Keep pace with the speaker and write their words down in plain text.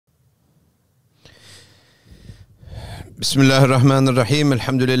Bismillah ar-Rahman ar-Rahim,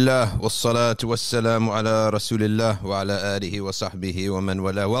 alhamdulillah, wassalatu wassalamu ala rasulillah wa ala alihi wa sahbihi wa man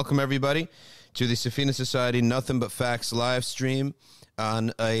wala. Welcome everybody to the Safina Society Nothing But Facts live stream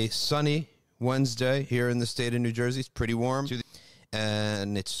on a sunny Wednesday here in the state of New Jersey. It's pretty warm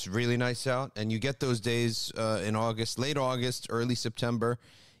and it's really nice out, and you get those days in August, late August, early September.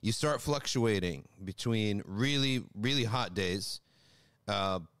 You start fluctuating between really, really hot days,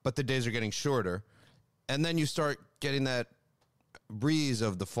 but the days are getting shorter. And then you start getting that breeze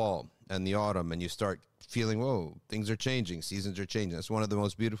of the fall and the autumn, and you start feeling, whoa, things are changing, seasons are changing. That's one of the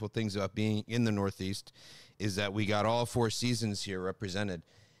most beautiful things about being in the Northeast, is that we got all four seasons here represented.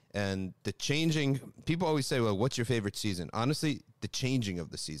 And the changing, people always say, well, what's your favorite season? Honestly, the changing of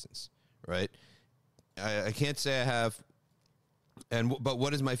the seasons, right? I can't say I have, but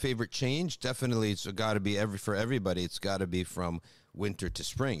what is my favorite change? Definitely, it's got to be for everybody. It's got to be from winter to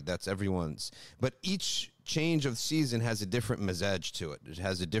spring. That's everyone's. But each change of season has a different mizaj to it. It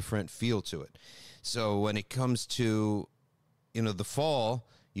has a different feel to it. So when it comes to, the fall,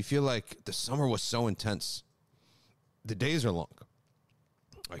 you feel like the summer was so intense. The days are long.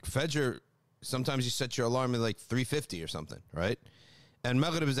 Like Fajr, sometimes you set your alarm at like 3:50 or something, right? And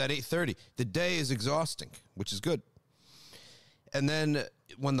Maghrib is at 8:30. The day is exhausting, which is good. And then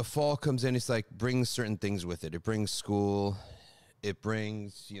when the fall comes in, it's like brings certain things with it. It brings school. It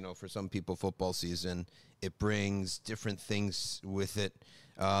brings, for some people, football season. It brings different things with it.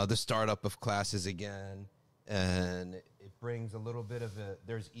 The startup of classes again. And it brings a little bit of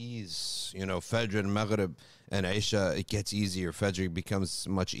there's ease. Fajr and Maghrib and Isha, it gets easier. Fajr becomes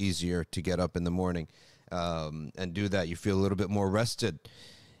much easier to get up in the morning and do that. You feel a little bit more rested.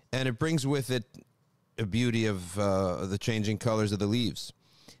 And it brings with it a beauty of the changing colors of the leaves.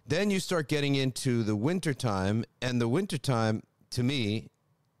 Then you start getting into the wintertime, and the wintertime, to me,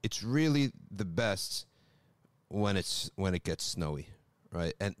 it's really the best when it gets snowy,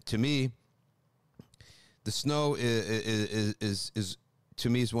 right? And to me, the snow is to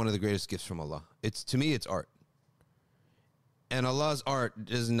me is one of the greatest gifts from Allah. To me it's art, and Allah's art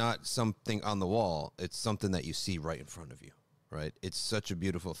is not something on the wall. It's something that you see right in front of you, right? It's such a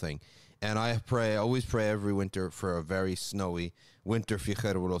beautiful thing, and I always pray every winter for a very snowy winter, fi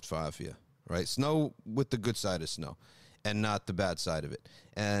khair wa lutf wa afiyah, right? Snow with the good side of snow, and not the bad side of it.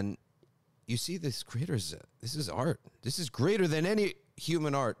 And you see this creators, this is art. This is greater than any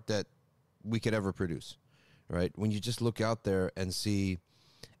human art that we could ever produce, right? When you just look out there and see,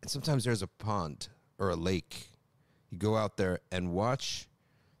 and sometimes there's a pond or a lake. You go out there and watch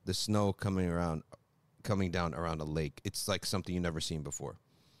the snow coming down around a lake. It's like something you've never seen before.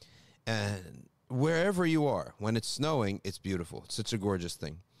 And wherever you are, when it's snowing, it's beautiful. It's such a gorgeous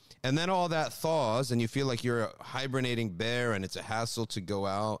thing. And then all that thaws, and you feel like you're a hibernating bear, and it's a hassle to go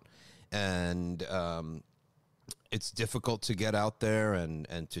out, and it's difficult to get out there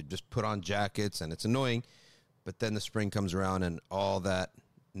and to just put on jackets, and it's annoying. But then the spring comes around, and all that,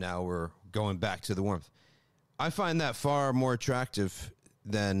 now we're going back to the warmth. I find that far more attractive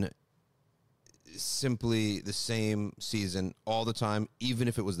than simply the same season all the time, even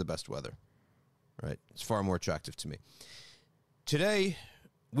if it was the best weather, right? It's far more attractive to me. Today,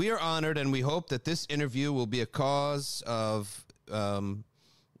 we are honored, and we hope that this interview will be a cause of,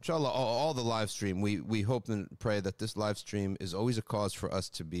 inshallah, all the live stream. We hope and pray that this live stream is always a cause for us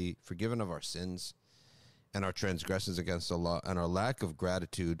to be forgiven of our sins and our transgressions against Allah and our lack of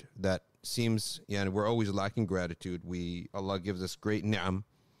gratitude that seems, we're always lacking gratitude. Allah gives us great ni'am,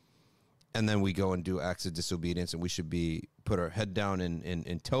 and then we go and do acts of disobedience, and we should put our head down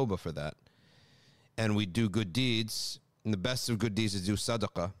in tawbah for that. And we do good deeds. And the best of good deeds is do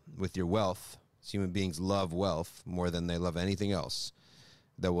sadaqah with your wealth. Human beings love wealth more than they love anything else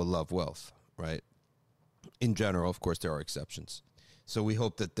that will love wealth, right? In general, of course, there are exceptions. So we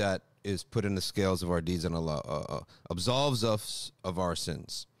hope that is put in the scales of our deeds, and Allah absolves us of our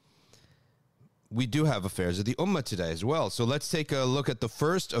sins. We do have affairs of the Ummah today as well. So let's take a look at the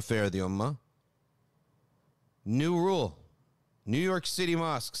first affair of the Ummah. New rule. New York City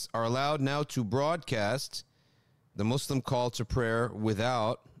mosques are allowed now to broadcast the Muslim call to prayer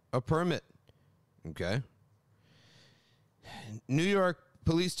without a permit. Okay. New York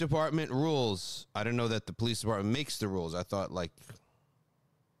Police Department rules. I don't know that the police department makes the rules. I thought like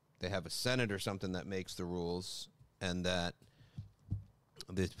they have a Senate or something that makes the rules, and that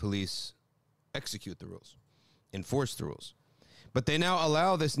the police execute the rules, enforce the rules. But they now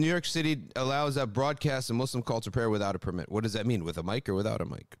allow this. New York City allows that broadcast a Muslim call to prayer without a permit. What does that mean? With a mic or without a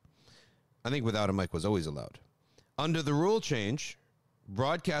mic? I think without a mic was always allowed. Under the rule change,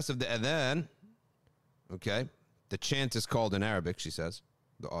 broadcast of the adhan, okay, the chant is called in Arabic, she says,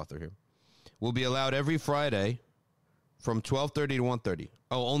 the author here, will be allowed every Friday from 12:30 to 1:30.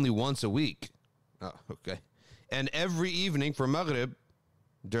 Oh, only once a week. Oh, okay. And every evening for Maghrib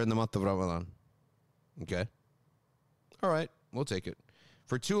during the month of Ramadan. Okay. All right, we'll take it.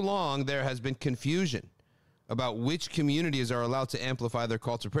 For too long, there has been confusion about which communities are allowed to amplify their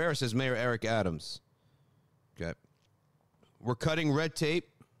call to prayer, says Mayor Eric Adams. Okay. We're cutting red tape,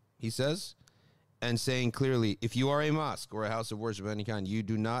 he says, and saying clearly, if you are a mosque or a house of worship of any kind, you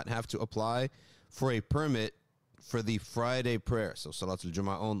do not have to apply for a permit for the Friday prayer, so Salatul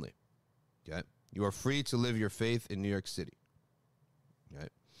Jummah only. Okay. You are free to live your faith in New York City. Okay.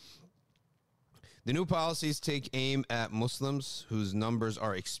 The new policies take aim at Muslims whose numbers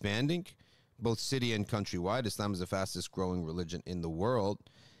are expanding, both city and countrywide. Islam is the fastest growing religion in the world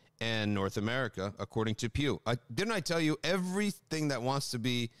and North America, according to Pew. Didn't I tell you everything that wants to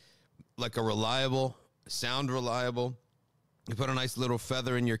be like a reliable, sound reliable, you put a nice little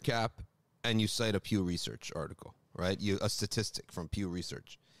feather in your cap and you cite a Pew Research article, right? A statistic from Pew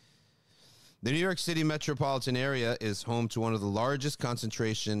Research. The New York City metropolitan area is home to one of the largest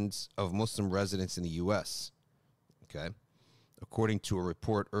concentrations of Muslim residents in the U.S., okay? According to a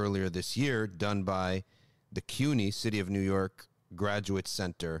report earlier this year done by the CUNY, City of New York Graduate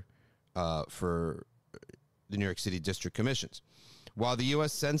Center for the New York City District Commissions. While the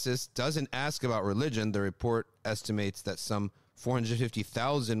U.S. Census doesn't ask about religion, the report estimates that some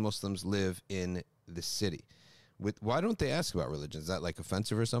 450,000 Muslims live in the city. Why don't they ask about religion? Is that like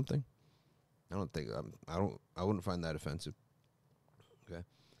offensive or something? I don't think I wouldn't find that offensive. Okay.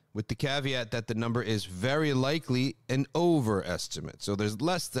 With the caveat that the number is very likely an overestimate. So there's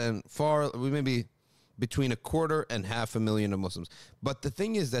maybe between 250,000 and 500,000 of Muslims. But the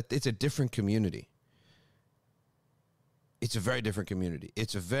thing is that it's a different community. It's a very different community.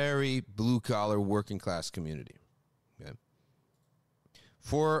 It's a very blue-collar, working-class community. Okay.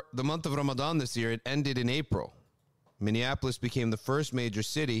 For the month of Ramadan this year, it ended in April. Minneapolis became the first major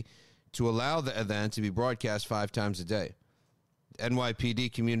city to allow the adhan to be broadcast 5 times a day. The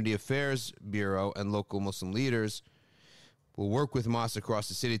NYPD Community Affairs Bureau and local Muslim leaders will work with mosques across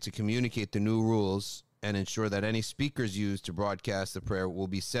the city to communicate the new rules and ensure that any speakers used to broadcast the prayer will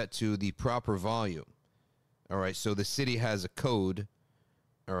be set to the proper volume. All right, so the city has a code,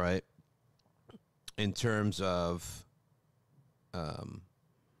 all right, in terms of the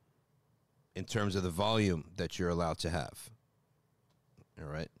volume that you're allowed to have. All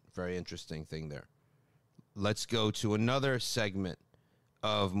right. Very interesting thing there. Let's go to another segment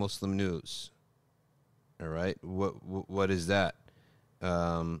of Muslim news. All right. What is that?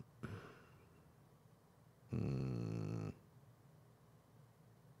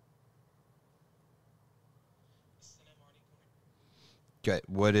 Okay.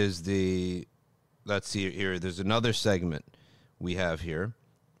 What is the... Let's see here. There's another segment we have here.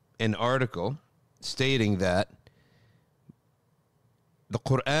 An article stating that the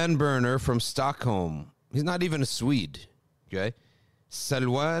Quran burner from Stockholm, he's not even a Swede, okay?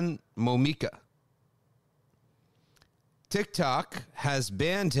 Salwan Momika. TikTok has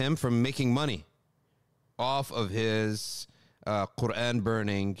banned him from making money off of his Quran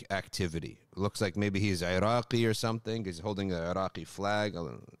burning activity. Looks like maybe he's Iraqi or something. He's holding an Iraqi flag,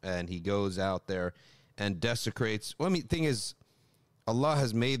 and he goes out there and desecrates. Well, I mean, the thing is, Allah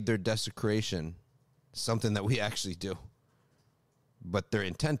has made their desecration something that we actually do. But their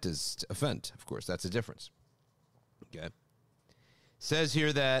intent is to offend. Of course, that's a difference. Okay. Says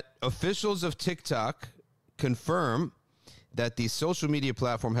here that officials of TikTok confirm that the social media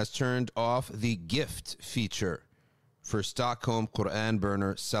platform has turned off the gift feature for Stockholm Quran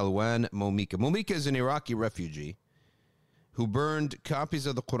burner Salwan Momika. Momika is an Iraqi refugee who burned copies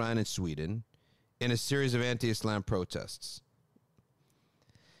of the Quran in Sweden in a series of anti-Islam protests.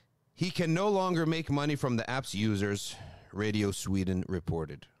 He can no longer make money from the app's users, Radio Sweden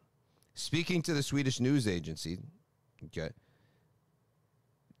reported. Speaking to the Swedish news agency,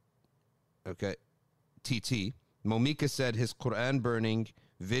 TT, Momika said his Quran burning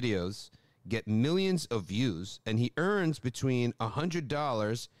videos get millions of views, and he earns between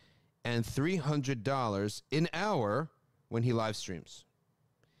 $100 and $300 an hour when he live streams.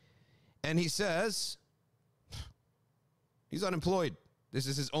 And he says he's unemployed. This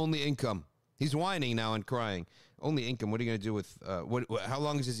is his only income. He's whining now and crying. Only income. What are you going to do with, how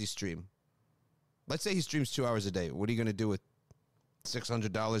long does he stream? Let's say he streams 2 hours a day. What are you going to do with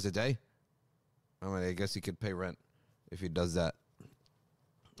 $600 a day? I mean, I guess he could pay rent if he does that.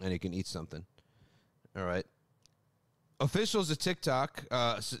 And he can eat something. All right. Officials of TikTok,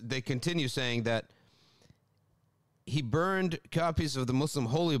 they continue saying that he burned copies of the Muslim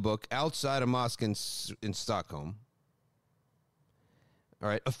holy book outside a mosque in Stockholm. All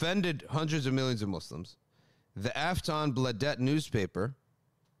right. Offended hundreds of millions of Muslims. The Afton Bladet newspaper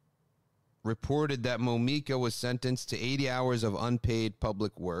reported that Momika was sentenced to 80 hours of unpaid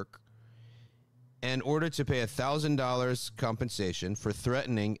public work and ordered to pay $1,000 compensation for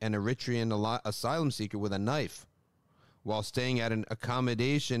threatening an Eritrean asylum seeker with a knife while staying at an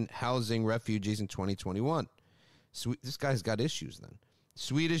accommodation housing refugees in 2021. This guy's got issues then.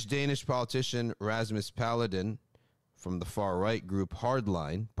 Swedish-Danish politician Rasmus Paludan from the far-right group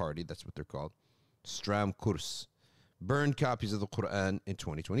Hardline Party, that's what they're called, Stram Kurs, burned copies of the Quran in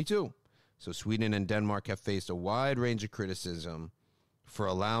 2022. So Sweden and Denmark have faced a wide range of criticism for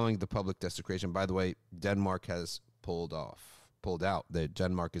allowing the public desecration. By the way, Denmark has pulled out.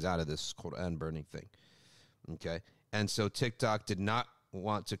 Denmark is out of this Quran burning thing. Okay? And so TikTok did not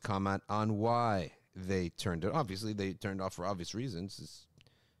want to comment on why they turned it. Obviously, they turned off for obvious reasons. It's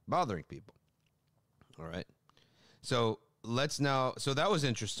bothering people. All right? So so that was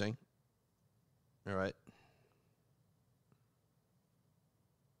interesting. All right?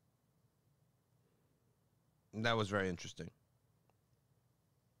 That was very interesting.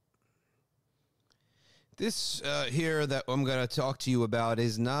 This here that I'm going to talk to you about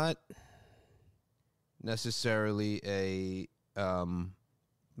is not necessarily a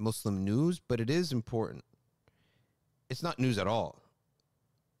Muslim news, but it is important. It's not news at all.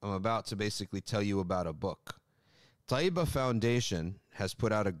 I'm about to basically tell you about a book. Taiba Foundation has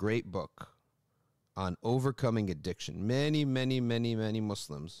put out a great book on overcoming addiction. Many, many, many, many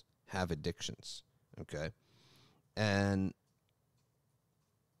Muslims have addictions, okay? And,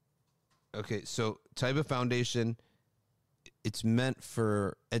 okay, so Taiba Foundation, it's meant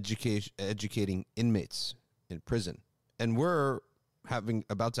for educating inmates in prison. And ArcView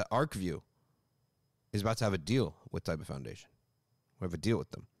is about to have a deal with Taiba Foundation. We have a deal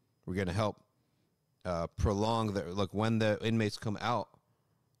with them. We're going to help prolong when the inmates come out,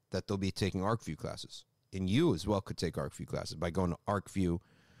 that they'll be taking ArcView classes. And you as well could take ArcView classes by going to ArcView.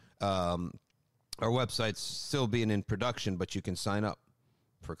 Our website's still being in production, but you can sign up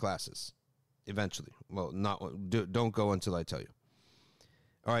for classes eventually. Well, don't go until I tell you.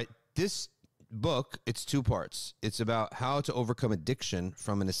 All right, this book, it's 2 parts. It's about how to overcome addiction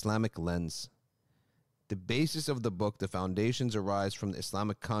from an Islamic lens. The basis of the book, the foundations arise from the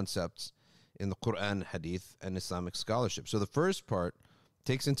Islamic concepts in the Quran, Hadith, and Islamic scholarship. So the first part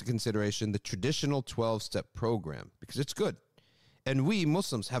takes into consideration the traditional 12-step program because it's good. And we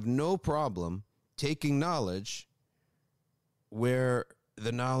Muslims have no problem taking knowledge where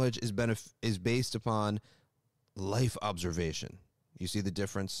the knowledge is based upon life observation. You see the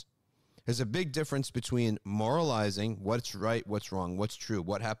difference? There's a big difference between moralizing what's right, what's wrong, what's true,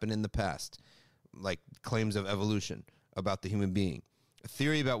 what happened in the past, like claims of evolution about the human being, a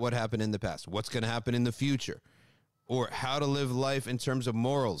theory about what happened in the past, what's going to happen in the future, or how to live life in terms of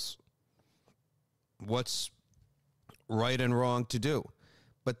morals, what's right and wrong to do.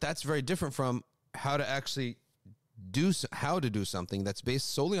 But that's very different from how to actually do something that's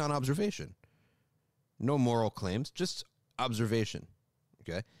based solely on observation. No moral claims, just observation.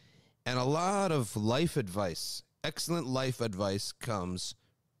 Okay? And a lot of life advice, excellent life advice, comes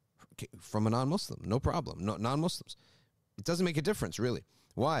from a non-Muslim. No problem. No, non-Muslims. It doesn't make a difference, really.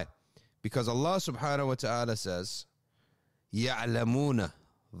 Why? Because Allah subhanahu wa ta'ala says, يَعْلَمُونَ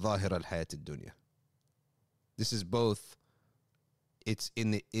ظَاهِرَ الْحَيَاةِ الدُّنْيَا. This is both, it's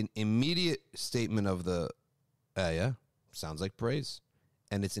in the immediate statement of the ayah, sounds like praise,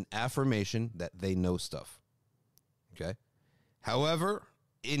 and it's an affirmation that they know stuff. Okay? However,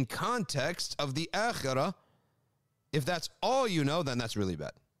 in context of the akhirah, if that's all you know, then that's really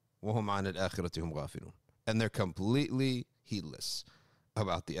bad. وَهُمْ عَنِ الْآخِرَةِ هُمْ غَافِلُونَ. And they're completely heedless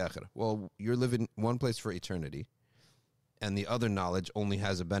about the akhirah. Well, you're living one place for eternity, and the other knowledge only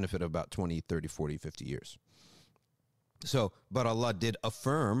has a benefit of about 20, 30, 40, 50 years. So, but Allah did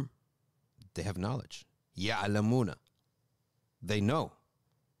affirm they have knowledge. يَعْلَمُونَ. They know.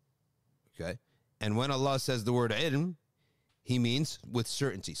 Okay? And when Allah says the word ilm, He means with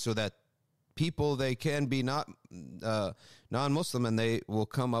certainty, so that people, they can be not non-Muslim, and they will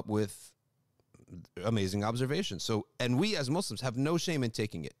come up with amazing observations. So, and we as Muslims have no shame in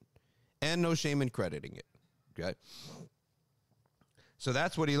taking it, and no shame in crediting it. Okay? So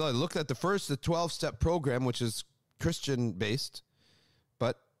that's what he looked at. The 12-step program, which is Christian-based,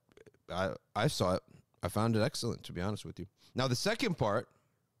 but I saw it. I found it excellent, to be honest with you. Now, the second part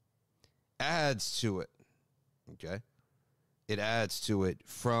adds to it, okay? It adds to it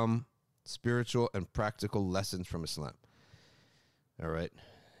from spiritual and practical lessons from Islam. All right?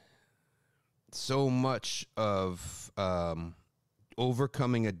 So much of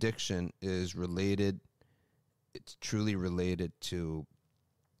overcoming addiction is related, it's truly related to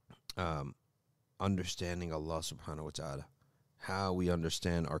understanding Allah subhanahu wa ta'ala, how we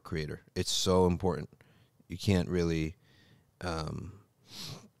understand our creator. It's so important. You can't really,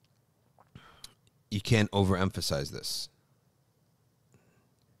 you can't overemphasize this.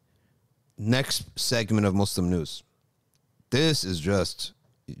 Next segment of Muslim news. This is just,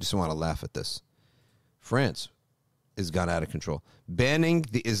 you just want to laugh at this. France has gone out of control. Banning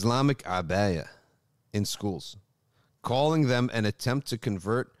the Islamic abaya in schools, calling them an attempt to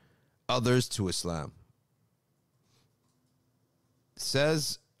convert others to Islam.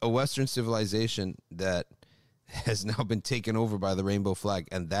 Says a Western civilization that has now been taken over by the rainbow flag,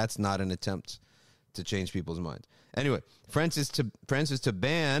 and that's not an attempt to change people's minds. Anyway, France is to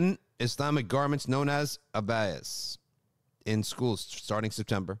ban Islamic garments known as abayas in schools starting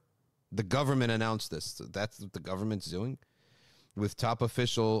September. The government announced this. So that's what the government's doing, with top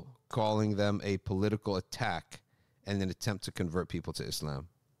official calling them a political attack and an attempt to convert people to Islam.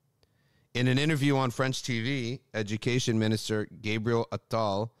 In an interview on French TV, Education Minister Gabriel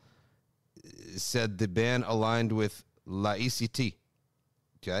Attal said the ban aligned with laïcité,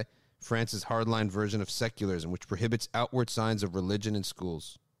 okay, France's hardline version of secularism, which prohibits outward signs of religion in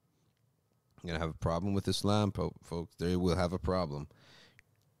schools. You're going to have a problem with Islam, folks. They will have a problem.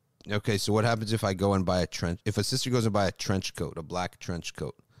 Okay, so what happens if I go and buy if a sister goes and buy a trench coat, a black trench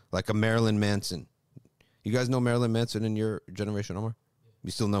coat, like a Marilyn Manson? You guys know Marilyn Manson in your generation, Omar? You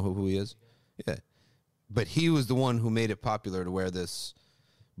still know who he is? Yeah. But he was the one who made it popular to wear this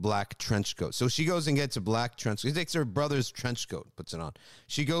black trench coat. So she goes and gets a black trench coat. She takes her brother's trench coat, puts it on.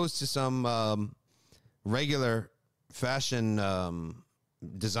 She goes to some regular fashion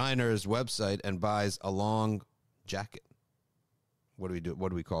designer's website and buys a long jacket. What do we do? What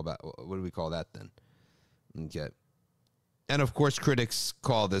do we call that? What do we call that then? Okay. And of course, critics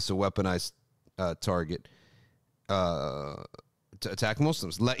call this a weaponized target to attack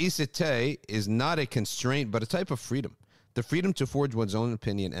Muslims. Laïcité is not a constraint, but a type of freedom. The freedom to forge one's own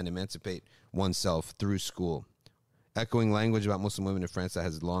opinion and emancipate oneself through school. Echoing language about Muslim women in France that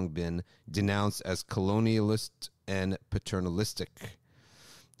has long been denounced as colonialist and paternalistic.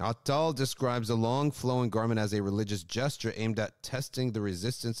 Attal describes a long flowing garment as a religious gesture aimed at testing the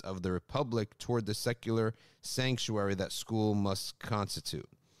resistance of the Republic toward the secular sanctuary that school must constitute.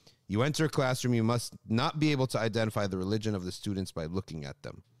 You enter a classroom, you must not be able to identify the religion of the students by looking at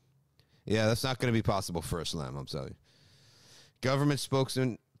them. Yeah, that's not going to be possible for Islam, I'm sorry. Government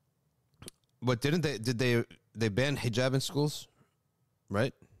spokesman, but did they ban hijab in schools?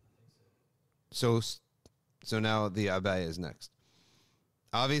 Right? So now the abaya is next.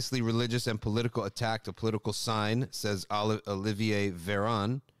 Obviously, religious and political attack, a political sign, says Olivier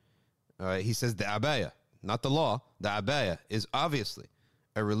Véran. He says the abaya, not the law, the abaya is obviously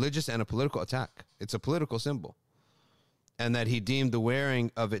a religious and a political attack. It's a political symbol. And that he deemed the wearing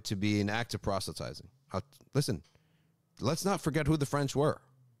of it to be an act of proselytizing. Listen, let's not forget who the French were.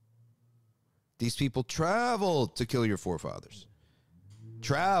 These people traveled to kill your forefathers.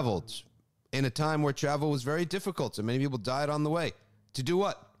 Traveled in a time where travel was very difficult, and many people died on the way. To do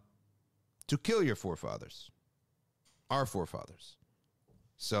what? To kill your forefathers. Our forefathers.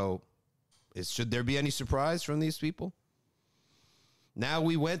 So, should there be any surprise from these people? Now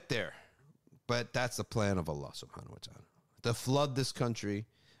we went there. But that's the plan of Allah subhanahu wa ta'ala. To flood this country.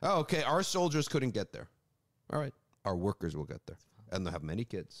 Oh, okay, our soldiers couldn't get there. All right, our workers will get there. And they'll have many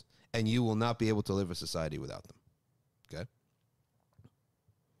kids. And you will not be able to live a society without them. Okay?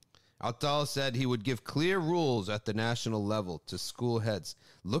 Attal said he would give clear rules at the national level to school heads.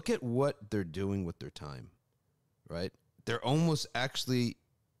 Look at what they're doing with their time, right? They're almost actually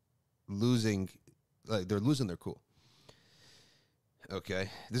losing, they're losing their cool. Okay,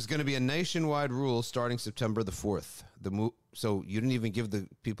 there's going to be a nationwide rule starting September the 4th. So you didn't even give the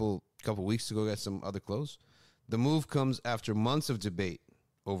people a couple weeks to go get some other clothes? The move comes after months of debate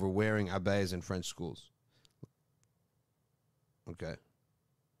over wearing abayas in French schools. Okay.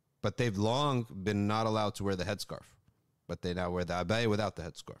 But they've long been not allowed to wear the headscarf. But they now wear the abaya without the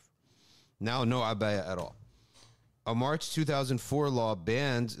headscarf. Now, no abaya at all. A March 2004 law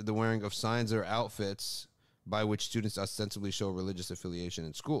banned the wearing of signs or outfits by which students ostensibly show religious affiliation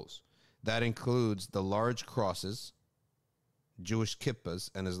in schools. That includes the large crosses, Jewish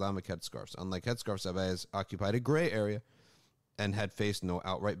kippahs, and Islamic headscarves. Unlike headscarves, abayas occupied a gray area and had faced no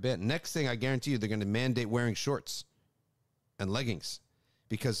outright ban. Next thing, I guarantee you, they're going to mandate wearing shorts and leggings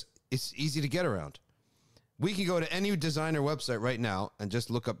because it's easy to get around. We can go to any designer website right now and just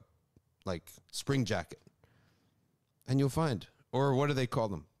look up, like, spring jacket. And you'll find, or what do they call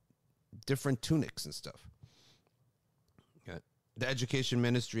them? Different tunics and stuff. Okay. The Education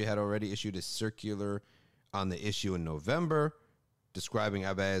Ministry had already issued a circular on the issue in November. describing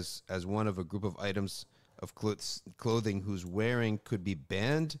abaya as one of a group of items of clothing whose wearing could be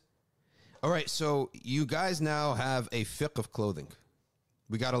banned. All right, so you guys now have a fiqh of clothing.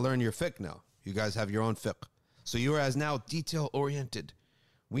 We got to learn your fiqh now. You guys have your own fiqh. So you are as now detail-oriented.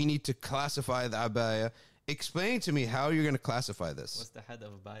 We need to classify the abaya. Explain to me how you're going to classify this. What's the had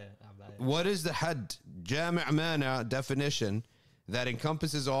of abaya? What is the had? Jami' mana definition that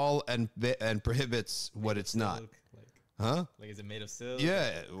encompasses all and prohibits what it's not. Huh? Like, is it made of silk?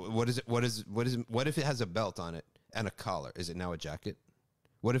 Yeah. What is it? What if it has a belt on it and a collar? Is it now a jacket?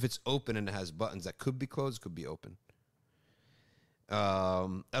 What if it's open and it has buttons that could be closed, could be open?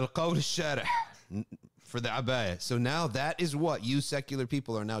 Al-qawl al-sharih for the abaya. So now that is what you secular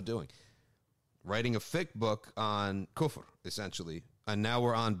people are now doing. Writing a fiqh book on kufr, essentially. And now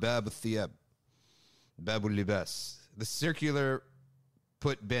we're on bab al-thiyab, bab al-libas. The circular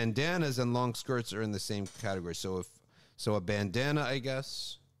put bandanas and long skirts are in the same category. So a bandana, I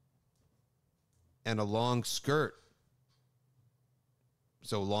guess, and a long skirt.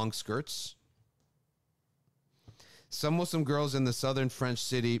 So long skirts. Some Muslim girls in the southern French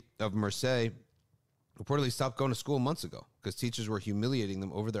city of Marseille reportedly stopped going to school months ago because teachers were humiliating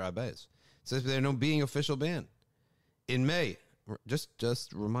them over their abayas. It says they're no being official ban. In May,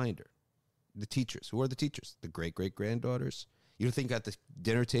 just reminder, the teachers. Who are the teachers? The great-great-granddaughters. You think at the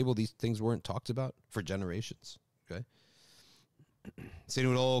dinner table these things weren't talked about for generations? Okay.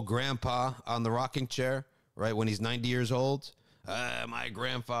 Sitting with old grandpa on the rocking chair, right, when he's 90 years old. My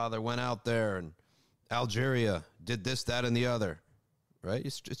grandfather went out there and Algeria did this, that, and the other, right?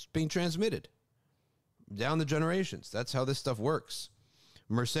 It's being transmitted down the generations. That's how this stuff works.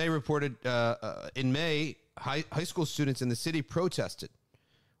 Marseille reported in May, high school students in the city protested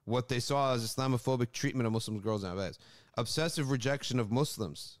what they saw as Islamophobic treatment of Muslim girls and abayas. Obsessive rejection of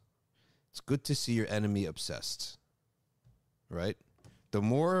Muslims. It's good to see your enemy obsessed, right? The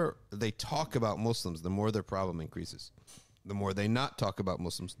more they talk about Muslims, the more their problem increases. The more they not talk about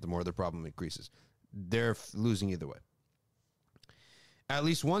Muslims, the more their problem increases. They're losing either way. At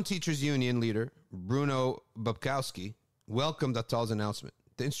least one teachers' union leader, Bruno Babkowski, welcomed Attal's announcement.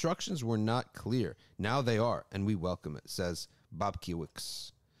 The instructions were not clear. Now they are, and we welcome it, says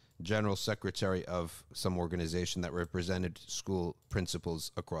Babkiewicz, general secretary of some organization that represented school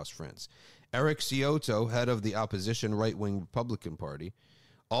principals across France. Eric Cioto, head of the opposition right-wing Republican Party,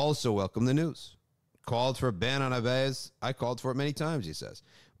 also welcomed the news. Called for a ban on abayas. I called for it many times, he says.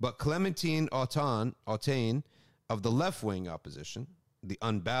 But Clementine Autain of the left-wing opposition, the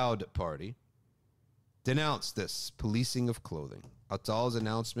Unbowed Party, denounced this policing of clothing. Attal's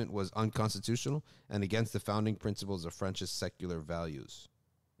announcement was unconstitutional and against the founding principles of French's secular values.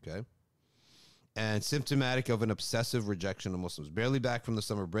 Okay? And symptomatic of an obsessive rejection of Muslims. Barely back from the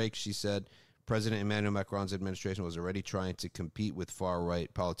summer break, she said President Emmanuel Macron's administration was already trying to compete with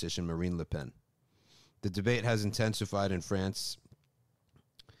far-right politician Marine Le Pen. The debate has intensified in France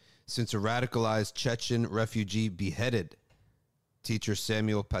since a radicalized Chechen refugee beheaded teacher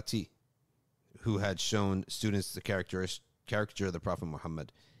Samuel Paty, who had shown students the caricature of the Prophet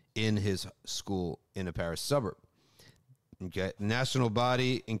Muhammad in his school in a Paris suburb. Okay. National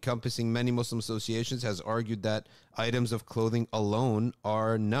body encompassing many Muslim associations has argued that items of clothing alone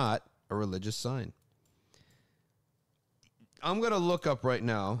are not a religious sign. I'm going to look up right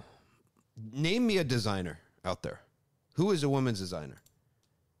now. Name me a designer out there. Who is a woman's designer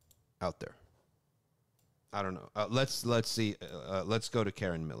out there? I don't know. Let's see. Let's go to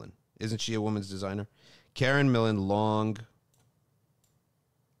Karen Millen. Isn't she a woman's designer? Karen Millen, long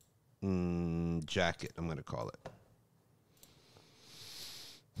jacket, I'm going to call it.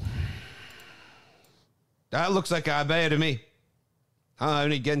 That looks like abaya to me. I don't have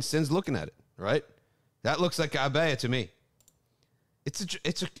any against sins looking at it, right? That looks like abaya to me.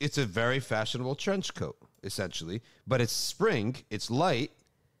 It's a very fashionable trench coat, essentially, but it's spring, it's light,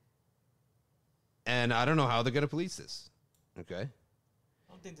 and I don't know how they're going to police this. Okay? I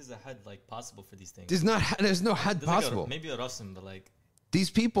don't think there's a had possible for these things. There's no had possible. Maybe a rasim, but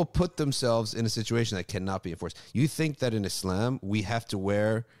these people put themselves in a situation that cannot be enforced. You think that in Islam we have to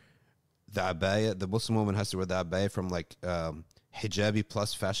wear the abaya, the Muslim woman has to wear the abaya from hijabi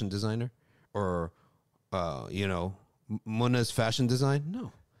plus fashion designer, or Muna's fashion design?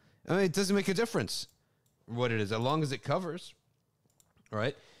 No. I mean, it doesn't make a difference what it is, as long as it covers.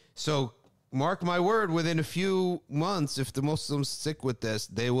 Right? So, mark my word, within a few months, if the Muslims stick with this,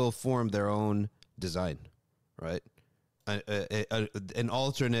 they will form their own design. Right? An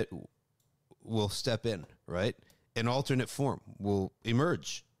alternate will step in. Right? An alternate form will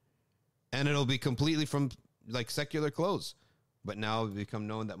emerge. And it'll be completely from, secular clothes. But now it'll become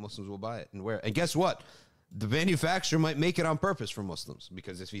known that Muslims will buy it and wear it. And guess what? The manufacturer might make it on purpose for Muslims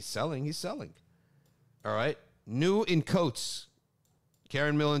because if he's selling, he's selling. All right? New in coats,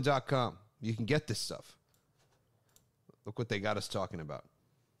 KarenMillan.com. You can get this stuff. Look what they got us talking about.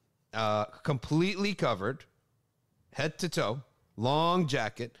 Completely covered, head to toe, long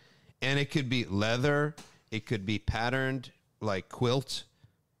jacket, and it could be leather. It could be patterned like quilt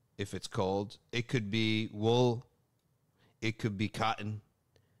if it's cold. It could be wool. It could be cotton.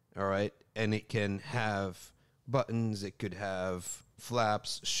 All right? And it can have buttons. It could have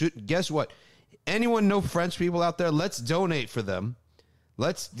flaps. Guess what? Anyone know French people out there? Let's donate for them.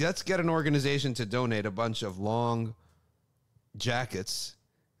 Let's get an organization to donate a bunch of long jackets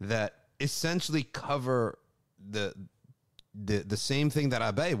that essentially cover the same thing that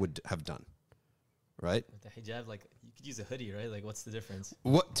Abai would have done, right? With the hijab, like you could use a hoodie, right? Like, what's the difference?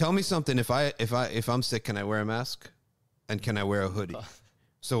 What? Tell me something. If I'm sick, can I wear a mask? And can I wear a hoodie?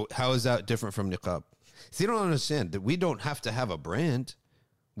 So how is that different from niqab? See, you don't understand that we don't have to have a brand.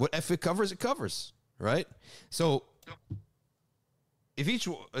 What if it covers, it covers, right? So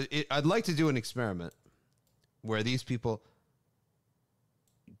if I'd like to do an experiment where these people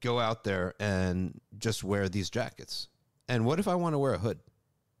go out there and just wear these jackets. And what if I want to wear a hood?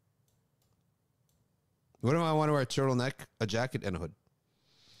 What if I want to wear a turtleneck, a jacket, and a hood?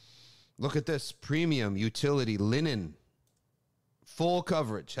 Look at this. Premium utility linen. Full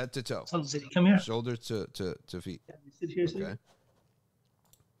coverage, head to toe. Come here. Shoulder to feet. Yeah, sit here, Okay.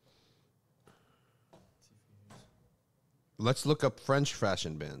 Let's look up French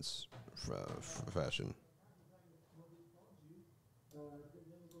fashion bands. Fashion. Oh,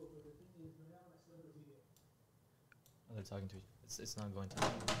 they're talking to you. It's not going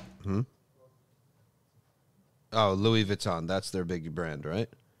to. Oh, Louis Vuitton. That's their big brand, right?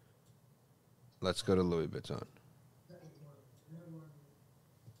 Let's go to Louis Vuitton.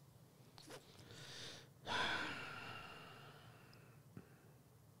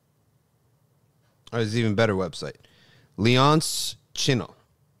 Oh, there's an even better website. Leonce Chanel.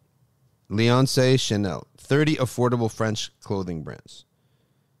 30 affordable French clothing brands.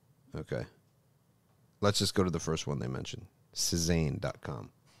 Okay. Let's just go to the first one they mentioned. Cezanne.com.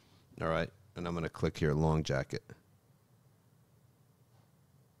 All right. And I'm going to click here, long jacket.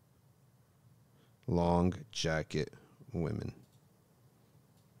 Long jacket women.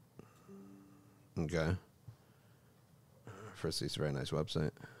 Okay. First, it's a very nice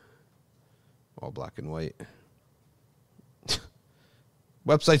website. All black and white.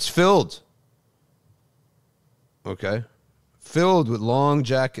 Website's filled. Okay. Filled with long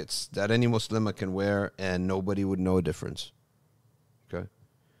jackets that any Muslima can wear and nobody would know a difference. Okay.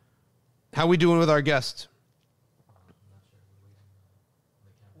 How we doing with our guest?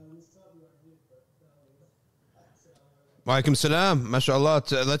 Walaikum salam.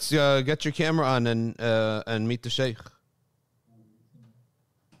 MashaAllah. Let's get your camera on and meet the Shaykh.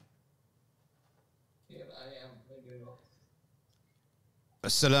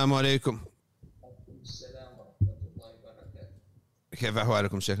 السلام عليكم. السلام ورحمة الله وبركاته. كيف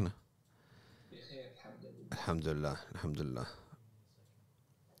أحوالكم شيخنا؟ بخير الحمد لله. الحمد لله الحمد لله.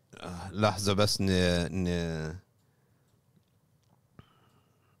 لحظة بس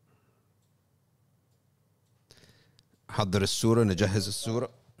حضر الصورة نجهز الصورة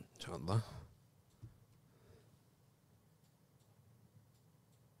إن شاء الله.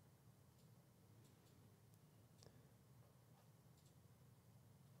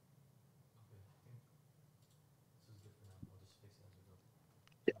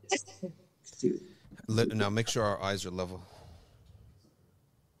 Now make sure our eyes are level.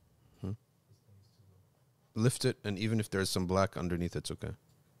 Lift it, and even if there's some black underneath, it's okay.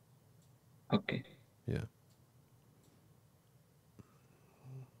 Okay. Yeah.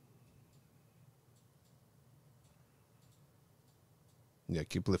 Yeah,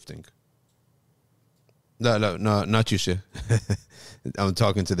 keep lifting. No, not you, Sheikh. I'm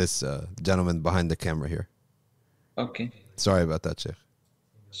talking to this gentleman behind the camera here. Okay. Sorry about that, Sheikh.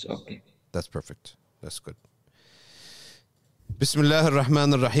 It's okay. That's perfect. That's good. بسم الله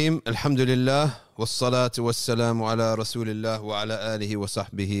الرحمن الرحيم الحمد لله والصلاة والسلام على رسول الله وعلى آله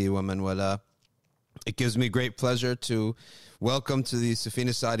وصحبه ومن والاه. It gives me great pleasure to welcome to the Safina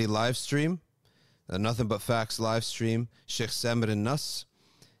Society live stream, Nothing But Facts live stream, Shaykh Samer al-Nass.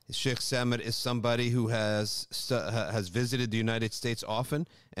 Shaykh Samer is somebody who has visited the United States often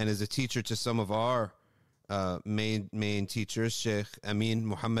and is a teacher to some of our main teachers, Sheikh Amin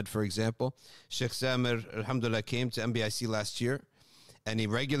Muhammad, for example. Shaykh Samer, alhamdulillah, came to NBIC last year, and he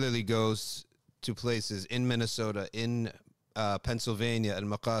regularly goes to places in Minnesota, in Pennsylvania,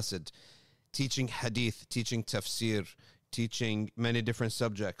 al-Maqasid, teaching hadith, teaching tafsir, teaching many different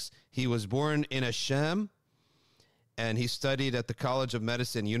subjects. He was born in Asham, and he studied at the College of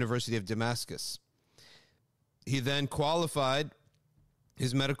Medicine, University of Damascus. He then qualified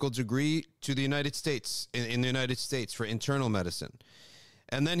his medical degree to the United States, in the United States for internal medicine.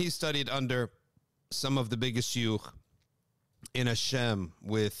 And then he studied under some of the biggest shuyukh in Asham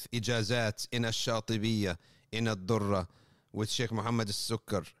with ijazat, in Ash-Shatibiyya, in Ad-Durra, with Sheikh Muhammad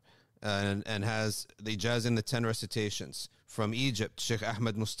al-Sukkar, and has the ijaz in the 10 recitations. From Egypt, Sheikh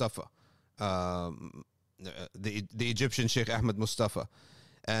Ahmed Mustafa, the Egyptian Sheikh Ahmed Mustafa,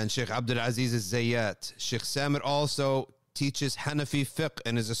 and Sheikh Abdul Aziz al-Zayyat. Shaykh Samer also teaches Hanafi fiqh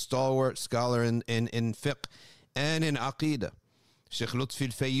and is a stalwart scholar in fiqh and in Aqidah. Sheikh Lutfi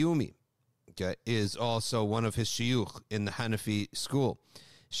al-Fayyumi, okay, is also one of his shuyukh in the Hanafi school.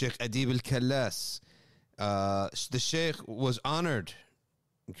 Sheikh Adib al-Kallas. The Sheikh was honored,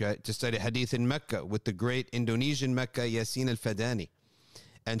 okay, to study hadith in Mecca with the great Indonesian Mecca Yasin al-Fadani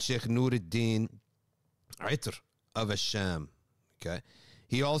and Sheikh Nuruddin Itr of Asham. Okay,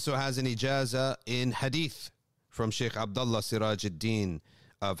 he also has an ijaza in hadith from Sheikh Abdullah Siraj al-Din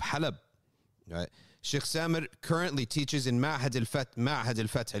of Halab. Right. Shaykh Samer currently teaches in Ma'had al-Fath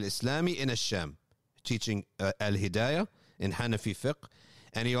al-Islami in Asham, teaching al-Hidayah in Hanafi fiqh,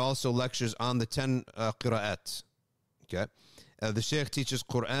 and he also lectures on the 10 qira'at. Okay. The Sheikh teaches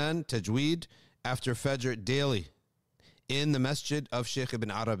Quran, Tajweed, after Fajr daily in the masjid of Sheikh Ibn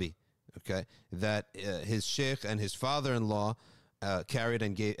Arabi, okay, that his Sheikh and his father-in-law carried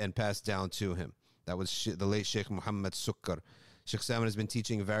and passed down to him. That was the late Sheikh Muhammad Sukkar. Shaykh Samer has been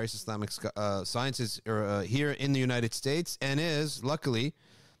teaching various Islamic sciences here in the United States and is, luckily,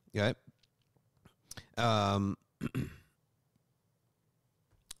 okay,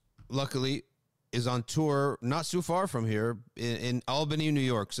 luckily, is on tour not too far from here in Albany, New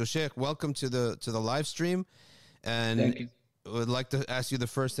York. So, Sheikh, welcome to the live stream, and Thank you. I would like to ask you the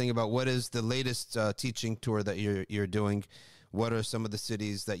first thing about what is the latest teaching tour that you're doing. What are some of the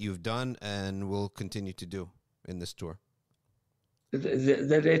cities that you've done and will continue to do in this tour?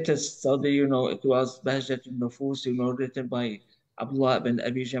 The latest study, it was Bahjat al-Nufus, written by Abdullah ibn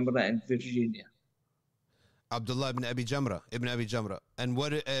Abi Jamra in Virginia. Abdullah ibn Abi Jamra. And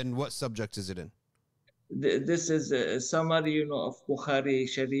what subject is it in? This is a summary, of Bukhari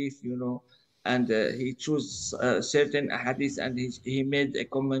Sharif, and he chose certain hadiths and he made a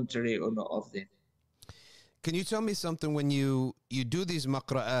commentary of them. Can you tell me something when you do these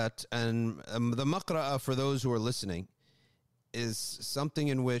maqra'at, and the maqra'ah, for those who are listening, is something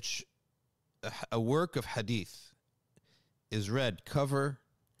in which a work of hadith is read cover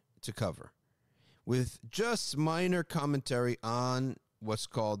to cover with just minor commentary on what's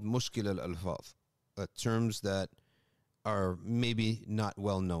called mushkil al-alfaz, terms that are maybe not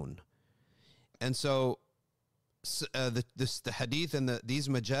well known. And so the hadith and these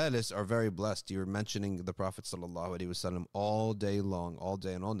majalis are very blessed. You're mentioning the Prophet sallallahu alaihi wasallam all day long, all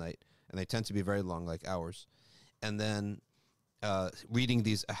day and all night, and they tend to be very long, like hours. And then reading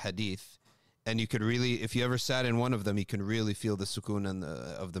these hadith, and you could really, if you ever sat in one of them, you can really feel the sukoon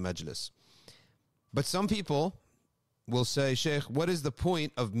of the majlis. But some people will say, Sheikh, what is the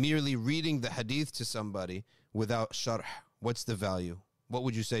point of merely reading the hadith to somebody without sharh? What's the value? What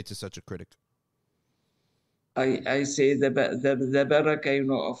would you say to such a critic? I say the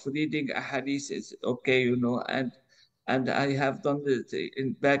barakah, of reading a hadith is okay, and I have done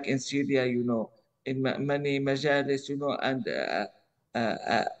it back in Syria, in many majalis, and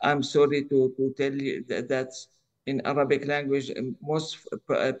I'm sorry to tell you that in Arabic language, most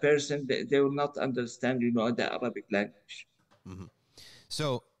person they will not understand, the Arabic language. Mm-hmm.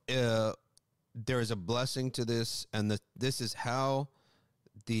 So there is a blessing to this, and this is how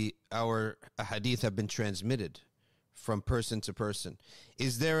our hadith have been transmitted from person to person.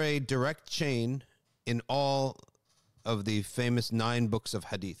 Is there a direct chain in all of the famous 9 books of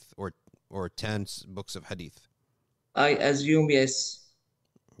hadith or 10 books of hadith? I assume yes.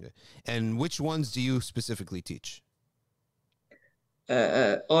 Okay. And which ones do you specifically teach?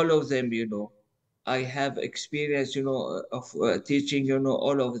 All of them, I have experience, of teaching,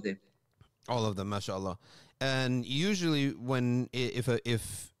 all of them. All of them, mashallah. And usually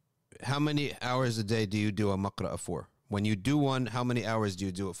if how many hours a day do you do a maqra'ah for? When you do one, how many hours do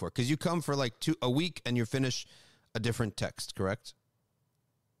you do it for? Because you come for like a week and you finish a different text, correct?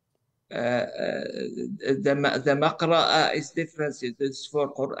 The maqra'ah is different. It's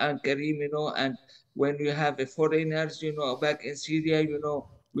for Quran Kareem, and when you have foreigners, back in Syria,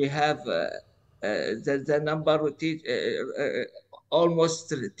 we have the number we teach,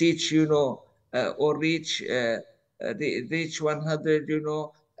 almost teach, or reach 100,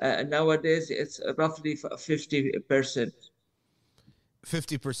 nowadays it's roughly 50%.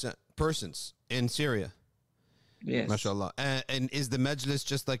 50% persons in Syria. Yes. MashaAllah. And is the majlis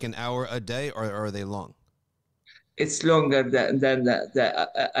just like an hour a day, or are they long? It's longer than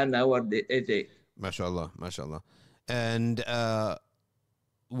an hour a day. MashaAllah, MashaAllah. And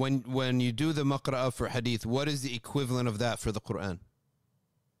when you do the maqra'ah for hadith, what is the equivalent of that for the Quran?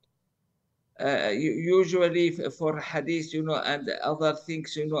 Usually for hadith, and other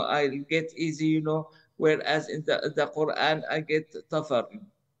things, I get easy, whereas in the Quran, I get tougher.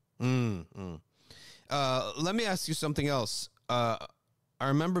 Mm, mm. Let me ask you something else. I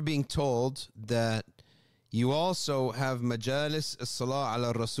remember being told that you also have majalis as-salah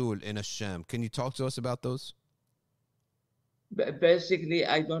ala rasul in Ash-Sham. Can you talk to us about those? Basically,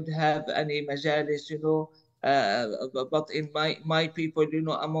 I don't have any majalis, but in my people,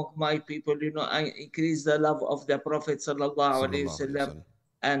 among my people, I increase the love of the Prophet sallallahu alaihi Sallallahu alayhi wa wasallam,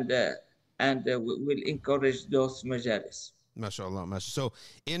 sallam. and will encourage those majalis. MashaAllah, mashallah. So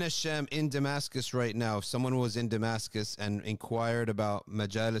in Ash-Sham, in Damascus right now, if someone was in Damascus and inquired about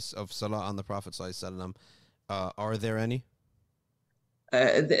majalis of salah on the Prophet sallallahu alaihi wasallam, are there any?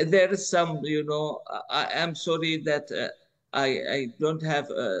 There is some, I am sorry that I don't have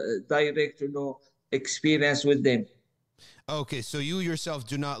direct, experience with them. Okay, so you yourself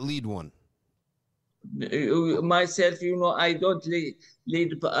do not lead one. Myself, I don't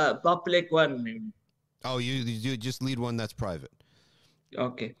lead public one. Oh, you just lead one that's private.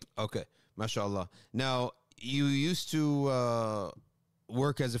 Okay. Okay, mashallah. Now, you used to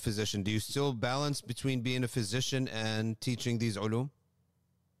work as a physician. Do you still balance between being a physician and teaching these ulum?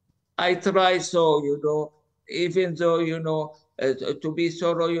 I try so, even though, to be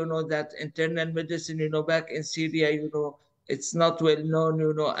thorough, that internal medicine, back in Syria, it's not well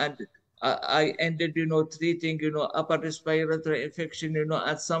known, and I ended, treating, upper respiratory infection,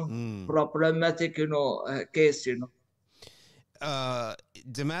 and some problematic, case,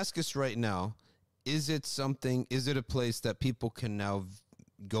 Damascus right now, is it a place that people can now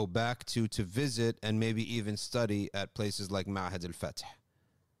go back to visit and maybe even study at places like Ma'had al-Fath?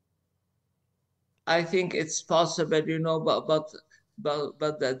 I think it's possible, but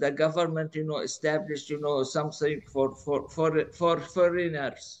the government, established, something for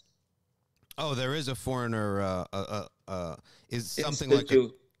foreigners. Oh, there is a foreigner, is something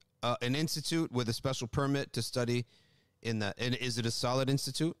Institute. like an institute with a special permit to study in that. And is it a solid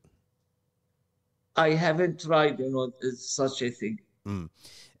institute? I haven't tried, such a thing. Mm.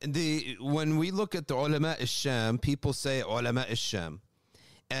 When we look at the ulama al-Sham, people say ulama al-Sham.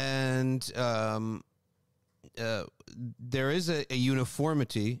 And there is a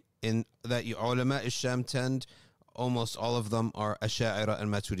uniformity in that ulama al-Sham almost all of them are Asha'ira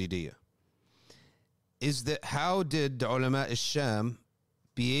and Maturidiyya. How did the ulama al-Sham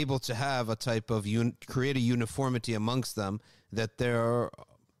be able to have a type of create a uniformity amongst them that there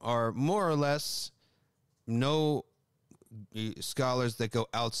are more or less no scholars that go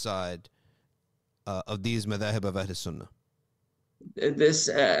outside of these madhahib of Ahl Sunnah? This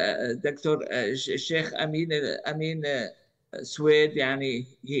Dr. Sheikh Amin Suwaid,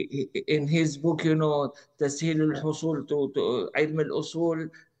 in his book, تسهيل الحصول to علم الأصول,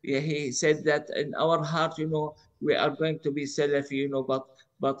 he said that in our heart, we are going to be Salafi,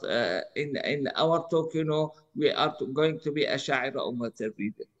 but in our talk, we are going to be Ash'ari or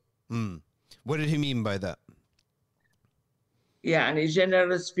Maturidiyya. What did he mean by that?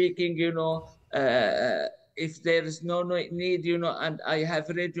 Generally speaking, if there is no need, and I have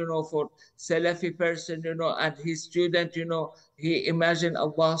read, for Salafi person, and his student, he imagined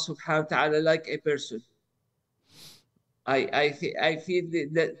Allah subhanahu wa ta'ala like a person. I feel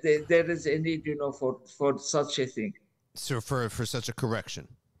that there is a need, for such a thing. So for such a correction.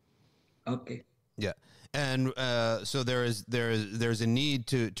 Okay. Yeah. And so there's a need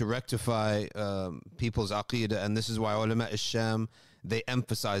to rectify people's aqidah, and this is why ulama al-Sham, they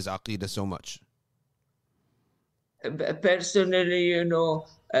emphasize aqidah so much. Personally,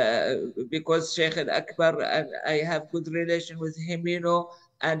 because Sheikh al-Akbar, and I have good relation with him,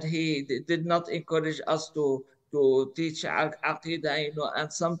 and he did not encourage us to teach aqidah,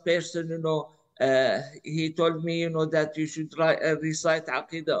 and some person, he told me, that you should recite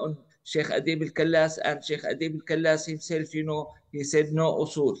aqidah on Sheikh Adib al-Kallas, and Sheikh Adib al-Kallas himself, he said no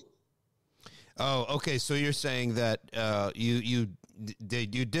usul. Oh, okay. So you're saying that you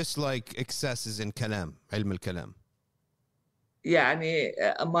dislike excesses in kalam, ilm al-kalam.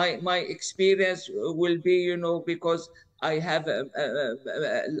 My experience will be, because I have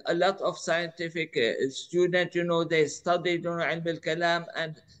a lot of scientific students, they studied, ilm al-kalam,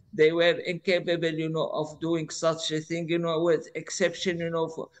 and they were incapable, of doing such a thing, with exception,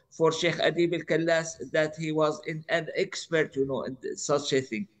 for Sheikh Adib al-Kallas, that he was an expert, in such a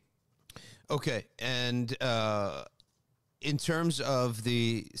thing. Okay, and in terms of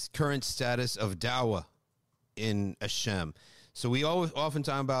the current status of da'wah in Asham, so we always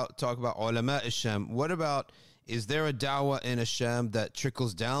oftentimes talk about ulama Asham. What about, is there a da'wah in Asham that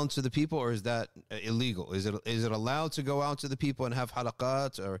trickles down to the people, or is that illegal? Is it allowed to go out to the people and have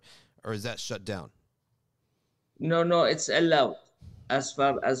halaqat, or is that shut down? No, it's allowed as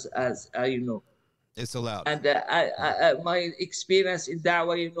far as you know. It's allowed. And my experience in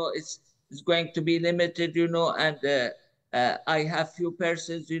da'wah, is going to be limited, and I have few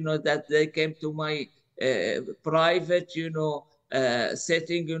persons, that they came to my private,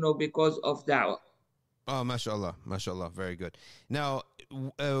 setting, because of da'wah. Oh, mashallah, very good. Now,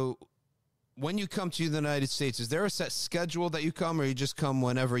 when you come to the United States, is there a set schedule that you come, or you just come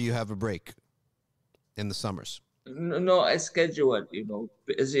whenever you have a break in the summers? No, it's scheduled,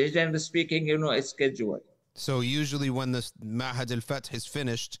 generally speaking, it's scheduled. So usually when the Ma'had al-Fath is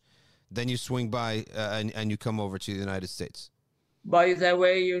finished, then you swing by and you come over to the United States. By the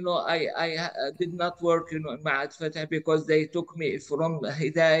way, I did not work, in Ma'had Fatah, because they took me from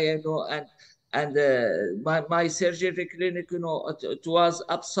Hidayah, and my surgery clinic, it was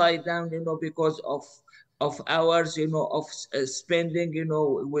upside down, because of hours, of spending,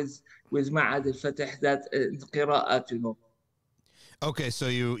 with Ma'had al-Fatah, that qira'at, Okay, so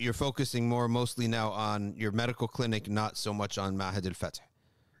you're focusing mostly now on your medical clinic, not so much on Ma'had al-Fath.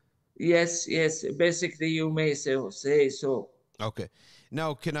 Yes, basically you may say so. Okay.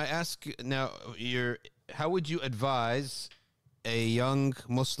 Now, can I ask, how would you advise a young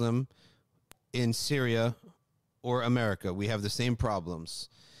Muslim in Syria or America? We have the same problems.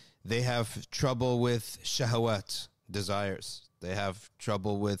 They have trouble with shahawat, desires. They have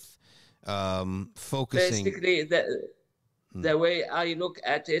trouble with focusing. Basically, the way I look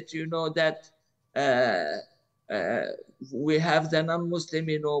at it, that we have the non-Muslim,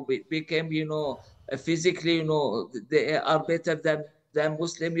 became, physically, they are better than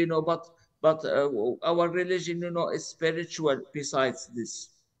Muslim, but our religion, is spiritual besides this.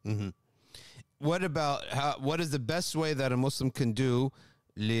 Mm-hmm. What is the best way that a Muslim can do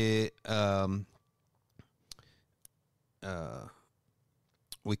we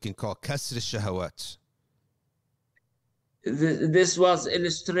can call kasr shahawat? This was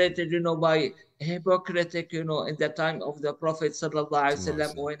illustrated, by hypocritic, in the time of the Prophet sallallahu alaihi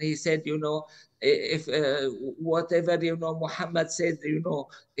wasallam, when he said, if whatever, Muhammad said,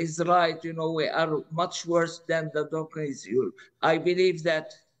 is right, we are much worse than the donkeys. I believe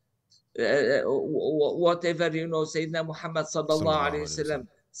that whatever, Sayyidina Muhammad sallallahu alaihi wasallam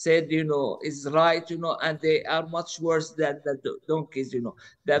said, is right, and they are much worse than the donkeys.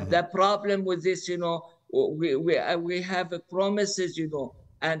 The problem with this, we have promises,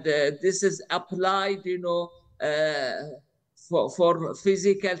 and this is applied, for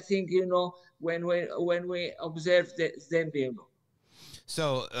physical thing, when we observe them,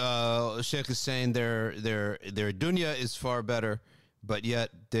 So Sheikh is saying their dunya is far better, but yet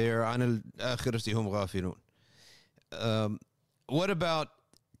they're عن الآخرة هم غافلون. What about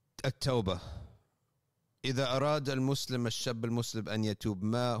التوبة؟ إذا أراد المسلم الشاب المسلم أن يتوب،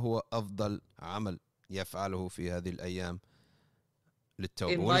 ما هو أفضل عمل يفعله في هذه الأيام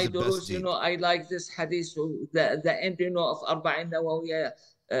للتوبة؟ In my durus, I like this hadith, the end, of أربعين نووية,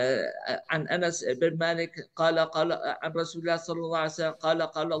 عن أنس بن مالك قال عن رسول الله صلى الله عليه وسلم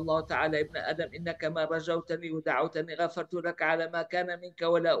قال الله تعالى: ابن آدم إنك ما رجوتني ودعوتني غفرت لك على ما كان منك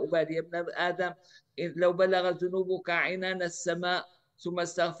ولا أبالي. ابن آدم لو بلغت ذنوبك عنان السماء ثم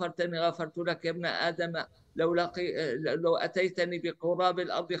استغفرتني غفرت لك. يا ابن آدم لو أتيتني بقراب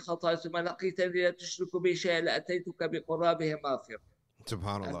الأرض خطايا ثم لقيتني لا تشرك بي شيئا لأتيتك بقرابها مغفرة.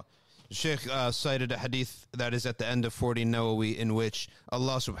 Subhanallah. Sheikh cited a hadith that is at the end of 40 Nawawi, in which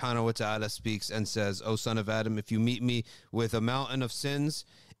Allah subhanahu wa ta'ala speaks and says, O son of Adam, if you meet me with a mountain of sins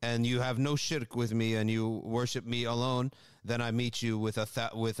and you have no shirk with me and you worship me alone, then I meet you with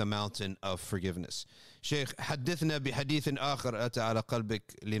a mountain of forgiveness. Sheikh, حدثنا بحديث آخر أتى على قلبك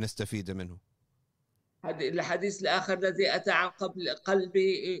لنستفيد منه. الحديث الآخر الذي أتى عن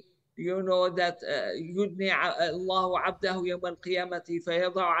قلبي, that يدني الله عبده يوم القيامة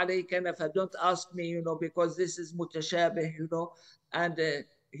فيضع عليه كنفه. Don't ask me, because this is متشابه, and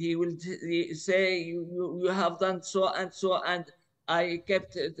he will say, you have done so and so, and I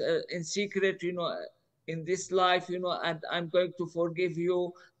kept it in secret, in this life, and I'm going to forgive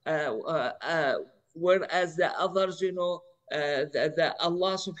you, whereas the others, the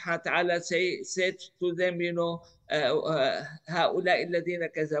Allah subhanahu wa ta'ala said to them, هؤلاء الذين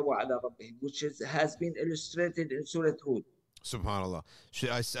كذبوا على ربهم, which has been illustrated in Surah Hud. Subhanallah.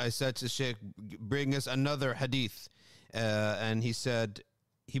 I said to Sheikh, bring us another hadith, and he said,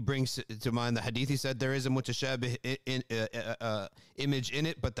 he brings to mind the hadith. He said there is a mutashabih image in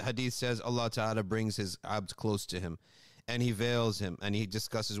it, but the hadith says Allah Ta'ala brings his abd close to him and he veils him and he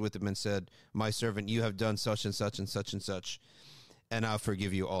discusses with him and said, my servant, you have done such and such and such and such, and I'll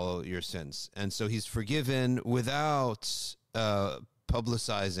forgive you all your sins. And so he's forgiven without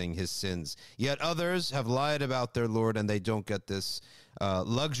publicizing his sins. Yet others have lied about their Lord and they don't get this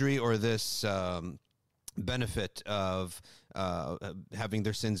luxury or this benefit of having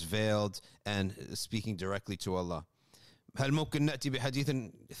their sins veiled and speaking directly to Allah. هل ممكن نأتي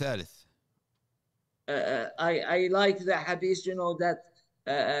بحديث ثالث؟ I like the hadith, that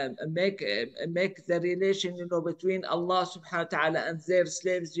make the relation, between Allah subhanahu wa ta'ala and their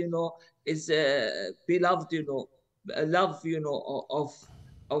slaves, is beloved, love,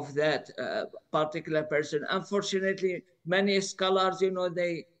 of that particular person. Unfortunately, many scholars,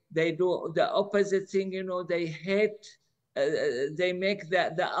 they do the opposite thing, they hate, they make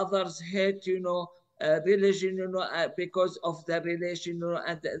the others hate, religion, because of the relation,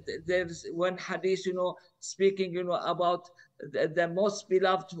 and there's one hadith, speaking, about the most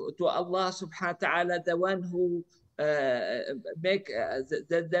beloved to Allah subhanahu wa ta'ala, the one who make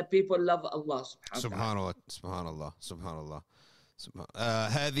the people love Allah subhanahu wa ta'ala. سبحان الله.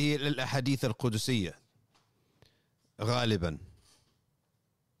 هذه الأحاديث القدسية غالبا.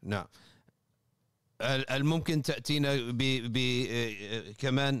 نعم. الممكن تأتينا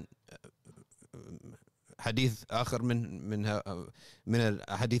كمان حديث آخر من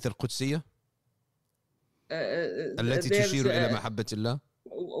الأحاديث القدسية التي تشير إلى محبة الله.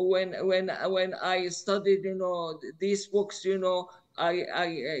 When I studied, these books,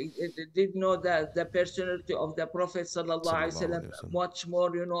 I did know that the personality of the Prophet sallallahu alaihi wasallam much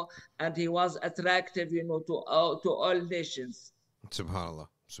more, and he was attractive, to all nations. Subhanallah.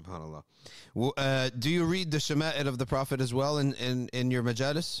 Do you read the Shama'il of the Prophet as well in your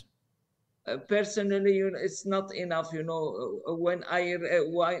majalis? Personally, it's not enough. When I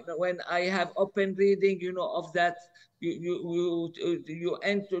have open reading, of that, you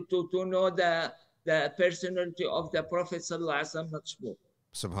end to know the personality of the Prophet sallallahu alaihi wasallam much more.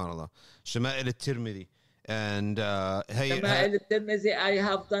 Subhanallah. Shama'il al-Tirmidhi and Shama'il al-Tirmidhi, I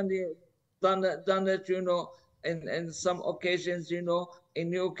have done it, in some occasions, in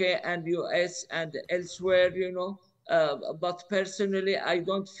UK and US and elsewhere, but personally, I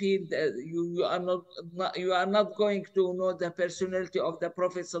don't feel that you are not going to know the personality of the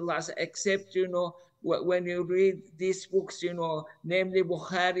Prophet sallallahu alaihi wasallam, except, when you read these books, namely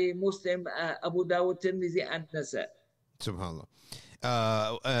Bukhari, Muslim, Abu Dawud, Tirmidhi, and Nasa. Subhanallah.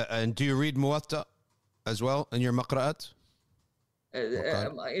 And do you read Muwatta as well in your maqra'at?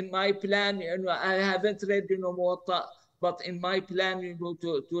 In my plan, I haven't read, Muwatta, but in my plan,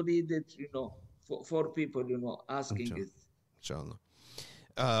 to read it, for people, asking it. Inshallah.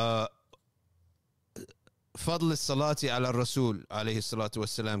 فضل الصلاة على الرسول عليه الصلاة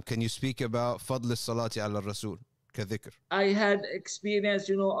والسلام. Can you speak about فضل الصلاة على الرسول كذكر? I had experience,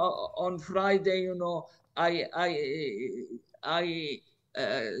 on Friday, I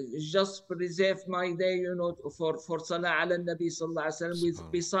just preserved my day, for Salah ala Nabi sallallahu alaihi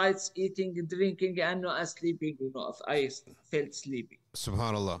wasallam, besides eating, drinking, and sleeping, if I felt sleepy.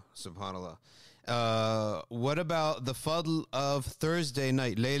 Subhanallah. What about the fadl of Thursday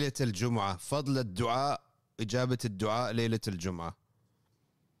night, ليلة الجمعة, فضل الدعاء, إجابة الدعاء ليلة الجمعة?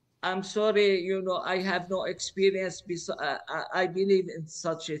 I'm sorry, I have no experience. I believe in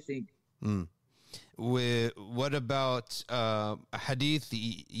such a thing. What about حديث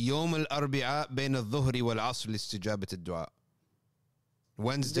يوم الأربعاء بين الظهر والعصر لاستجابة الدعاء?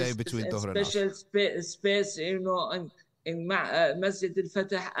 Wednesday between الظهر and special space, in Masjid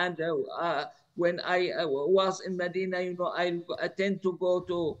al-Fatah, and when I was in Medina, I tend to go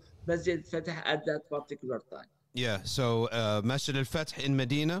to Masjid al-Fatah at that particular time. Yeah, so Masjid al-Fatah in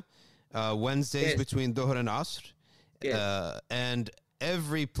Medina, Wednesdays between Dhuhr and Asr. And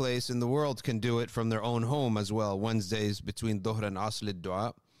every place in the world can do it from their own home as well, Wednesdays between Dhuhr and Asr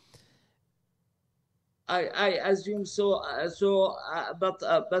lid-du'a. I assume so. But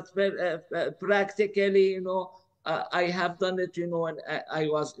practically, I have done it, when I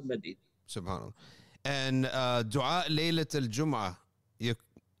was in Medina. Subhanallah. And dua Laylat al-Jum'ah,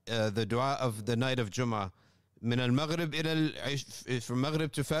 the dua of the night of Jum'ah, من المغرب from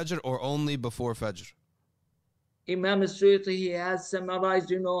Maghrib to Fajr, or only before Fajr? Imam Suyuti, he has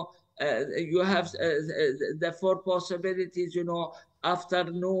summarized, you have the four possibilities,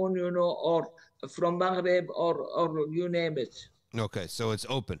 afternoon, or from Maghrib, or you name it. Okay, so it's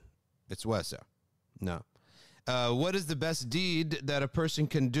open. It's wasa. No. What is the best deed that a person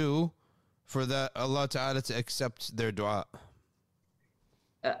can do for that Allah Ta'ala to accept their dua?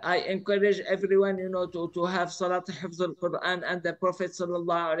 I encourage everyone, to have Salat Hifz al-Quran, and the Prophet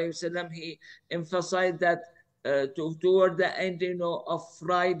sallallahu alaihi wasallam, he emphasized that toward the end, of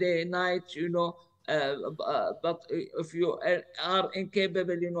Friday night, but if you are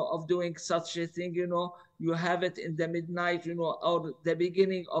incapable, of doing such a thing, you have it in the midnight, or the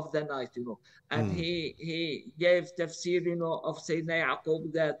beginning of the night, and Mm. he gave tafsir, of Sayyidina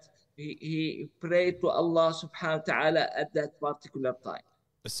Yaqub, that he prayed to Allah subhanahu wa ta'ala at that particular time.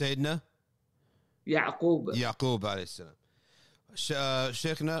 سيدنا Yaqub. يعقوب عليه السلام.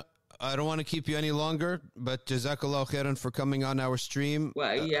 Sheikhna, I don't want to keep you any longer, but jazakallah khairan for coming on our stream.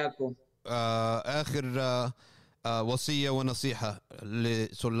 وإياكم. آخر وصية ونصيحة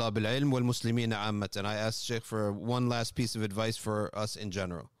لطلاب العلم والمسلمين عامة. And I asked Sheikh for one last piece of advice for us in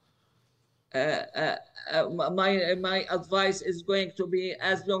general. My advice is going to be,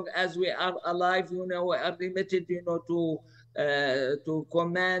 as long as we are alive, we are limited, to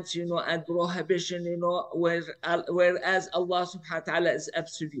commands, and prohibition, whereas Allah subhanahu wa ta'ala is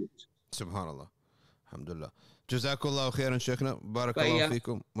absolute. Subhanallah. Alhamdulillah. جزاكم الله خيرا شيخنا. بارك الله فيا.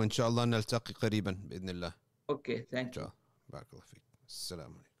 فيكم وإن شاء الله نلتقي قريبا بإذن الله. Okay, thank you. بارك الله فيك.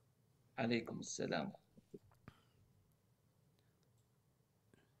 السلام عليكم. عليكم السلام.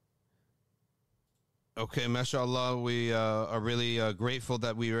 Okay, mashallah, we are really grateful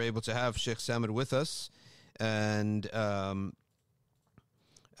that we were able to have Shaykh Samer with us. And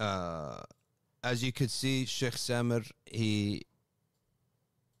as you could see, Shaykh Samer, he's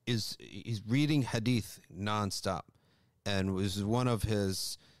reading hadith nonstop. And was one of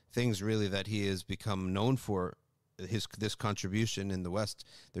his things really that he has become known for, this contribution in the West.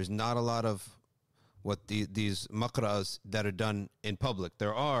 There's not a lot of these maqras that are done in public.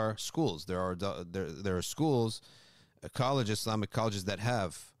 There are schools. There are schools, Islamic colleges that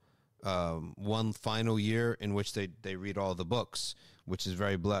have one final year in which they read all the books, which is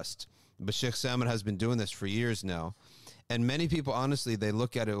very blessed. But Shaykh Samer has been doing this for years now. And many people, honestly, they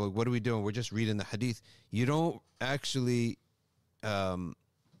look at it like, what are we doing? We're just reading the hadith. You don't actually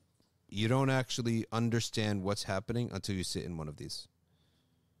understand what's happening until you sit in one of these.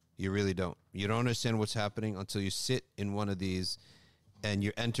 You really don't. You don't understand what's happening until you sit in one of these and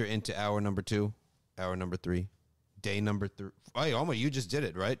you enter into hour number 2, hour number 3, day number 3. Oh, Omar, you just did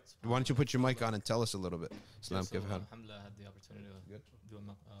it, right? Why don't you put your mic on and tell us a little bit? Alhamdulillah, I had the opportunity to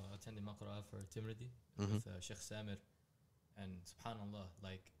attend the Maqra'ah for Timridi with Shaykh Samer. And subhanallah,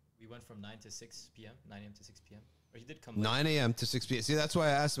 like we went from 9 to 6 p.m., 9 a.m. to 6 p.m. Or he did come 9 a.m. to 6 p.m. See, that's why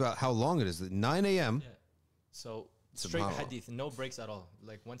I asked about how long it is. 9 a.m. Yeah. So straight hadith, no breaks at all.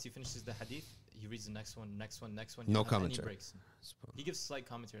 Like once he finishes the hadith, he reads the next one. No commentary. Any breaks. He gives slight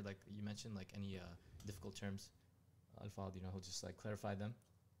commentary, like you mentioned, like any difficult terms. Al-Fad, he'll just like clarify them.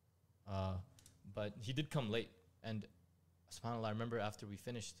 But he did come late. And subhanAllah, I remember after we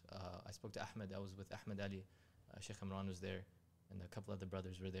finished, I spoke to Ahmed. I was with Ahmed Ali. Sheikh Imran was there, and a couple other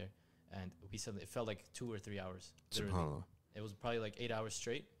brothers were there. And we said it felt like 2 or 3 hours. SubhanAllah. It was probably like 8 hours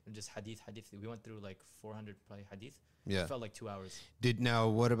straight, and just hadith. We went through like 400 probably hadith. Yeah. It felt like 2 hours.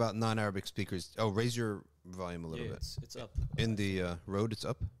 What about non-Arabic speakers? Oh, raise your volume a little bit. It's up. In the road, it's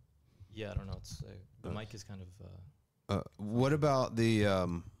up? Yeah, I don't know. It's the mic is kind of... what about the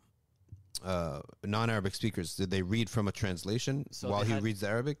non-Arabic speakers? Did they read from a translation while he reads the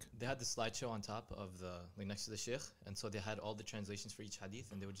Arabic? They had the slideshow on top of next to the sheikh, and so they had all the translations for each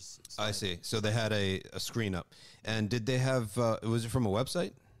hadith, and they would just... I see. So they had a screen up. And did they have... was it from a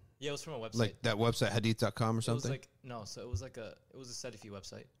website? Yeah, it was from a website. Like that website, hadith.com or something? It was a Salafi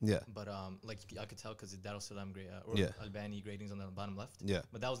website. Yeah. But like I could tell because the Dar al-Salam Albani gradings on the bottom left. Yeah.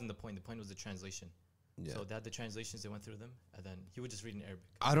 But that wasn't the point. The point was the translation. Yeah. So they had the translations, they went through them, and then he would just read in Arabic.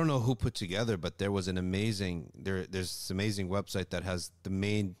 I don't know who put together, but there was an amazing... There's this amazing website that has the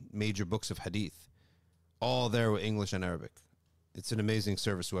major books of hadith. All there with English and Arabic. It's an amazing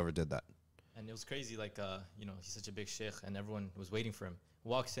service, whoever did that. And it was crazy, like, he's such a big sheikh, and everyone was waiting for him.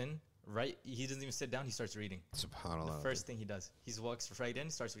 Walks in, right? He doesn't even sit down, he starts reading. SubhanAllah. The first thing he does. He walks right in,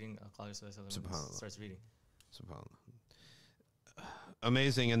 starts reading, SubhanAllah. starts reading. SubhanAllah.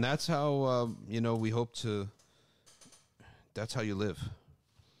 Amazing. And that's how, we hope to... That's how you live.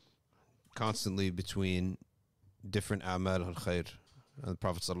 Constantly between different amal al-khair. The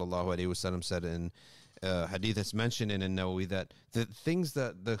Prophet ﷺ said in hadith that's mentioned in Nawawi that the things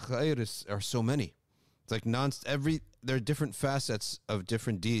that the khair are so many. It's like there are different facets of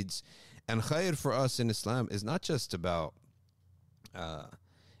different deeds. And khair for us in Islam is not just about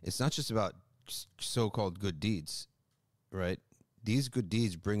so-called good deeds, right? These good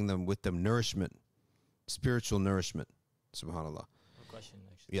deeds bring them with them nourishment, spiritual nourishment. Subhanallah. One question,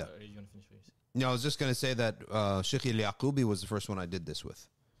 actually. Yeah. Are you going to finish what you No, I was just going to say that Shaykh al-Yaqubi was the first one I did this with.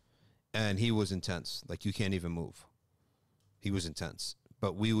 And he was intense. Like, you can't even move. He was intense.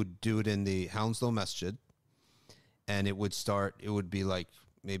 But we would do it in the Hounslow Masjid. And it would be like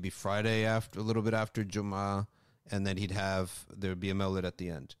maybe Friday after, a little bit after Jum'ah. And then there'd be a mawlid at the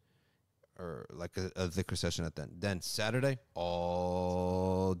end. Or like a dhikr session at the end. Then Saturday,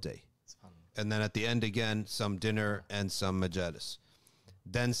 all day. And then at the end again, some dinner and some majalis.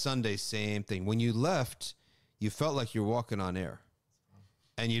 Then Sunday, same thing. When you left, you felt like you're walking on air.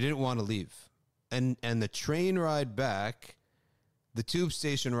 And you didn't want to leave. And the train ride back, the tube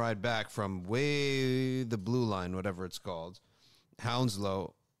station ride back from way the Blue Line, whatever it's called,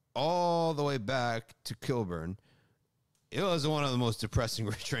 Hounslow, all the way back to Kilburn, it was one of the most depressing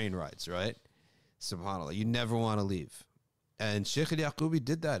train rides, right? SubhanAllah. You never want to leave. And Shaykh al-Yaqubi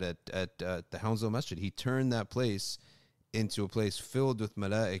did that at the Hounslow Masjid. He turned that place into a place filled with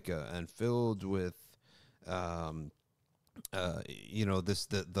malaika and filled with,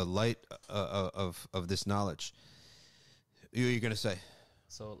 the light of this knowledge. You're going to say?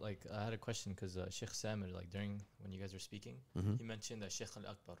 So, like, I had a question because Shaykh Samer, like, when you guys were speaking, he mentioned that Shaykh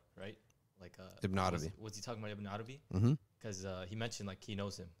al-Akbar, right? Like, Ibn Arabi. Was he talking about Ibn Arabi? Mm-hmm. Because he mentioned, like, he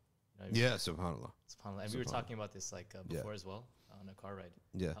knows him. You know what I mean? Yeah, subhanAllah. SubhanAllah. And we were talking about this, like, before as well, on a car ride.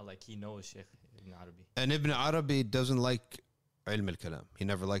 Yeah. How, like, he knows Shaykh Ibn Arabi. And Ibn Arabi doesn't like ilm al-kalam. He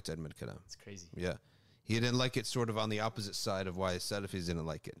never liked ilm al-kalam. It's crazy. Yeah. He didn't like it sort of on the opposite side of why Salafis didn't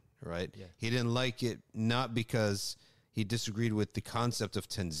like it, right? Yeah. He didn't like it not because he disagreed with the concept of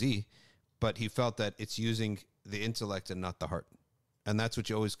tanzih, but he felt that it's using the intellect and not the heart. And that's what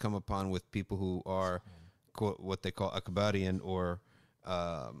you always come upon with people who are what they call akbarian, or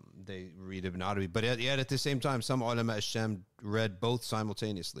they read Ibn Arabi. But yet at the same time, some ulama al-Sham read both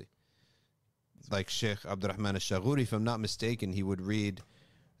simultaneously. Like Sheikh Abdurrahman al-Shaghuri, if I'm not mistaken, he would read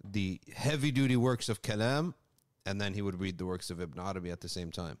the heavy-duty works of Kalam, and then he would read the works of Ibn Arabi at the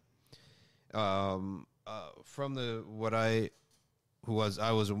same time. From I was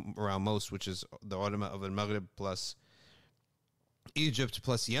around most, which is the ulama of al-Maghrib plus Egypt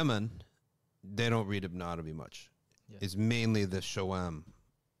plus Yemen, they don't read Ibn Arabi much. Yeah. It's mainly the Shawam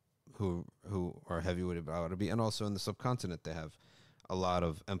who are heavy with Ibn Arabi, and also in the subcontinent they have a lot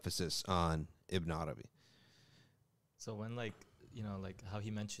of emphasis on Ibn Arabi. So when, like, how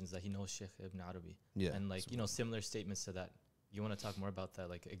he mentions that he knows Shaykh Ibn Arabi, and like, similar statements to that, you want to talk more about that,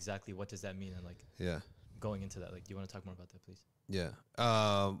 like exactly what does that mean, and like going into that, like, do you want to talk more about that, please?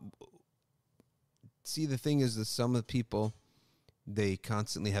 See, the thing is that some of the people, they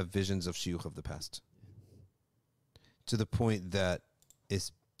constantly have visions of shuyukh of the past, to the point that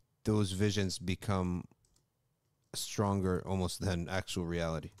those visions become stronger almost than actual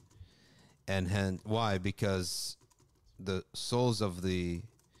reality. And why? Because the souls of the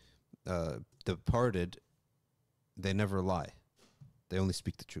departed, they never lie. They only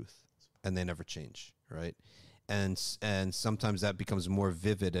speak the truth, and they never change, right? And sometimes that becomes more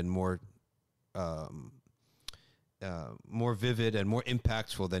vivid and more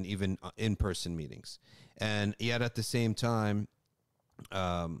impactful than even in-person meetings. And yet at the same time,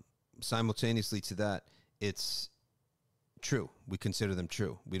 simultaneously to that, it's true. We consider them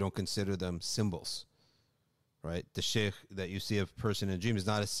true. We don't consider them symbols, right? The sheikh that you see a person in a dream is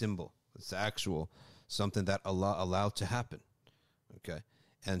not a symbol. It's actual something that Allah allowed to happen. Okay.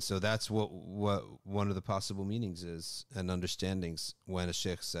 And so that's what one of the possible meanings is and understandings when a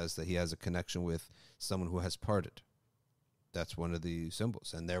sheikh says that he has a connection with someone who has parted. That's one of the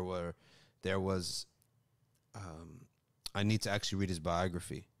symbols. And there was I need to actually read his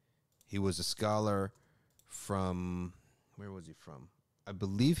biography. He was a scholar from, where was he from? I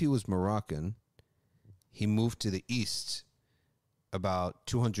believe he was Moroccan. He moved to the East about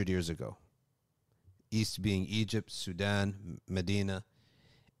 200 years ago. East being Egypt, Sudan, Medina.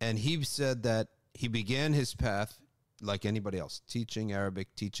 And he said that he began his path like anybody else, teaching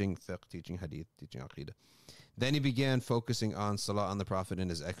Arabic, teaching fiqh, teaching hadith, teaching aqidah. Then he began focusing on salah on the Prophet in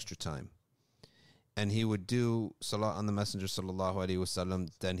his extra time. And he would do salah on the Messenger sallallahu alaihi wasallam.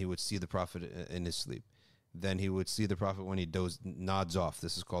 Then he would see the Prophet in his sleep. Then he would see the Prophet when he nods off.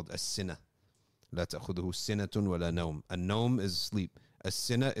 This is called as-sinah. La ta'khuduhu sinatun wa la nawm. A nawm is sleep. A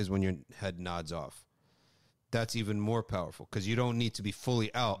sinah is when your head nods off. That's even more powerful because you don't need to be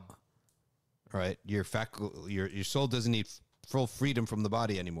fully out, right? Your soul doesn't need full freedom from the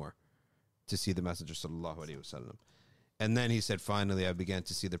body anymore to see the Messenger sallallahu alaihi wasallam. And then he said, finally, I began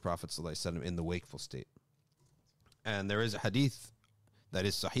to see the Prophet sallallahu alaihi wasallam in the wakeful state. And there is a hadith that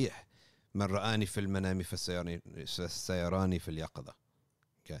is sahih. من رآني في المنام فسيراني في اليقظة.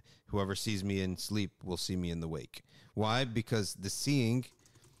 Okay, whoever sees me in sleep will see me in the wake. Why? Because the seeing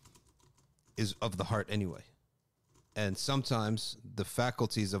is of the heart anyway. And sometimes the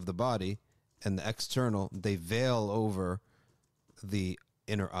faculties of the body and the external, they veil over the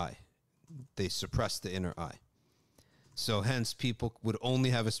inner eye. They suppress the inner eye. So hence people would only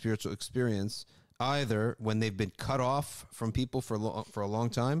have a spiritual experience either when they've been cut off from people for a long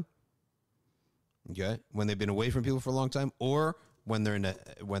time, okay, when they've been away from people for a long time, or when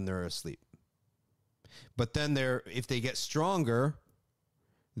they're asleep. But then if they get stronger,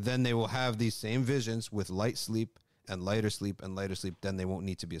 then they will have these same visions with light sleep and lighter sleep and lighter sleep. Then they won't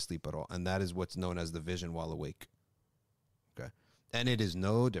need to be asleep at all. And that is what's known as the vision while awake. Okay. And it is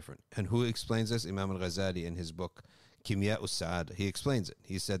no different. And who explains this? Imam al-Ghazali in his book, Kimya us-Sa'ada. He explains it.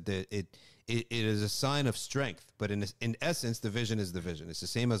 He said that it is a sign of strength, but in essence, the vision is the vision. It's the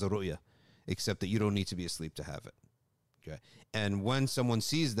same as a ru'ya, except that you don't need to be asleep to have it. Okay. And when someone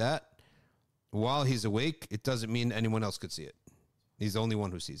sees that while he's awake, it doesn't mean anyone else could see it. He's the only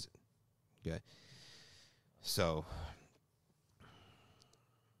one who sees it. Okay. So,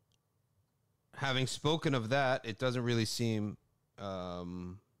 having spoken of that, it doesn't really seem,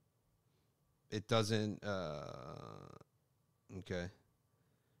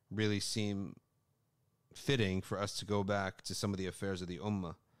 really seem fitting for us to go back to some of the affairs of the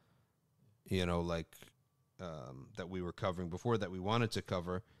Ummah, that we were covering before, that we wanted to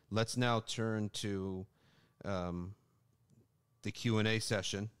cover. Let's now turn to the Q&A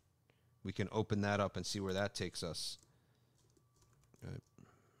session. We can open that up and see where that takes us. Right.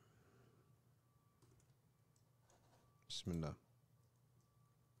 Bismillah.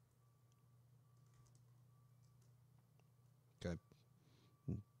 Okay.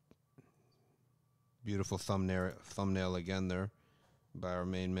 Beautiful thumbnail again there by our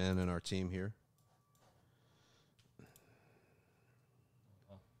main man and our team here.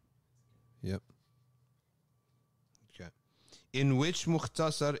 Yep. Okay. In which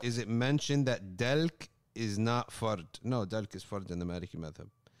mukhtasar is it mentioned that dalk is not fard? No, dalk is fard in the Maliki madhab.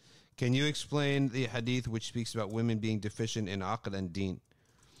 Can you explain the hadith which speaks about women being deficient in aql and deen?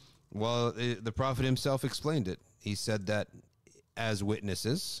 Well, the Prophet himself explained it. He said that as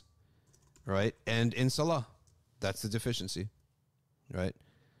witnesses, right, and in salah. That's the deficiency, right?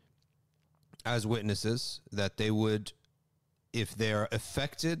 As witnesses, that they would, if they are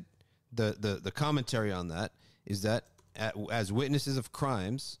affected, the commentary on that is that as witnesses of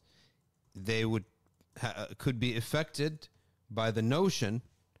crimes, they would could be affected by the notion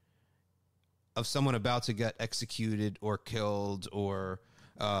of someone about to get executed or killed or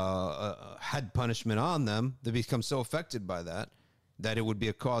had punishment on them. They become so affected by that it would be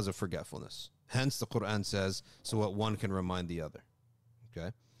a cause of forgetfulness. Hence the Quran says, so what one can remind the other.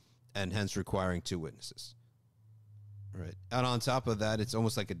 Okay? And hence requiring two witnesses. Right. And on top of that, it's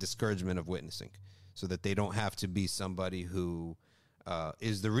almost like a discouragement of witnessing, so that they don't have to be somebody who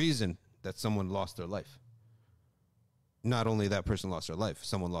is the reason that someone lost their life. Not only that person lost their life,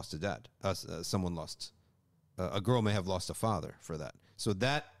 someone lost a dad. Someone lost, a girl may have lost a father for that. So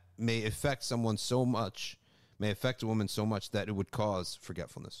that may affect someone so much, may affect a woman so much that it would cause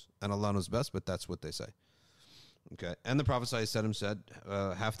forgetfulness. And Allah knows best, but that's what they say. Okay. And the Prophet ﷺ said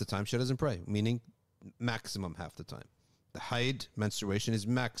half the time she doesn't pray, meaning maximum half the time. The haid, menstruation, is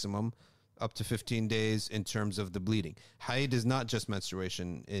maximum up to 15 days in terms of the bleeding. Haid is not just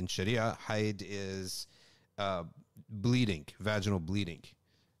menstruation in Sharia. Haid is bleeding, vaginal bleeding.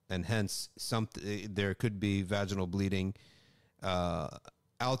 And hence, there could be vaginal bleeding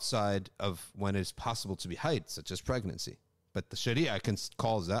outside of when it's possible to be haid, such as pregnancy. But the Sharia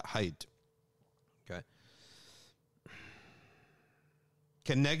calls that haid. Okay.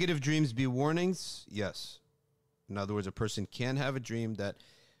 Can negative dreams be warnings? Yes. In other words, a person can have a dream that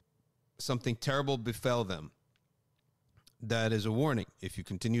something terrible befell them. That is a warning. If you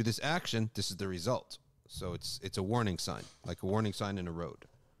continue this action, this is the result. So it's a warning sign, like a warning sign in a road.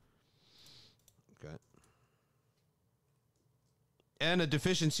 Okay. And a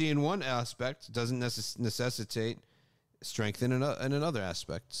deficiency in one aspect doesn't necessitate strength in another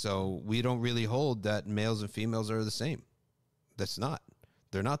aspect. So we don't really hold that males and females are the same. That's not.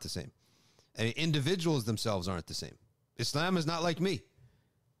 They're not the same. And individuals themselves aren't the same. Islam is not like me.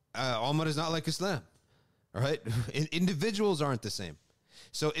 Omar is not like Islam. All right? Individuals aren't the same.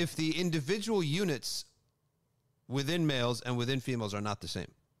 So if the individual units within males and within females are not the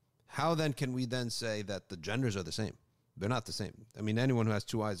same, how then can we then say that the genders are the same? They're not the same. I mean, anyone who has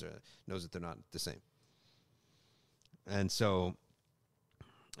two eyes knows that they're not the same. And so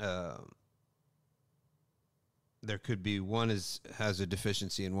there could be one has a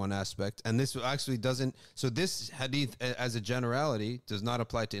deficiency in one aspect, and this actually doesn't. So this hadith, as a generality, does not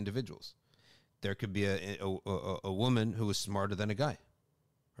apply to individuals. There could be a woman who is smarter than a guy,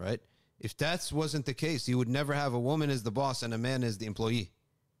 right? If that wasn't the case, you would never have a woman as the boss and a man as the employee,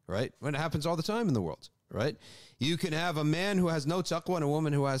 right? When it happens all the time in the world, right? You can have a man who has no taqwa and a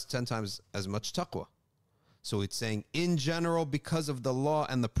woman who has 10 times as much taqwa. So it's saying in general, because of the law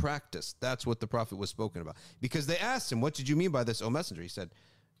and the practice, that's what the Prophet was spoken about. Because they asked him, what did you mean by this, O Messenger? He said,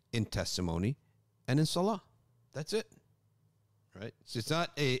 in testimony and in salah. That's it. Right? So it's not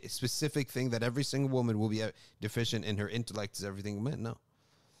a specific thing that every single woman will be deficient in her intellect as everything meant. No.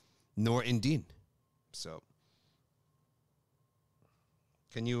 Nor in deen. So,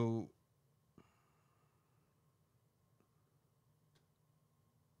 can you...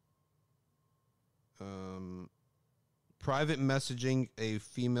 private messaging a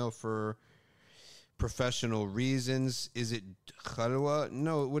female for professional reasons, is it khalwa?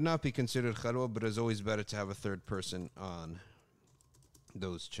 No, it would not be considered khalwa, but it's always better to have a third person on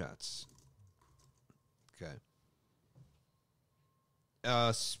those chats. Okay.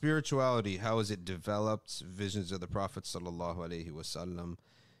 Spirituality, how is it developed? Visions of the Prophet sallallahu alaihi wasallam.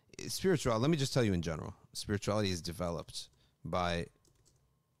 Spirituality, let me just tell you in general. Spirituality is developed by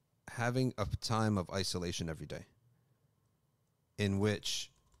having a time of isolation every day, in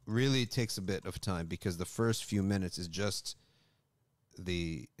which really it takes a bit of time, because the first few minutes is just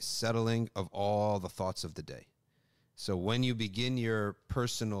the settling of all the thoughts of the day. So when you begin your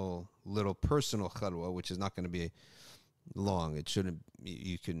personal khalwa, which is not going to be long, it shouldn't,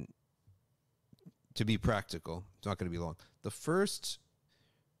 you can, to be practical, it's not going to be long. The first,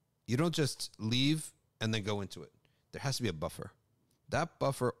 you don't just leave and then go into it. There has to be a buffer. That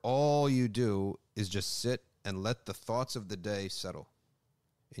buffer, all you do is just sit and let the thoughts of the day settle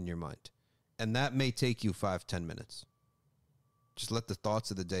in your mind. And that may take you 5-10 minutes. Just let the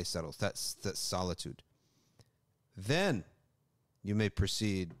thoughts of the day settle. That's solitude. Then you may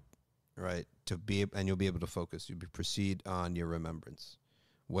proceed, right, and you'll be able to focus. You'll proceed on your remembrance,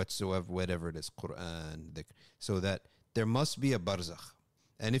 whatever it is, Quran, dhikr, so that there must be a barzakh.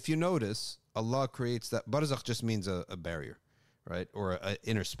 And if you notice, Allah creates that. Barzakh just means a barrier, right, or an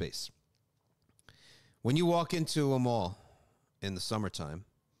inner space. When you walk into a mall in the summertime,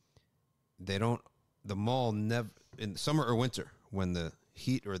 the mall never, in summer or winter, when the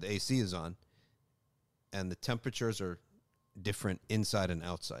heat or the AC is on and the temperatures are different inside and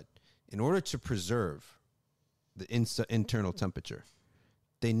outside, in order to preserve the internal temperature,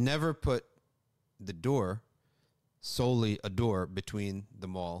 they never put the door, solely a door between the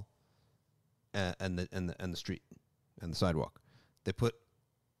mall and the street and the sidewalk. They put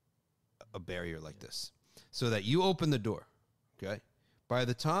a barrier like this so that you open the door, okay? By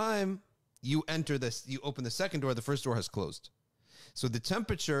the time you enter this, you open the second door, the first door has closed. So the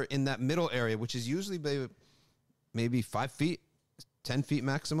temperature in that middle area, which is usually maybe 5 feet, 10 feet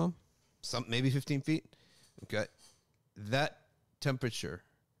maximum, maybe 15 feet, okay? That temperature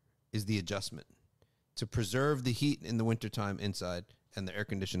is the adjustment to preserve the heat in the wintertime inside and the air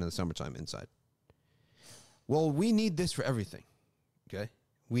conditioning in the summertime inside. Well, we need this for everything, okay?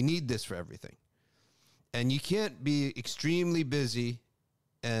 We need this for everything. And you can't be extremely busy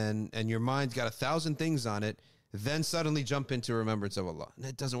and your mind's got 1,000 things on it, then suddenly jump into remembrance of Allah. And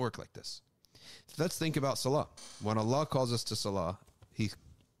it doesn't work like this. Let's think about salah. When Allah calls us to salah, He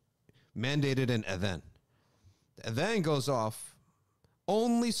mandated an adhan. The adhan goes off.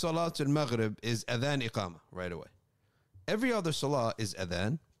 Only Salatul Maghrib is adhan iqamah right away. Every other salah is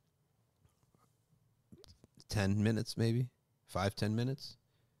adhan. 10 minutes maybe, 5-10 minutes,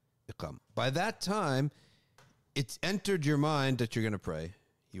 iqamah. By that time, it's entered your mind that you're going to pray.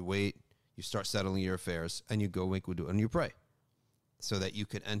 You wait, you start settling your affairs, and you go make wudu and you pray, so that you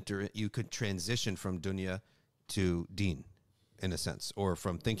could you could transition from dunya to deen, in a sense, or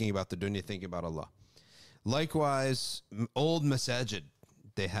from thinking about the dunya, thinking about Allah. Likewise, old masajid,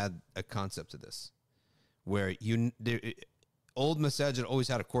 they had a concept of this, where old masajid always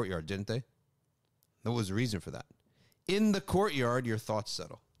had a courtyard, didn't they? There was a reason for that. In the courtyard, your thoughts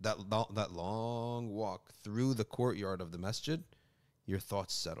settle. That long walk through the courtyard of the masjid, your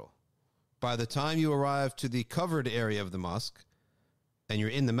thoughts settle. By the time you arrive to the covered area of the mosque and you're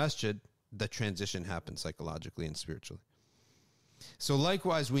in the masjid, the transition happens psychologically and spiritually. So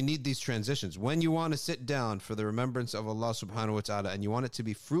likewise, we need these transitions. When you want to sit down for the remembrance of Allah subhanahu wa ta'ala and you want it to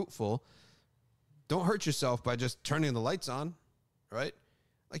be fruitful, don't hurt yourself by just turning the lights on, right?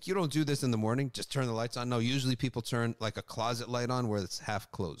 Like, you don't do this in the morning, just turn the lights on. No, usually people turn like a closet light on where it's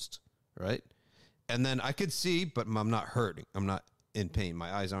half closed, right? And then I could see, but I'm not hurting. I'm not in pain.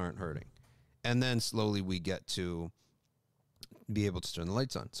 My eyes aren't hurting. And then slowly we get to be able to turn the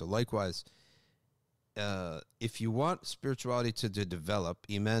lights on. So likewise, if you want spirituality to develop,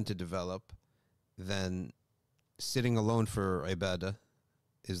 iman to develop, then sitting alone for ibadah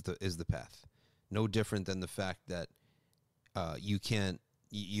is the path. No different than the fact that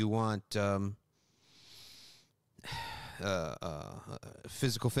you want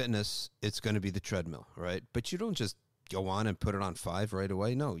physical fitness, it's going to be the treadmill, right? But you don't just go on and put it on 5 right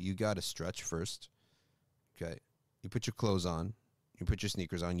away. No, you got to stretch first. Okay. You put your clothes on, you put your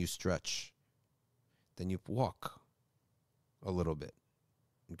sneakers on, you stretch. Then you walk a little bit.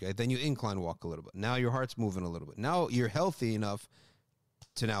 Okay. Then you incline walk a little bit. Now your heart's moving a little bit. Now you're healthy enough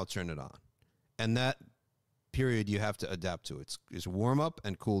to now turn it on. And that period you have to adapt to. It's warm up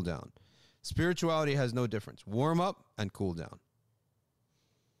and cool down. Spirituality has no difference. Warm up and cool down.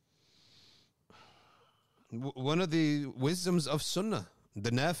 One of the wisdoms of Sunnah, the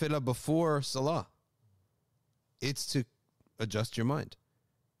nafilah before Salah, it's to adjust your mind,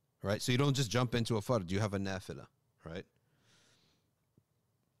 right? So you don't just jump into a fard. You have a nafilah, right?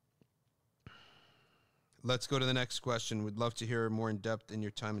 Let's go to the next question. We'd love to hear more in depth in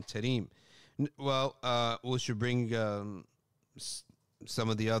your time in Tarim. Well, we should bring some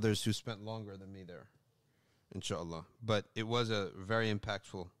of the others who spent longer than me there, inshallah. But it was a very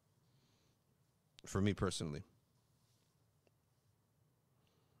impactful for me personally.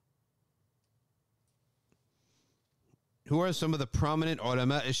 Who are some of the prominent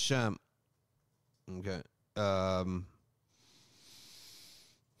ulama al-Sham? Okay.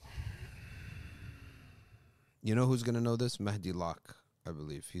 You know who's going to know this? Mahdi Laq, I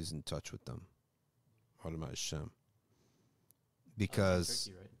believe. He's in touch with them. Ulama al-Sham. Because,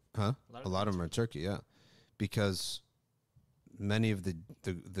 Turkey, right? A lot of them are in Turkey, yeah. Because many of the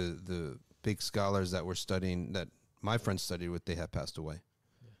big scholars that were studying, that my friends studied with, they have passed away.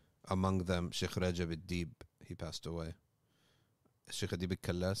 Yeah. Among them, Sheikh Rajab al-Dib, he passed away. Sheikh Adib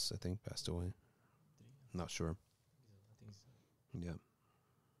al-Kallas, I think, passed away. Not sure. I think so. Yeah.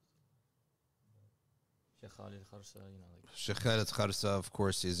 Sheikh Khalid Kharsa, Sheikh Khalid Kharsa, of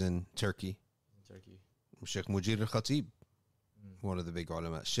course, is in Turkey. Sheikh Mujir al-Khatib, one of the big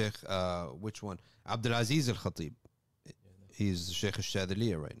ulama. Sheikh, which one? Abdul Aziz al-Khatib. He's Sheikh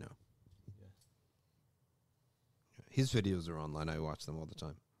al-Shadiliya right now. Yeah. His videos are online. I watch them all the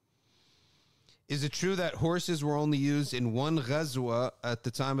time. Is it true that horses were only used in one ghazwa at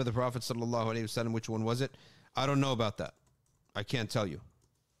the time of the Prophet ﷺ? Which one was it? I don't know about that. I can't tell you.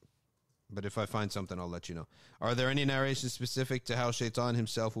 But if I find something, I'll let you know. Are there any narrations specific to how Shaitan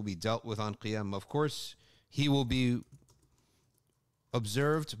himself will be dealt with on Qiyam? Of course, he will be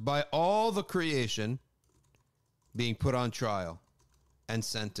observed by all the creation being put on trial and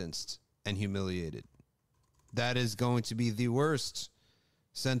sentenced and humiliated. That is going to be the worst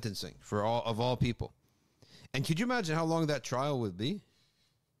sentencing for all people. And could you imagine how long that trial would be?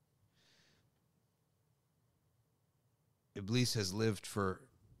 Iblis has lived for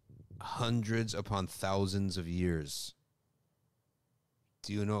hundreds upon thousands of years.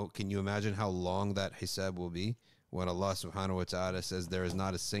 Can you imagine how long that hisab will be? When Allah subhanahu wa ta'ala says there is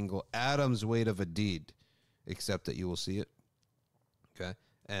not a single atom's weight of a deed except that you will see it. Okay?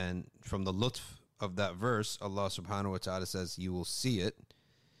 And from the lutf of that verse, Allah subhanahu wa ta'ala says you will see it,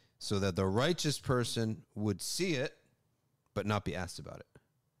 so that the righteous person would see it but not be asked about it.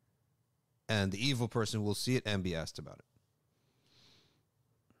 And the evil person will see it and be asked about it.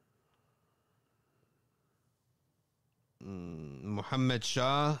 Muhammad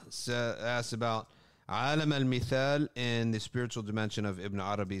Shah asks about Alam al-Mithal in the spiritual dimension of Ibn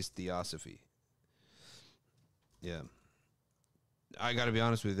Arabi's Theosophy. Yeah. I got to be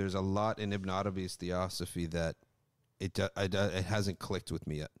honest with you, there's a lot in Ibn Arabi's Theosophy that it hasn't clicked with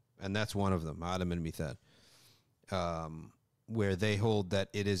me yet. And that's one of them, Alam al-Mithal. Where they hold that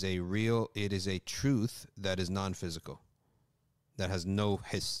it is a truth that is non-physical, that has no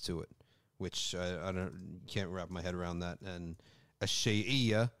hiss to it, which I can't wrap my head around that. And a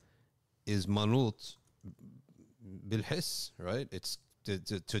shay'iyya is manut bil hiss, right? It's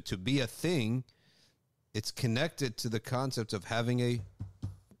to be a thing. It's connected to the concept of having a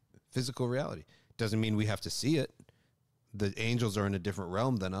physical reality. Doesn't mean we have to see it. The angels are in a different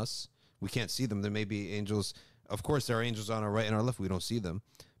realm than us. We can't see them. There may be angels. Of course, there are angels on our right and our left. We don't see them,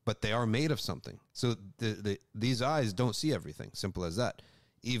 but they are made of something. So these eyes don't see everything. Simple as that.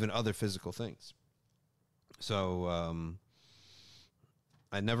 Even other physical things. So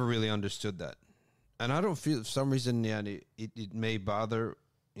I never really understood that. And I don't feel, for some reason, it may bother,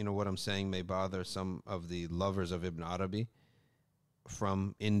 what I'm saying may bother some of the lovers of Ibn Arabi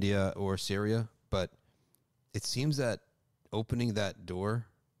from India or Syria, but it seems that opening that door,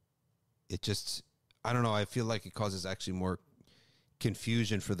 it just, I don't know, I feel like it causes actually more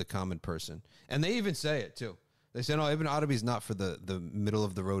confusion for the common person. And they even say it too. They say, no, Ibn Arabi is not for the middle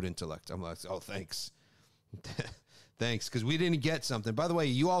of the road intellect. I'm like, oh, thanks. Thanks, because we didn't get something. By the way,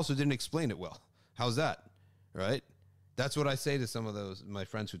 you also didn't explain it well. How's that? Right? That's what I say to some of those my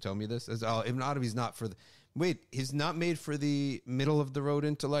friends who tell me this. Is, oh, Ibn Arabi's not for the... Wait, he's not made for the middle of the road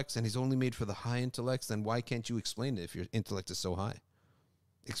intellects, and he's only made for the high intellects. Then why can't you explain it if your intellect is so high?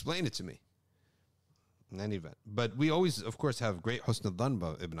 Explain it to me. In any event. But we always, of course, have great husn al-dhan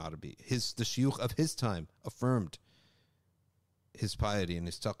about Ibn Arabi. The shuyukh of his time affirmed his piety and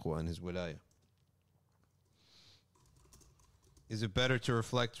his taqwa and his wilayah. Is it better to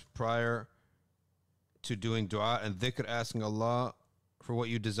reflect prior to doing dua and dhikr, asking Allah for what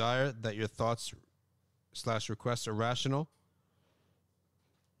you desire, that your thoughts / requests are rational?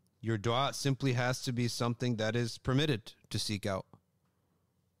 Your dua simply has to be something that is permitted to seek out,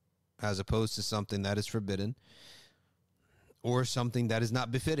 as opposed to something that is forbidden or something that is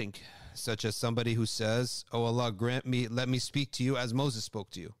not befitting, such as somebody who says, oh Allah, grant me, let me speak to you as Moses spoke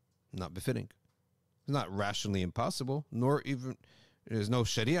to you. Not befitting. It's not rationally impossible, nor even, there's no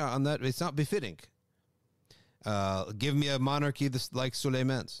sharia on that. It's not befitting. Give me a monarchy like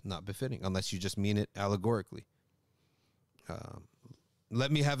Suleiman's. Not befitting, unless you just mean it allegorically.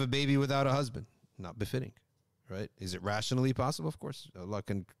 Let me have a baby without a husband. Not befitting. Right? Is it rationally possible? Of course. Allah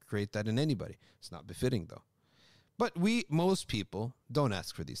can create that in anybody. It's not befitting, though. But most people don't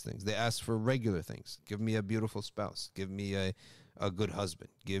ask for these things. They ask for regular things. Give me a beautiful spouse. Give me a good husband.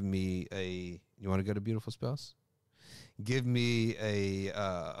 Give me you want to get a beautiful spouse? Give me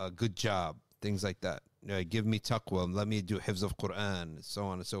a good job. Things like that. Give me taqwa. Let me do hifz of Quran, so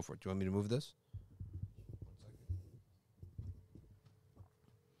on and so forth. Do you want me to move this?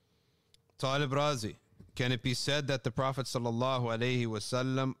 Talib Razi. Can it be said that the Prophet sallallahu alaihi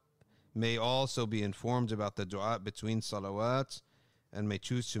wasallam may also be informed about the dua between salawats and may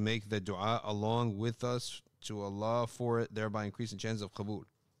choose to make the dua along with us to Allah for it, thereby increasing chances of qabul?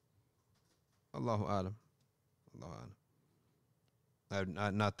 Allahu alam. Allahu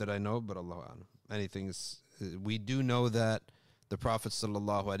alam. Not that I know, but Allahu alam. Anything is, we do know that the Prophet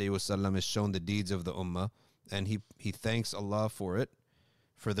sallallahu alaihi wasallam has shown the deeds of the ummah, and he thanks Allah for it,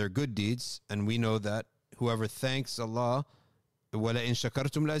 for their good deeds, and we know that whoever thanks Allah, وَلَئِن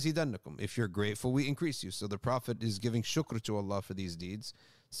شَكَرْتُمْ لَأَزِيدَنَّكُمْ, if you're grateful, we increase you. So the Prophet is giving shukr to Allah for these deeds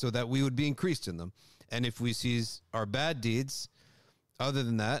so that we would be increased in them. And if we see our bad deeds, other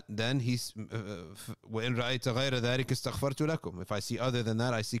than that, then he's وَإِن رَأَيْتَ غَيْرَ ذَلِكَ اسْتَغْفَرْتُ لَكُمْ. If I see other than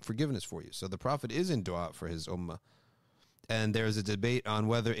that, I seek forgiveness for you. So the Prophet is in dua for his ummah. And there's a debate on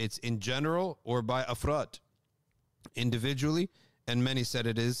whether it's in general or by afrad, individually, and many said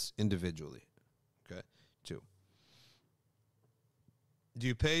it is individually. Okay, 2. Do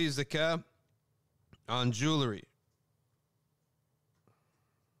you pay zakah on jewelry?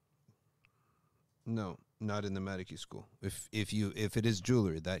 No, not in the Maliki school. If it is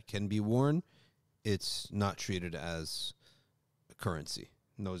jewelry that can be worn, it's not treated as a currency.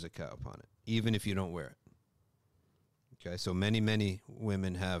 No zakah upon it, even if you don't wear it. Okay, so many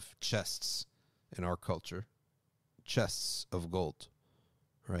women have chests in our culture, chests of gold,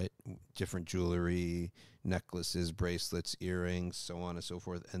 right? Different jewelry, necklaces, bracelets, earrings, so on and so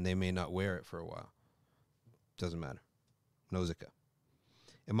forth, and they may not wear it for a while. Doesn't matter. No zakah.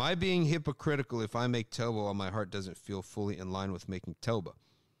 Am I being hypocritical if I make tawbah while my heart doesn't feel fully in line with making tawbah?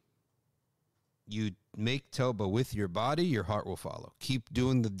 You make tawbah with your body, your heart will follow. Keep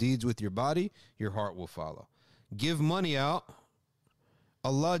doing the deeds with your body, your heart will follow. Give money out.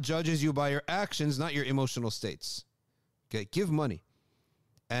 Allah judges you by your actions, not your emotional states. Okay, give money.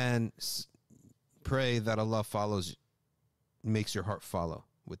 And pray that Allah makes your heart follow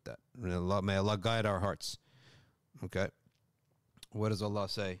with that. May Allah guide our hearts. Okay. What does Allah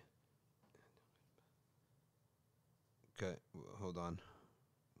say? Okay, hold on.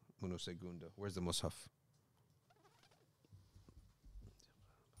 Uno segundo. Where's the Mus'haf?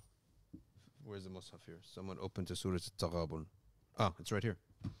 Where's the Mus'haf here? Someone open to Surah Al-Taghabun. Oh, it's right here.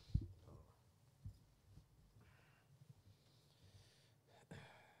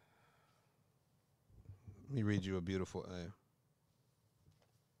 Let me read you a beautiful ayah.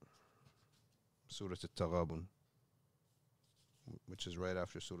 Surah Al-Taghabun, which is right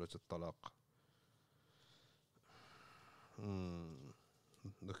after Surah Al-Talaq.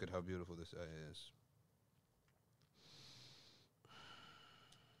 Look at how beautiful this ayah is.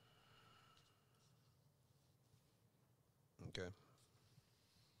 Okay.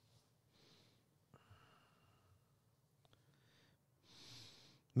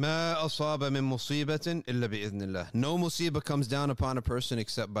 ما أصاب من مصيبة إلا بإذن الله. No musibah comes down upon a person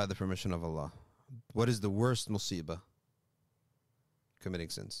except by the permission of Allah. What is the worst musibah? Committing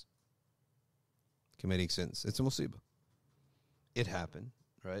sins. Committing sins. It's a musibah. It happened,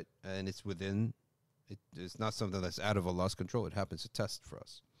 right? And it's within It's not something that's out of Allah's control. It happens to test for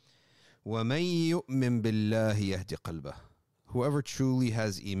us. وَمَن يُؤْمِن بِاللَّهِ يَهْدِ قَلْبَهُ. Whoever truly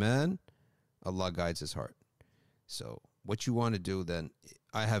has iman, Allah guides his heart. So what you want to do then,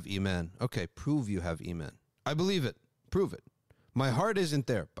 I have iman. Okay, prove you have iman. I believe it. Prove it. My heart isn't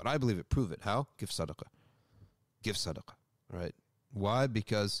there, but I believe it. Prove it. How? Give sadaqah. Give sadaqah. Right? Why?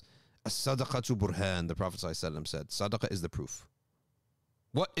 Because as-sadaqatu burhan, the Prophet ﷺ said, sadaqah is the proof.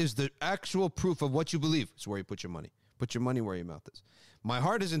 What is the actual proof of what you believe? It's where you put your money. Put your money where your mouth is. My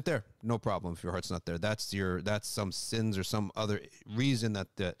heart isn't there. No problem if your heart's not there. That's some sins or some other reason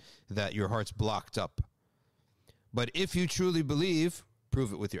that your heart's blocked up. But if you truly believe,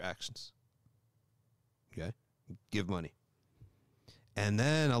 prove it with your actions. Okay? Give money. And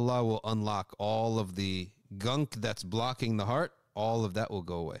then Allah will unlock all of the gunk that's blocking the heart. All of that will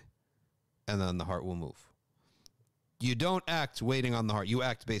go away. And then the heart will move. You don't act waiting on the heart. You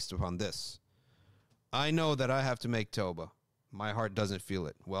act based upon this. I know that I have to make tawbah. My heart doesn't feel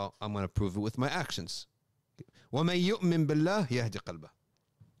it. Well, I'm going to prove it with my actions. وَمَن يُؤْمِن بِاللَّهِ يَهْدِ قَلْبَهُ.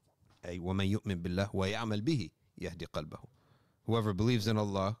 أي وَمَن يُؤْمِن بِاللَّهِ وَيَعْمَلْ بِهِ يَهْدِ قَلْبَهُ. Whoever believes in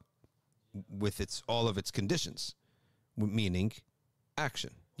Allah with all of its conditions, meaning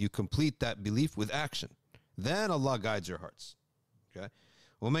action. You complete that belief with action. Then Allah guides your hearts. Okay?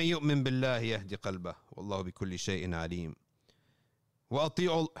 وَمَن يُؤْمِن بِاللَّهِ يَهْدِ قَلْبَهُ وَاللَّهُ بِكُلِّ شَيْءٍ عَلِيمٌ.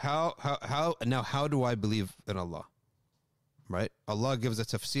 How do I believe in Allah? Right? Allah gives a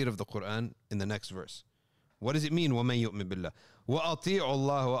tafsir of the Quran in the next verse. What does it mean? وَمَن يُؤْمِن بِاللَّهِ وَأَطِيعُ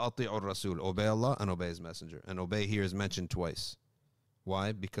اللَّهِ وَأَطِيعُ الرَّسُولِ. Obey Allah and obey His Messenger. And obey here is mentioned twice.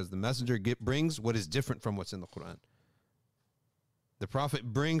 Why? Because the Messenger brings what is different from what's in the Quran. The Prophet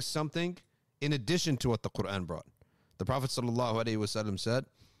brings something in addition to what the Quran brought. The Prophet ﷺ said,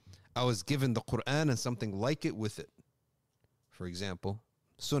 I was given the Quran and something like it with it. For example,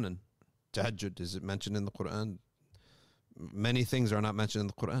 Sunan, Tahajjud, is it mentioned in the Quran? Many things are not mentioned in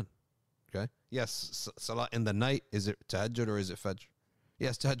the Quran. Okay? Yes, Salah in the night, is it Tahajjud or is it Fajr?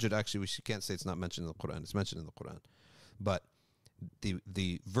 Yes, Tahajjud, actually, we can't say it's not mentioned in the Quran. It's mentioned in the Quran. But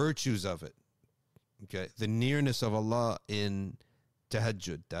the virtues of it, okay, the nearness of Allah in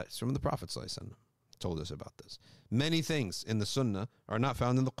Tahajjud, that's from the Prophet ﷺ. Told us about this. Many things in the Sunnah are not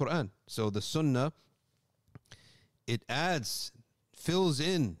found in the Quran. So the Sunnah, it fills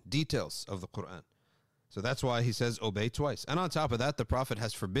in details of the Quran. So that's why he says obey twice. And on top of that, the Prophet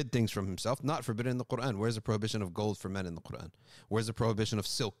has forbid things from himself, not forbidden in the Quran. Where's the prohibition of gold for men in the Quran? Where's the prohibition of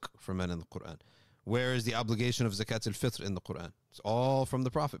silk for men in the Quran? Where is the obligation of zakat al-fitr in the Quran? It's all from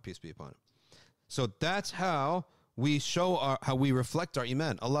the Prophet, peace be upon him. So that's how we show how we reflect our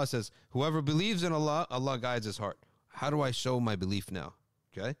iman. Allah says, whoever believes in Allah, Allah guides his heart. How do I show my belief now?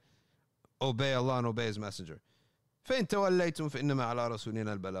 Okay? Obey Allah and obey His Messenger. فَإِن تَوَلَّيْتُمْ فَإِنَّمَا عَلَىٰ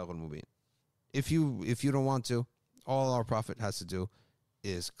رَسُولِنَا الْبَلَاغُ الْمُبِينُ. If you don't want to, all our Prophet has to do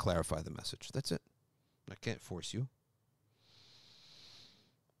is clarify the message. That's it. I can't force you.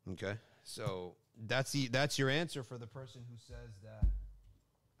 Okay? So that's your answer for the person who says that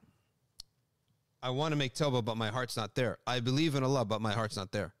I want to make tawbah, but my heart's not there. I believe in Allah, but my heart's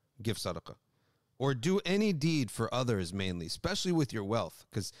not there. Give sadaqah. Or do any deed for others mainly, especially with your wealth.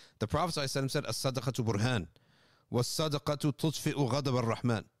 Because the Prophet ﷺ said, as-sadaqatu burhan. Was-sadaqatu tudfi'u ghadab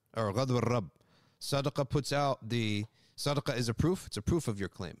al-Rahman. Or ghadab al-Rabb. Sadaqah puts out sadaqah is a proof. It's a proof of your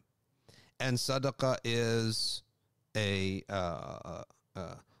claim. And sadaqah is it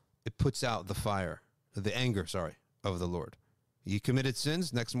puts out the anger, of the Lord. You committed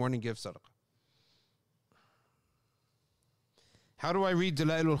sins, next morning give sadaqah. How do I read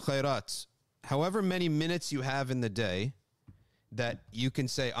Dalailul Khairat? However many minutes you have in the day that you can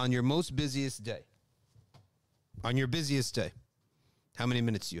say on your most busiest day. On your busiest day. How many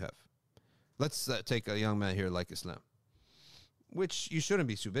minutes do you have? Let's take a young man here like Islam. Which you shouldn't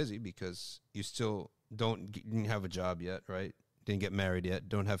be too busy because you still didn't have a job yet, right? Didn't get married yet.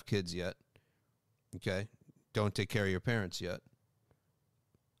 Don't have kids yet. Okay? Don't take care of your parents yet.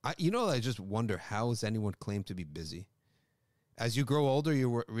 I just wonder, how does anyone claim to be busy? As you grow older,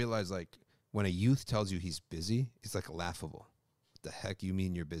 you realize, like, when a youth tells you he's busy, it's like laughable. What the heck you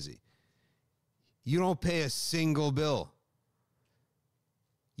mean you're busy? You don't pay a single bill.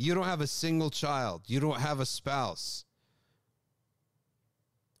 You don't have a single child. You don't have a spouse.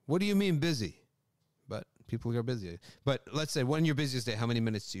 What do you mean busy? But people are busy. But let's say, when your busiest day, how many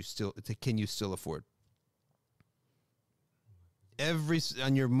minutes can you still afford?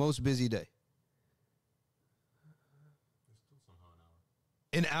 On your most busy day.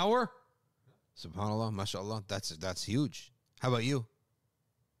 An hour? Yeah. SubhanAllah, mashallah. That's huge. How about you?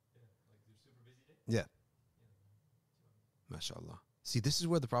 Yeah, like your super busy day? Yeah. MashaAllah. See, this is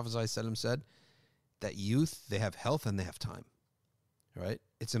where the Prophet ﷺ said, that youth, they have health and they have time, right?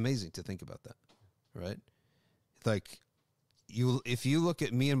 It's amazing to think about that, right? Like, if you look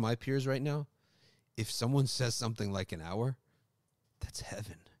at me and my peers right now, if someone says something like an hour, that's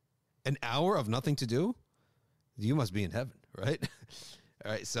heaven. An hour of nothing to do, you must be in heaven, right?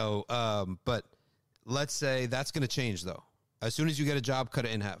 All right, so, but let's say that's going to change, though. As soon as you get a job, cut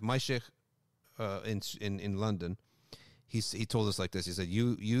it in half. My sheikh in London, he told us like this. He said,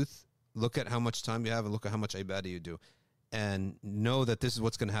 youth, look at how much time you have and look at how much ibadah you do, and know that this is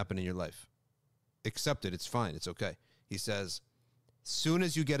what's going to happen in your life. Accept it. It's fine. It's okay. He says, soon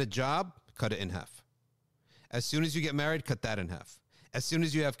as you get a job, cut it in half. As soon as you get married, cut that in half. As soon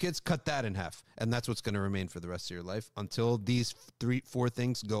as you have kids, cut that in half. And that's what's going to remain for the rest of your life until these 4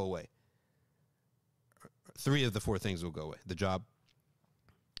 things go away. 3 of the 4 things will go away. The job,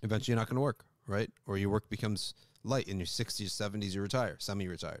 eventually you're not going to work, right? Or your work becomes light. In your 60s, 70s, you retire. Some of you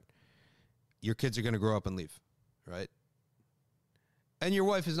retired. Your kids are going to grow up and leave, right? And your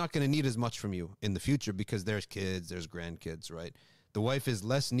wife is not going to need as much from you in the future because there's kids, there's grandkids, right? The wife is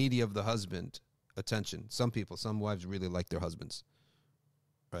less needy of the husband attention. Some wives really like their husbands,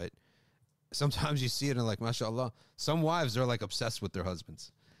 right? Sometimes you see it and like, mashallah, some wives are like obsessed with their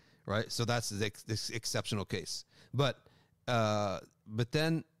husbands, right? So that's this exceptional case. But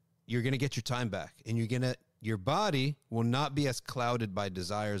then you're going to get your time back, and your body will not be as clouded by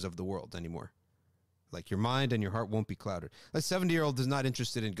desires of the world anymore. Like, your mind and your heart won't be clouded. A 70-year-old is not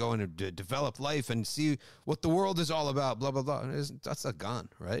interested in going to develop life and see what the world is all about, blah, blah, blah. That's not gone,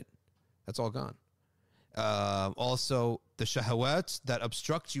 right? That's all gone. Also, the shahawat that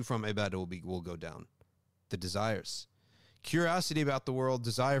obstruct you from ibadah will go down. The desires. Curiosity about the world,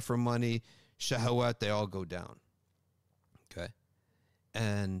 desire for money, shahawat, they all go down. Okay?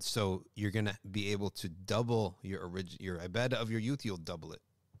 And so you're going to be able to double your ibadah of your youth, you'll double it.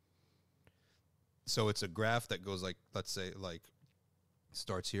 So it's a graph that goes like, let's say, like,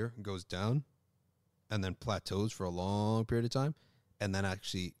 starts here, goes down, and then plateaus for a long period of time, and then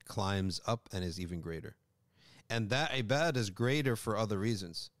actually climbs up and is even greater. And that ibadah is greater for other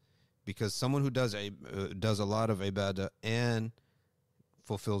reasons, because someone who does a lot of ibadah and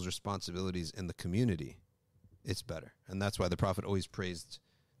fulfills responsibilities in the community, it's better. And that's why the Prophet always praised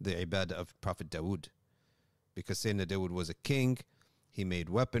the ibadah of Prophet Dawood, because Sayyidina Dawood was a king. He made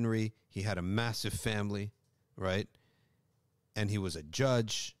weaponry. He had a massive family, right? And he was a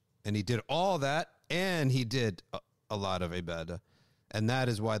judge. And he did all that. And he did a lot of ibadah. And that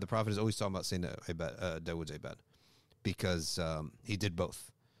is why the Prophet is always talking about saying Dawood's ibadah. Because he did both.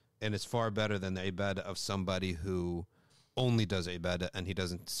 And it's far better than the ibadah of somebody who only does ibadah and he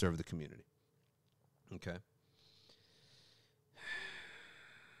doesn't serve the community. Okay?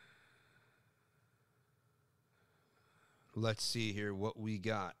 Let's see here what we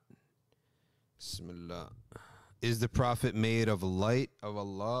got. Bismillah. Is the Prophet made of light of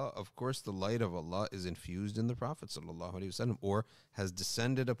Allah? Of course, the light of Allah is infused in the Prophet sallallahu alaihi wasallam, or has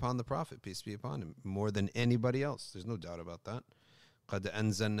descended upon the Prophet, peace be upon him, more than anybody else. There's no doubt about that. قَدْ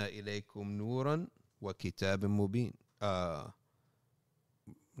أَنزَلْنَا إِلَيْكُمْ نُورًا وَكِتَابٍ مُبِينٍ قَدْ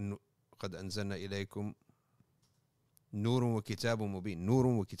أَنزَلْنَا إِلَيْكُمْ نُورٌ وَكِتَابٌ مُبِينٌ نُورٌ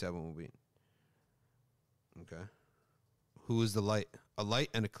وَكِتَابٌ مُبِينٌ. Okay. Who is the light? A light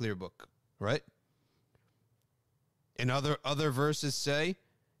and a clear book, right? And other verses say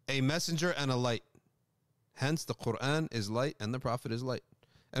a messenger and a light. Hence, the Quran is light and the Prophet is light.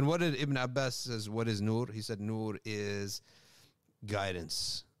 And what did Ibn Abbas says? What is Nur? He said Nur is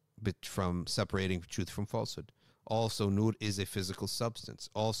guidance from separating truth from falsehood. Also, Nur is a physical substance.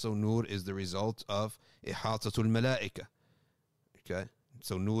 Also, Nur is the result of ihatatul malaika. Okay?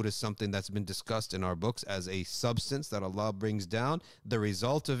 So Nur is something that's been discussed in our books as a substance that Allah brings down. The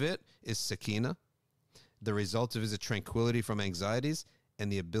result of it is sakina. The result of it is a tranquility from anxieties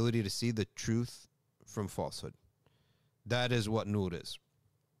and the ability to see the truth from falsehood. That is what Nur is.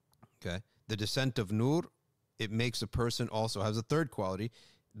 Okay? The descent of Nur, it makes a person also has a third quality.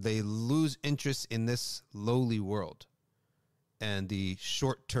 They lose interest in this lowly world and the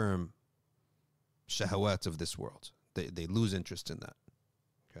short-term shahawat of this world. They lose interest in that.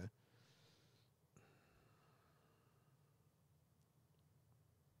 Okay.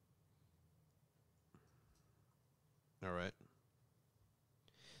 All right.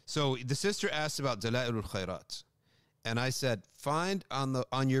 So the sister asked about Dala'ilul Khairat. And I said, find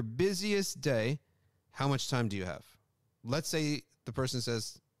on your busiest day, how much time do you have? Let's say the person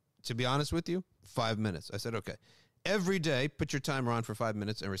says, to be honest with you, 5 minutes. I said, okay. Every day, put your timer on for 5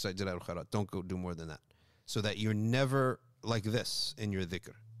 minutes and recite Dala'ilul Khairat. Don't go do more than that. So that you're never like this in your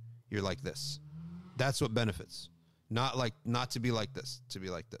dhikr. You're like this. That's what benefits. Not to be like this, to be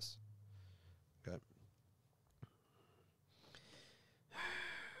like this. Okay.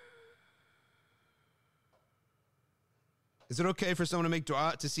 Is it okay for someone to make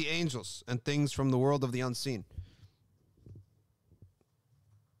dua to see angels and things from the world of the unseen?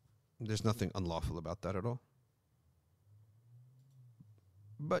 There's nothing unlawful about that at all.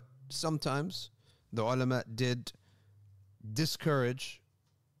 But sometimes the ulama did discourage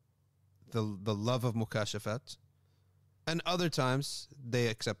the love of mukashafat, and other times they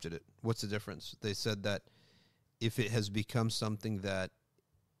accepted it. What's the difference? They said that if it has become something that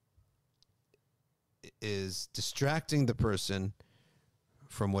is distracting the person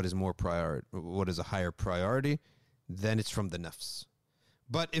from what is more what is a higher priority, then it's from the nafs.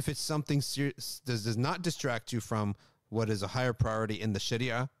 But if it's something serious, does not distract you from what is a higher priority in the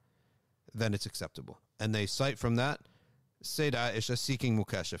sharia, then it's acceptable. And they cite from that Sayyidah Aisha seeking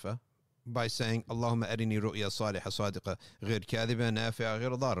mukashafa by saying, Allahumma arini ru'ya salihah sadiqa ghair kadhiba nafi'a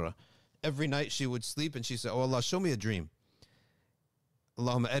ghair darra. Every night she would sleep and she said, oh Allah, show me a dream.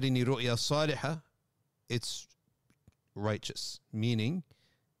 Allahumma arini ru'ya salihah. It's righteous, meaning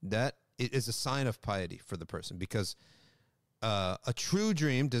that it is a sign of piety for the person, because a true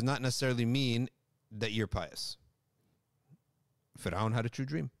dream does not necessarily mean that you're pious. Fir'aun had a true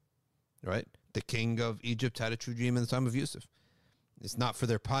dream, right? The king of Egypt had a true dream in the time of Yusuf. It's not for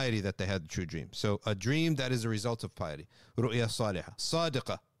their piety that they had the true dream. So a dream that is a result of piety. Ru'ya salihah.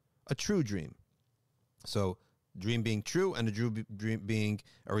 Sadiqa. A true dream. So dream being true and a dream being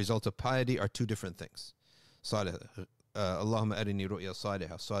a result of piety are two different things. Salihah. Allahumma arini ru'ya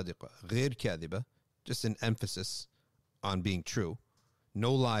salihah sadiqa ghair kadhiba. Just an emphasis on being true.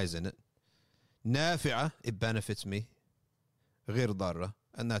 No lies in it. Nafi'ah. It benefits me. Ghair darra.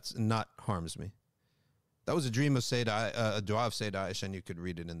 And that's not harms me. That was a dream of a dua of Sayyidah Aisha, and you could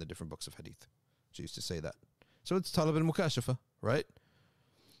read it in the different books of hadith. She used to say that. So it's talab al-mukashafa, right?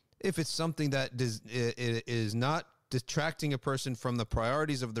 If it's something that is not detracting a person from the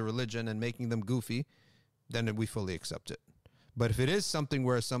priorities of the religion and making them goofy, then we fully accept it. But if it is something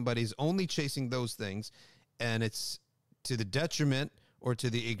where somebody's only chasing those things and it's to the detriment or to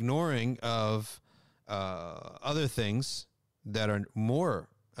the ignoring of other things that are more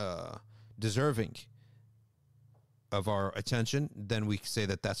deserving of our attention, then we say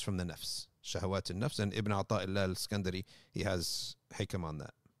that that's from the nafs. Shahawat al-nafs. And Ibn Ata'illah al-Skandari, he has hikam on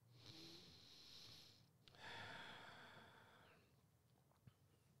that.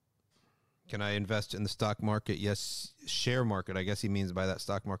 Can I invest in the stock market? Yes. Share market, I guess he means by that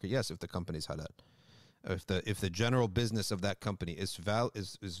stock market. Yes, if the company's halal. If the general business of that company is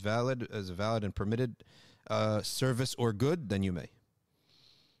valid and permitted service or good, then you may.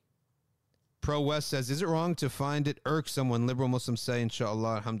 Pro West says, is it wrong to find it irksome when liberal Muslims say,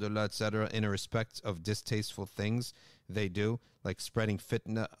 inshallah, alhamdulillah, etc., in a respect of distasteful things they do, like spreading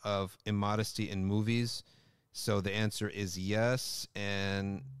fitna of immodesty in movies? So the answer is yes,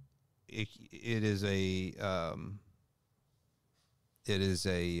 and it is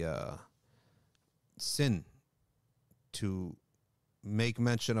a sin to make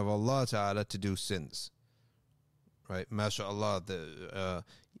mention of Allah Ta'ala to do sins. Right? MashaAllah,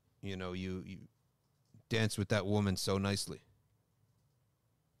 you dance with that woman so nicely.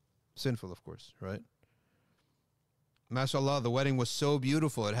 Sinful, of course, right? MashaAllah, the wedding was so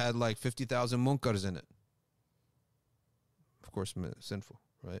beautiful. It had like 50,000 munkars in it. Of course, sinful,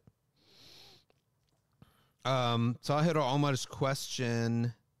 right? Tahir Omar's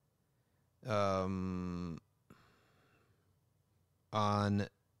question on...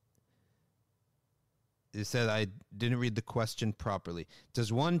 It said, I didn't read the question properly.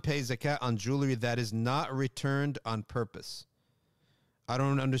 Does one pay zakat on jewelry that is not returned on purpose? I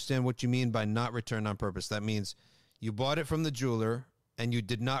don't understand what you mean by not returned on purpose. That means you bought it from the jeweler and you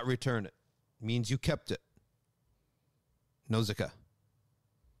did not return it. It means you kept it. No zakah.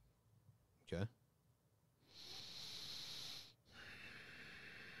 Okay.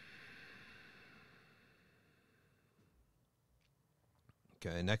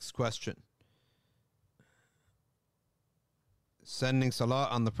 Okay, next question. Sending Salah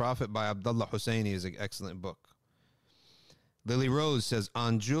on the Prophet by Abdullah Husseini is an excellent book. Lily Rose says,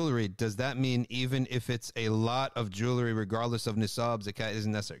 on jewelry, does that mean even if it's a lot of jewelry, regardless of nisab, zakat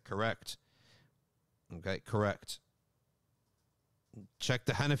isn't necessary? Correct. Okay, correct. Check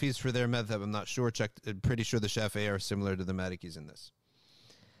the Hanafis for their madhab. I'm not sure. Pretty sure the Shafi'i are similar to the Malikis in this.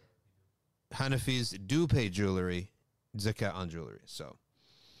 Hanafis do pay jewelry, zakat on jewelry. So,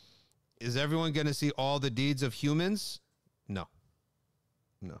 is everyone going to see all the deeds of humans? No.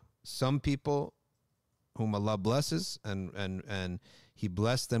 Some people whom Allah blesses and He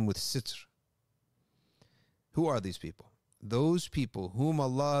blessed them with sitr. Who are these people? Those people whom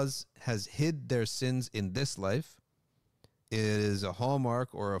Allah has hid their sins in this life it is a hallmark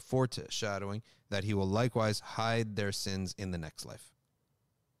or a foreshadowing that he will likewise hide their sins in the next life.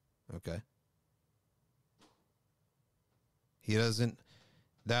 Okay? He doesn't,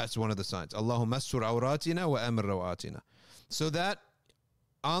 that's one of the signs. Allahumma assur awratina wa amir rawatina. So that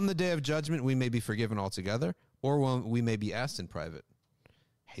on the day of judgment we may be forgiven altogether, or we may be asked in private.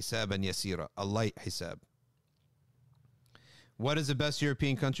 Hisaban yasira, a light hisab. What is the best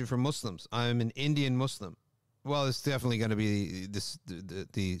European country for Muslims? I'm an Indian Muslim. Well, it's definitely going to be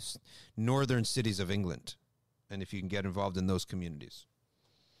the northern cities of England. And if you can get involved in those communities.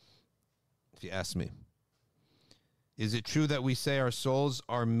 If you ask me. Is it true that we say our souls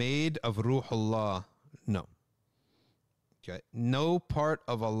are made of Ruhullah? No. Okay. No part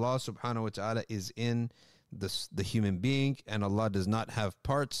of Allah subhanahu wa ta'ala is in the human being, and Allah does not have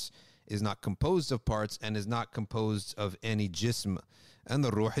parts, is not composed of parts, and is not composed of any jism. And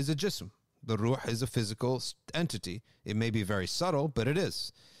the ruh is a jism. The ruh is a physical entity. It may be very subtle, but it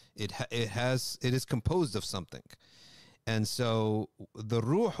is. It is composed of something. And so the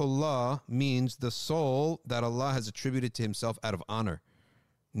Ruhullah means the soul that Allah has attributed to himself out of honor.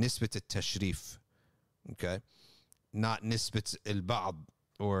 Nisbat al-tashrif. Okay? Not nisbat al-ba'd.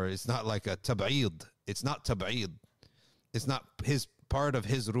 Or it's not like a tab'id. It's not tab'id. It's not his part of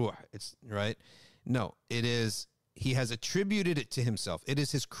his ruh. It's right? No, it is, he has attributed it to himself. It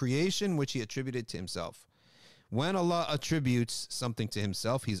is his creation which he attributed to himself. When Allah attributes something to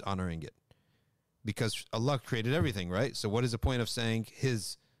himself, he's honoring it. Because Allah created everything, right? So what is the point of saying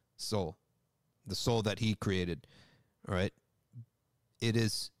his soul? The soul that he created, all right? It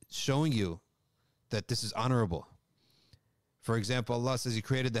is showing you that this is honorable. For example, Allah says he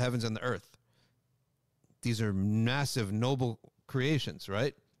created the heavens and the earth. These are massive, noble creations,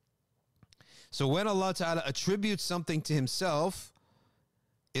 right? So when Allah Ta'ala attributes something to himself,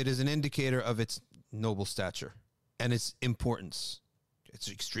 it is an indicator of its noble stature and its importance.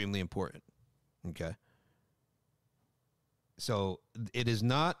 It's extremely important. Okay. So it is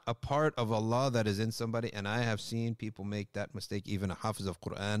not a part of Allah that is in somebody, and I have seen people make that mistake. Even a Hafiz of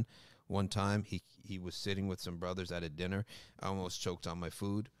Quran, one time he was sitting with some brothers at a dinner. I almost choked on my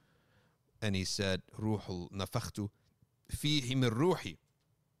food, and he said, "Ruhul nafakhtu fihi min ruhi,"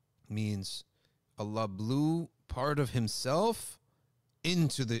 means Allah blew part of himself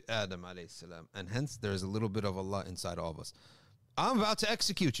into the Adam alayhi salam, and hence there is a little bit of Allah inside all of us. I'm about to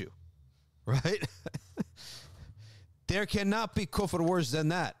execute you. Right? There cannot be kufr worse than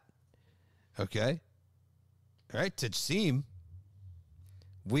that. Okay? Right? Tajseem.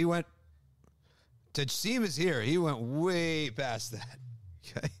 Tajseem is here. He went way past that.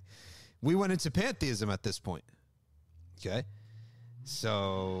 Okay? We went into pantheism at this point. Okay?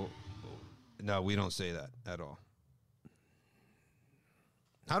 So, no, we don't say that at all.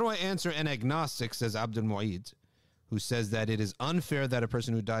 How do I answer an agnostic, says Abdul Mu'eed, who says that it is unfair that a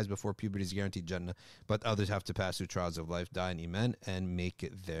person who dies before puberty is guaranteed Jannah, but others have to pass through trials of life, die in Iman, and make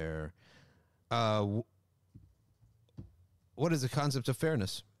it there. What is the concept of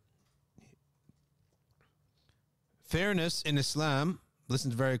fairness? Fairness in Islam,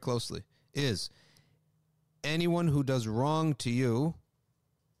 listen very closely, is anyone who does wrong to you,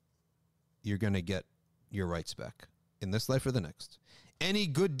 you're going to get your rights back in this life or the next. Any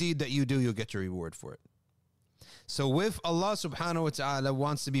good deed that you do, you'll get your reward for it. So if Allah subhanahu wa ta'ala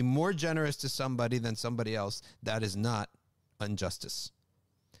wants to be more generous to somebody than somebody else, that is not injustice.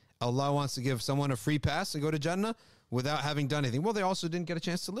 Allah wants to give someone a free pass to go to Jannah without having done anything. Well, they also didn't get a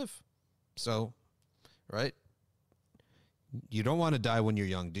chance to live. So, right? You don't want to die when you're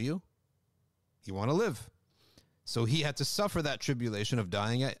young, do you? You want to live. So he had to suffer that tribulation of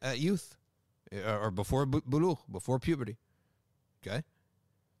dying at youth or before bulugh, before puberty. Okay?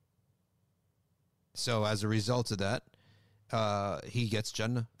 So as a result of that, he gets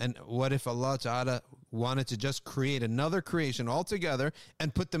Jannah. And what if Allah Ta'ala wanted to just create another creation altogether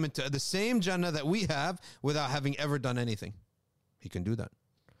and put them into the same Jannah that we have without having ever done anything? He can do that.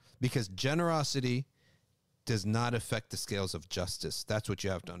 Because generosity does not affect the scales of justice. That's what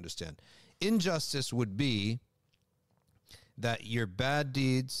you have to understand. Injustice would be that your bad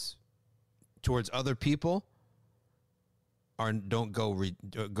deeds towards other people don't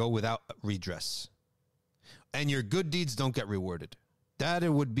go without redress. And your good deeds don't get rewarded. That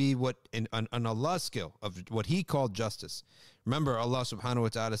it would be what on Allah's scale of what he called justice. Remember, Allah subhanahu wa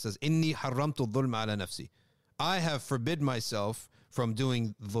ta'ala says, Inni haramtu dhulma ala nafsi. I have forbid myself from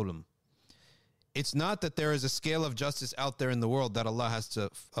doing dhulm. It's not that there is a scale of justice out there in the world that Allah has to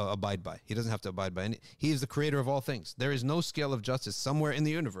abide by. He doesn't have to abide by any. He is the creator of all things. There is no scale of justice somewhere in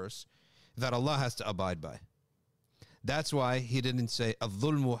the universe that Allah has to abide by. That's why he didn't say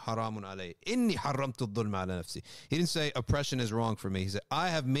الظلم حرام علي إني حرمت الظلم على نفسي. He didn't say oppression is wrong for me. He said I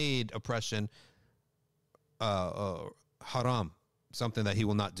have made oppression haram, something that he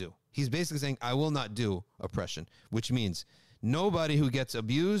will not do. He's basically saying I will not do oppression, which means nobody who gets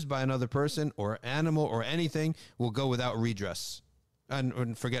abused by another person or animal or anything will go without redress.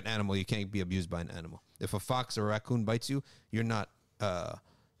 And forget animal, you can't be abused by an animal. If a fox or a raccoon bites you, you're not,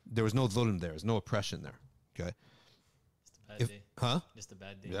 there was no dhulm there. There's no oppression there. Okay? Just a bad day. Huh? Just a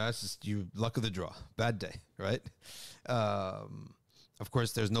bad day. Yeah, that's just you luck of the draw. Bad day, right? Of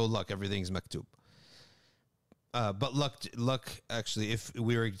course, there's no luck. Everything's maktub. But luck, actually, if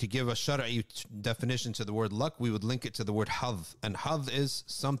we were to give a shar'i definition to the word luck, we would link it to the word hadh. And hadh is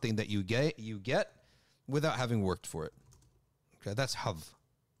something that you get without having worked for it. Okay, that's hadh.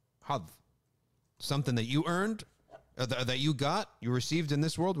 Hadh. Something that you earned, that you got, you received in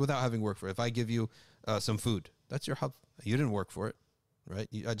this world without having worked for it. If I give you some food, that's your hadh. You didn't work for it, right?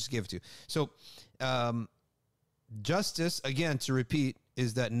 I just gave it to you. So, justice, again, to repeat,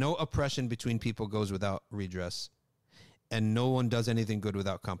 is that no oppression between people goes without redress, and no one does anything good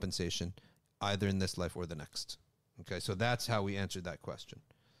without compensation, either in this life or the next. Okay, so that's how we answered that question.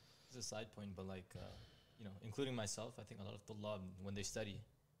 It's a side point, but including myself, I think a lot of tullab, when they study,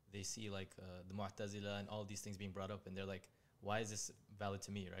 they see the Mu'tazila and all these things being brought up, and they're like, why is this valid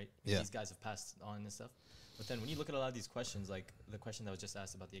to me, right? Yeah. These guys have passed on and stuff. But then when you look at a lot of these questions, like the question that was just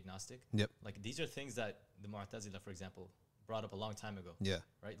asked about the agnostic, Yep. like these are things that the Mu'tazila, for example, brought up a long time ago. Yeah.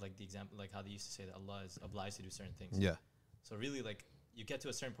 Right? Like the example, like how they used to say that Allah is obliged to do certain things. Yeah. So really, you get to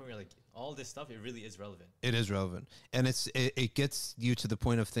a certain point where all this stuff, it really is relevant. It is relevant. And it gets you to the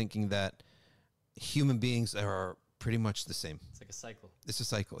point of thinking that human beings are pretty much the same. It's like a cycle. It's a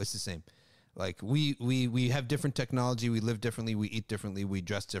cycle. It's the same. Like we have different technology. We live differently. We eat differently. We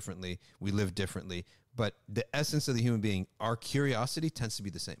dress differently. We live differently. But the essence of the human being, our curiosity tends to be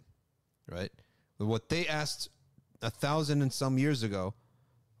the same, right? What they asked 1,000 and some years ago,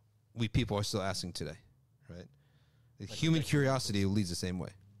 we people are still asking today, right? The human curiosity leads the same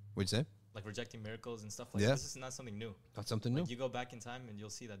way. What'd you say? Like rejecting miracles and stuff like Yeah. that. This is not something new. Not something new. You go back in time and you'll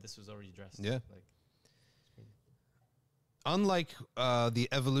see that this was already addressed. Yeah. Unlike the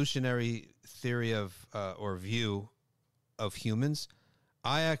evolutionary theory of or view of humans,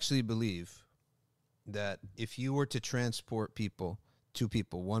 I actually believe that if you were to transport two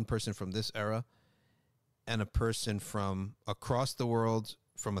people, one person from this era and a person from across the world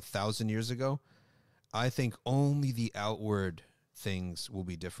from 1,000 years ago, I think only the outward things will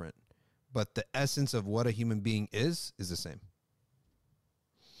be different. But the essence of what a human being is the same.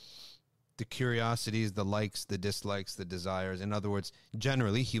 The curiosities, the likes, the dislikes, the desires. In other words,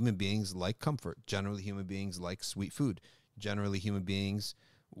 generally human beings like comfort. Generally human beings like sweet food. Generally human beings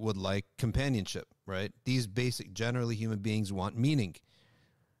would like companionship, right? These basic, generally human beings want meaning,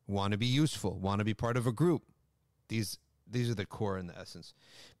 want to be useful, want to be part of a group. These are the core and the essence.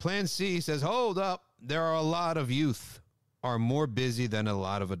 Plan C says, hold up, there are a lot of youth are more busy than a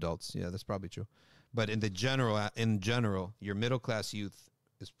lot of adults. Yeah, that's probably true. But in general, your middle-class youth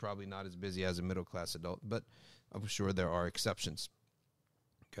is probably not as busy as a middle-class adult, but I'm sure there are exceptions.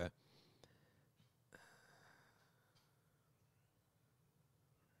 Okay.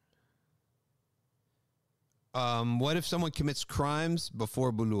 What if someone commits crimes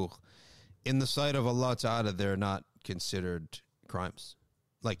before bulugh? In the sight of Allah Ta'ala, they're not considered crimes.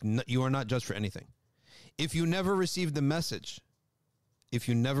 You are not judged for anything. If you never received the message,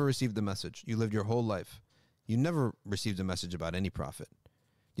 you lived your whole life, you never received a message about any prophet.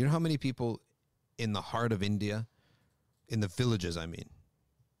 You know how many people in the heart of India, in the villages,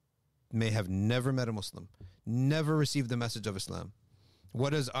 may have never met a Muslim, never received the message of Islam?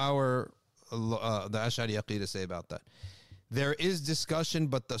 What does the Ash'ari Aqidah say about that? There is discussion,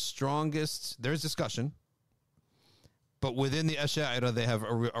 but there's discussion, but within the Ash'ari, they have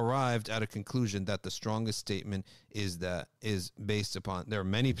arrived at a conclusion that the strongest statement is based upon, there are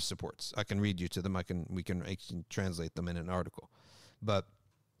many supports. I can read you to them. We can translate them in an article. But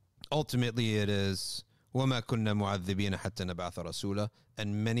ultimately it is وَمَا كُنَّا مُعَذِّبِينَ حَتَّى نَبْعَثَ رَسُولًا,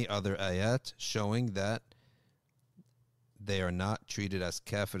 and many other ayat showing that they are not treated as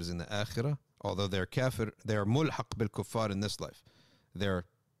kafirs in the akhirah, although they're kafir, they're mulhaq bil kuffar in this life. They're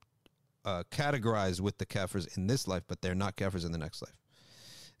categorized with the kafirs in this life, but they're not kafirs in the next life.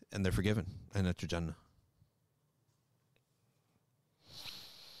 And they're forgiven and enter Jannah.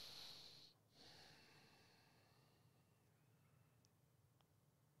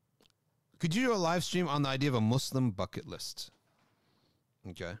 Could you do a live stream on the idea of a Muslim bucket list?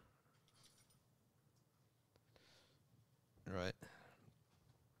 Okay. All right.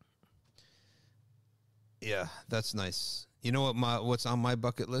 Yeah, that's nice. You know what's on my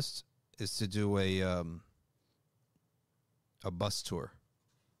bucket list is to do a bus tour,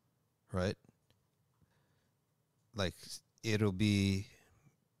 right? Like it'll be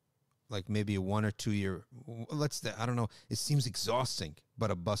like maybe a 1 or 2 year. I don't know. It seems exhausting, but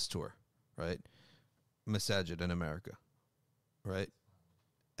a bus tour, right? Masajid in America, right?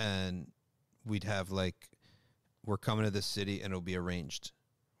 And we'd have like, we're coming to this city and it'll be arranged.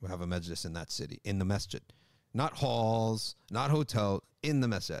 We'll have a majlis in that city, in the masjid. Not halls, not hotel, in the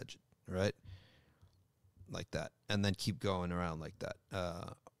masjid, right? Like that. And then keep going around like that.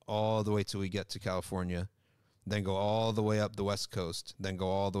 All the way till we get to California. Then go all the way up the West Coast. Then go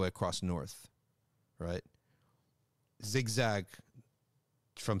all the way across north, right? Zigzag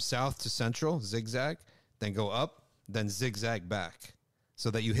from south to central, zigzag. Then go up, then zigzag back.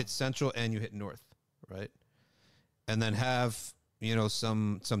 So that you hit central and you hit north, right? And then have, you know,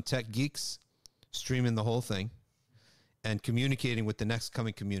 some tech geeks streaming the whole thing and communicating with the next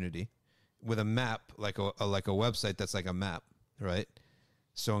coming community with a map, like a website that's like a map, right?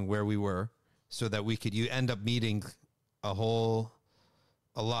 Showing where we were, so that you end up meeting a lot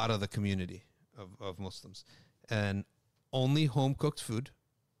of the community of Muslims. And only home cooked food.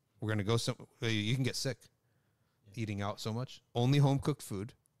 We're going to go you can get sick eating out so much. Only home cooked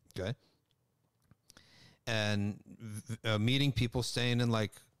food, okay? And meeting people staying in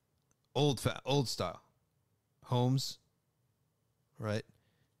like old style homes, right?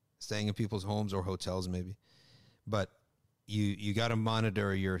 Staying in people's homes or hotels maybe. But you got to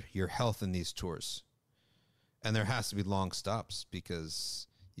monitor your health in these tours. And there has to be long stops because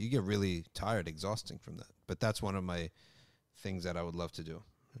you get really tired, exhausting from that. But that's one of my things that I would love to do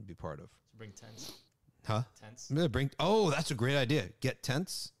and be part of. To bring tents. Huh? Tents. That's a great idea. Get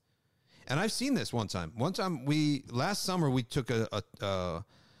tents. And I've seen this one time. Last summer we took a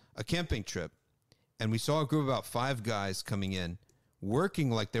camping trip, and we saw a group of about 5 guys coming in,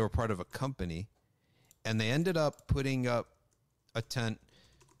 working like they were part of a company, and they ended up putting up a tent,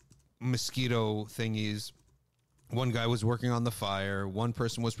 mosquito thingies. One guy was working on the fire. One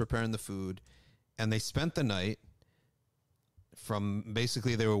person was preparing the food, and they spent the night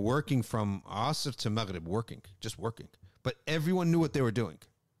they were working from Asr to Maghrib, just working. But everyone knew what they were doing.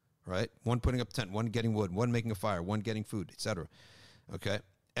 Right? One putting up tent, one getting wood, one making a fire, one getting food, etc. Okay?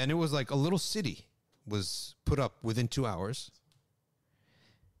 And it was like a little city was put up within 2 hours.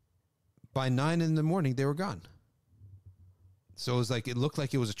 By 9 in the morning, they were gone. So it looked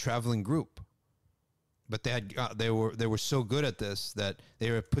like it was a traveling group. But they were so good at this that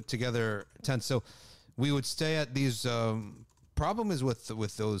they were put together tents. So we would stay at these problem is with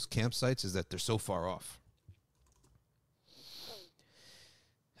those campsites is that they're so far off.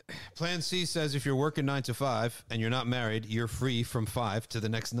 Plan C says if you're working 9 to 5 and you're not married, you're free from 5 to the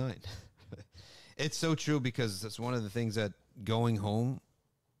next 9. It's so true because that's one of the things that going home,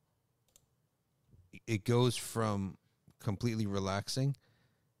 it goes from completely relaxing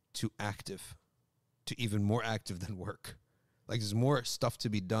to active, to even more active than work. Like there's more stuff to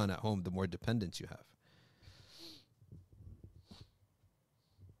be done at home, the more dependence you have.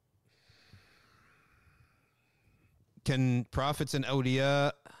 Prophets and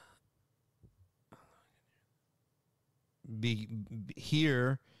awliya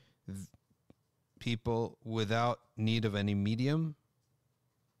hear people without need of any medium?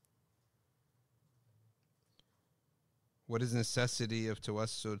 What is the necessity of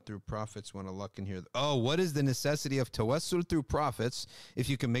tawassul through prophets when Allah can hear? What is the necessity of tawassul through prophets if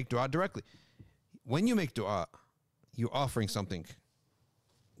you can make dua directly? When you make dua, you're offering something,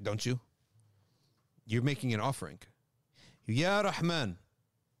 don't you? You're making an offering. Ya Rahman,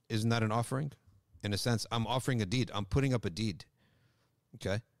 isn't that an offering? In a sense, I'm offering a deed. I'm putting up a deed.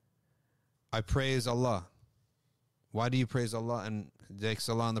 Okay? I praise Allah. Why do you praise Allah and take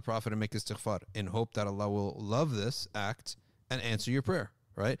salah on the Prophet and make istighfar? In hope that Allah will love this act and answer your prayer,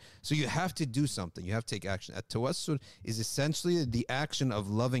 right? So you have to do something. You have to take action. At-tawassul is essentially the action of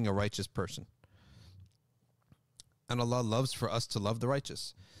loving a righteous person. And Allah loves for us to love the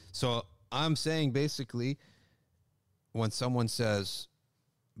righteous. So I'm saying basically, when someone says,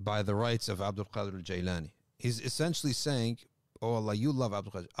 by the rights of Abdul Qadir al-Jailani, he's essentially saying, oh Allah, you love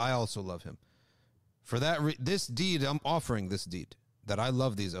Abdul Qadir, I also love him. For that, this deed, I'm offering this deed, that I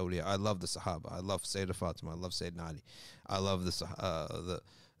love these awliya, I love the Sahaba, I love Sayyidah Fatima, I love Sayyidina Ali, I love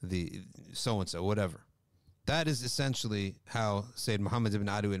the so-and-so, whatever. That is essentially how Sayyid Muhammad ibn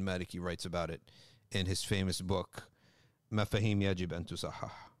Ali al-Maliki writes about it in his famous book, Mafahim Yajib an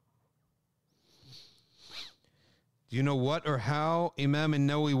Tusahah. Do you know what or how Imam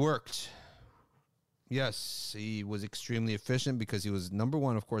an-Nawawi worked? Yes, he was extremely efficient because he was, number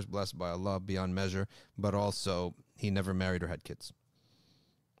one, of course, blessed by Allah beyond measure, but also he never married or had kids.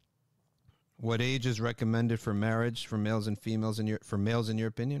 What age is recommended for marriage for males and females in your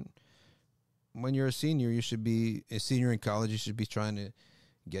opinion? When you're a senior, you should be a senior in college. You should be trying to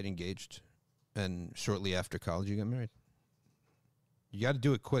get engaged, and shortly after college, you get married. You got to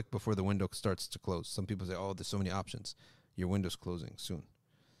do it quick before the window starts to close. Some people say, "Oh, there's so many options." Your window's closing soon.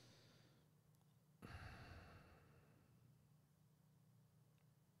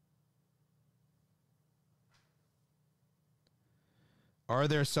 Are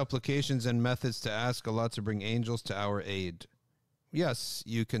there supplications and methods to ask Allah to bring angels to our aid? Yes,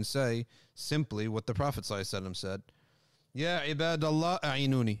 you can say simply what the Prophet ﷺ said. Ya ibadallah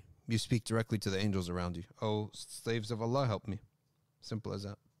a'inuni. You speak directly to the angels around you. Oh, slaves of Allah, help me. Simple as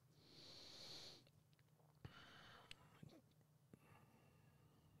that.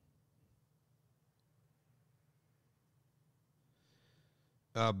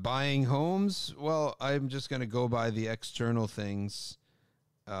 Buying homes? Well, I'm just going to go by the external things.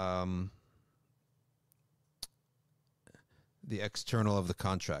 The external of the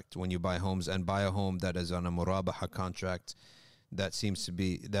contract when you buy homes, and buy a home that is on a murabaha contract. That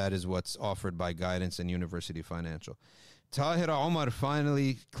is what's offered by Guidance and University Financial. Tahira Omar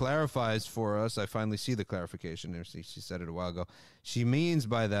finally clarifies for us. I finally see the clarification there. She said it a while ago. She means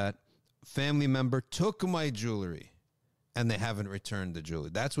by that, family member took my jewelry and they haven't returned the jewelry.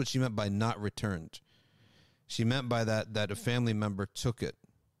 That's what she meant by not returned. She meant by that a family member took it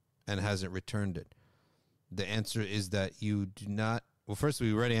and hasn't returned it. The answer is that you do not. Well, first,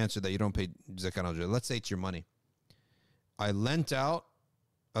 we already answered that you don't pay zakat on jewelry. Let's say it's your money. I lent out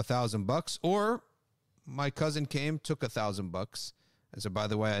 $1,000, or my cousin came, took $1,000, and said, by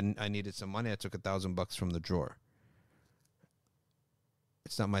the way, I needed some money. I took $1,000 from the drawer.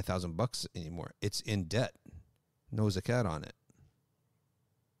 It's not my $1,000 anymore. It's in debt. No zakat on it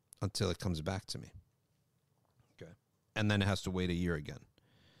until it comes back to me. Okay. And then it has to wait a year again.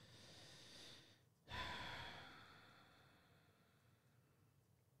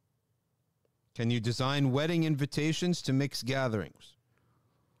 Can you design wedding invitations to mixed gatherings?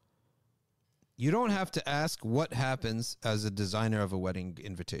 You don't have to ask what happens as a designer of a wedding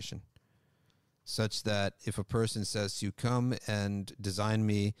invitation, such that if a person says to you, come and design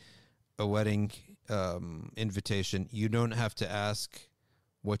me a wedding invitation, you don't have to ask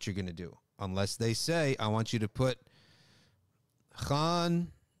what you're going to do. Unless they say, I want you to put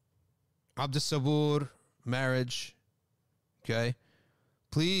Khan, Abdus Sabur, marriage, okay?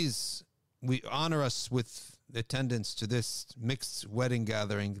 Please, we honor us with attendance to this mixed wedding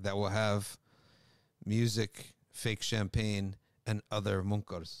gathering that will have music, fake champagne, and other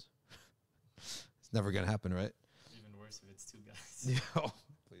munkars. It's never going to happen, right? Even worse if it's two guys. Oh,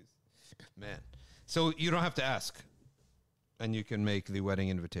 please. Man. So you don't have to ask, and you can make the wedding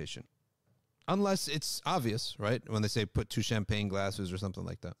invitation. Unless it's obvious, right? When they say put 2 champagne glasses or something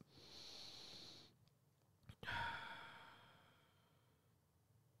like that.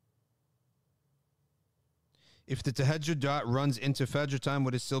 If the tahajjud dua runs into Fajr time,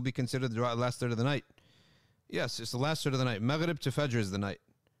 would it still be considered the dua last third of the night? Yes, it's the last third of the night. Maghrib to Fajr is the night.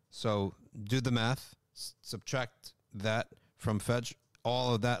 So do the math. Subtract that from Fajr.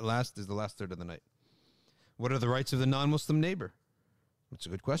 All of that last is the last third of the night. What are the rights of the non-Muslim neighbor? That's a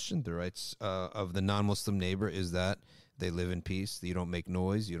good question. The rights of the non-Muslim neighbor is that they live in peace. You don't make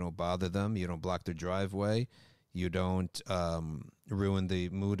noise. You don't bother them. You don't block their driveway. You don't ruin the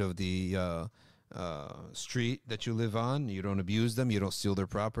mood of the street that you live on. You don't abuse them. You don't steal their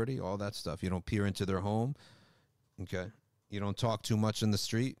property. All that stuff. You don't peer into their home. Okay. You don't talk too much in the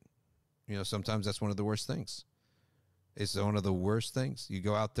street. You know, sometimes that's one of the worst things. It's one of the worst things. You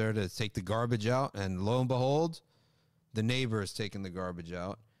go out there to take the garbage out, and lo and behold, the neighbor is taking the garbage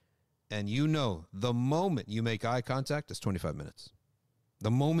out. And you know, the moment you make eye contact, it's 25 minutes.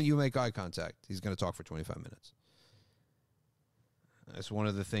 The moment you make eye contact, he's going to talk for 25 minutes. That's one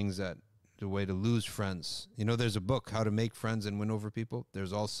of the things that the way to lose friends. You know, there's a book, How to Make Friends and Win Over People. There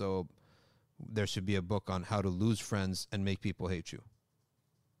should be a book on how to lose friends and make people hate you.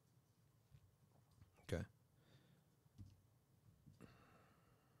 Okay.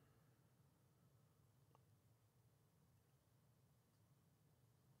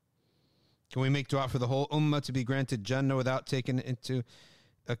 Can we make dua for the whole ummah to be granted Jannah without taking it into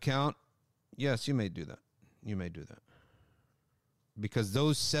account? Yes, you may do that. You may do that. Because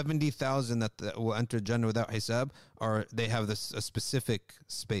those 70,000 that will enter Jannah without hisab they have a specific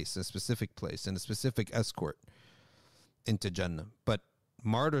space, a specific place, and a specific escort into Jannah. But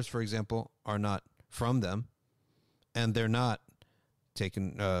martyrs, for example, are not from them, and they're not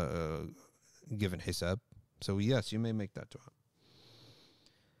taken, given hisab. So yes, you may make that dua.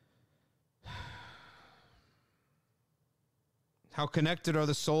 How connected are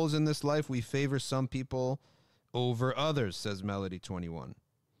the souls in this life? We favor some people over others, says Melody 21.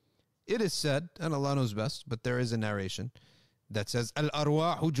 It is said, and Allah knows best, but there is a narration that says,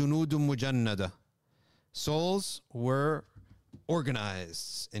 Al-arwahu junudun mujannada. Souls were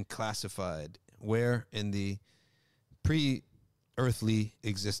organized and classified. Where? In the pre-earthly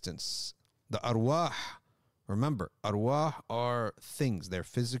existence. The arwah, remember, arwah are things. They're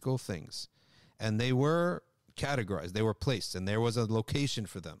physical things. And they were categorized. They were placed. And there was a location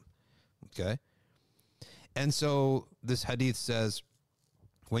for them. Okay? And so this hadith says,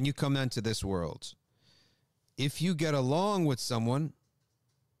 when you come into this world, if you get along with someone,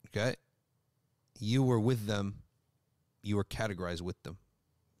 okay, you were with them, you were categorized with them,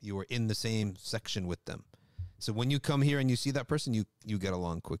 you were in the same section with them. So when you come here and you see that person, you get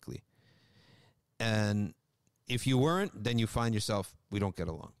along quickly. And if you weren't, then you find yourself, we don't get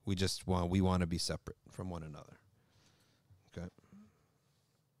along. We want to be separate from one another. Okay.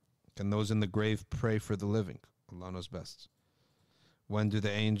 Can those in the grave pray for the living? Allah knows best. When do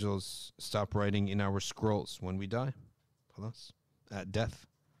the angels stop writing in our scrolls? When we die. Khalas. At death.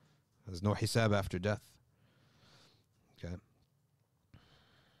 There's no hisab after death. Okay.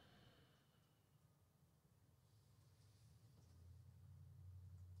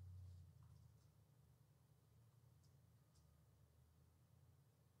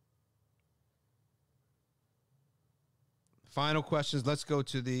 Final questions. Let's go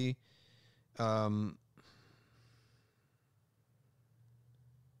to the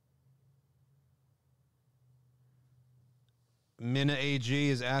Mina AG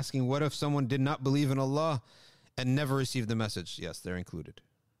is asking, what if someone did not believe in Allah and never received the message? Yes, they're included.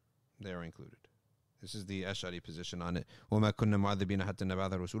 They are included. This is the Ash'ari position on it. وَمَا كُنَّا مُعَذِّبِينَ حَتَّى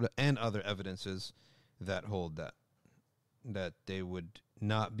نَبْعَثَ رَسُولًا, and other evidences that hold that they would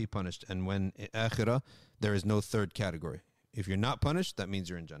not be punished. And when in Akhirah, there is no third category. If you're not punished, that means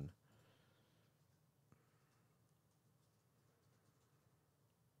you're in Jannah.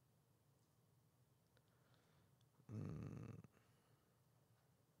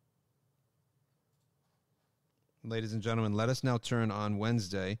 Ladies and gentlemen, let us now turn on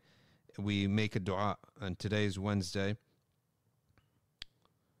Wednesday. We make a dua, and today's Wednesday.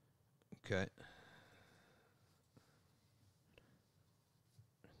 Okay.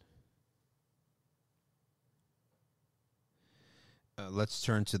 Let's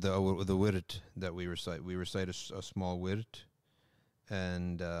turn to the wird that we recite. We recite a small wird,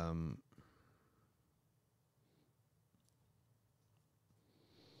 and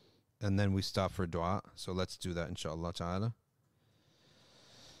then we stop for dua. So let's do that, inshallah ta'ala.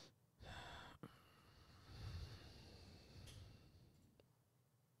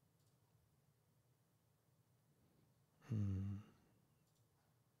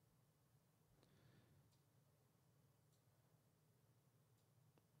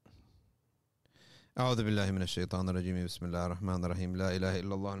 أعوذ بالله من الشيطان الرجيم بسم الله الرحمن الرحيم لا إله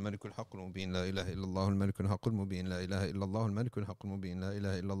إلا الله الملك الحق المبين لا إله إلا الله الملك الحق المبين لا إله إلا الله الملك الحق المبين لا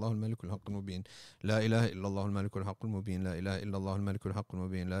إله إلا الله الملك الحق المبين لا إله إلا الله الملك الحق المبين لا إله إلا الله الملك الحق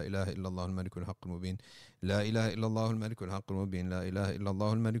المبين لا إله إلا الله الملك الحق المبين لا إله إلا الله الملك الحق المبين لا إله إلا الله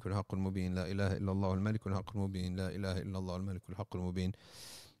الملك الحق المبين لا إله إلا الله الملك الحق المبين لا إله إلا الله الملك الحق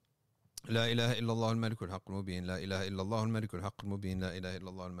المبين لا إله إلا الله الملك الحق المبين لا إله إلا الله الملك الحق المبين لا إله إلا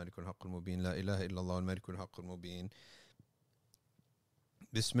الله الملك الحق المبين لا إله إلا الله الملك الحق المبين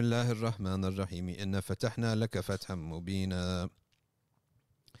بسم الله الرحمن الرحيم إن فتحنا لك فتحا مبينا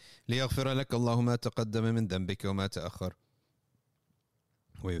ليغفر لك الله ما تقدم من ذنبك وما تأخر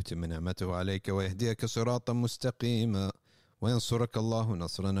ويتم نعمته عليك ويهديك صراطا مستقيما وينصرك الله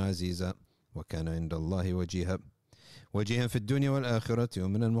نصرا عزيزا وكان عند الله وجيها في الدنيا والآخرة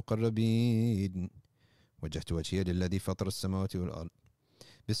ومن المقربين وجهت وجهي للذي فطر السماوات والأرض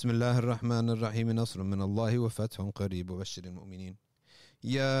بسم الله الرحمن الرحيم نصر من الله وفتح قريب وبشر المؤمنين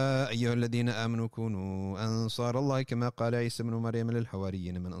يا أيها الذين آمنوا كونوا أنصار الله كما قال عيسى بن مريم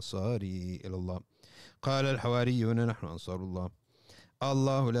للحواريين من أنصاري إلى الله قال الحواريون نحن أنصار الله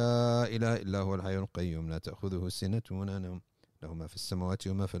الله لا إله إلا هو الحي القيوم لا تأخذه سنة ولا نوم له ما في السماوات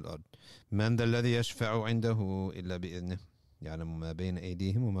وما في الأرض من ذا الذي يشفع عنده إلا بإذنه يعلم ما بين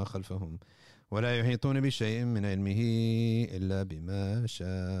أيديهم وما خلفهم ولا يحيطون بشيء من علمه إلا بما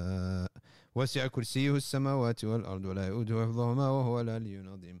شاء وسع كرسيه السماوات والأرض ولا يؤوده حفظهما وهو العلي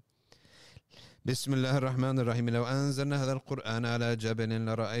العظيم بسم الله الرحمن الرحيم لو أنزلنا هذا القرآن على جبل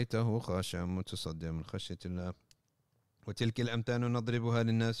لرأيته خاشعا متصدعا من خشية الله وتلك الأمثال نضربها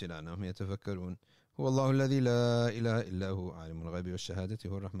للناس لعلهم يتفكرون هو الله الذي لا إله إلا هو عالم الغيب والشهادة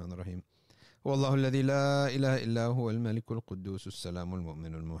هو الرحمن الرحيم هو الله الذي لا إله إلا هو الملك القدوس السلام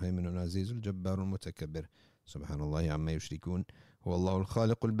المؤمن المهيمن العزيز الجبار المتكبر سبحان الله عما يشركون. هو الله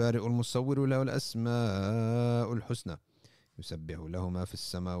الخالق البارئ المصور له الأسماء الحسنى يسبح له ما في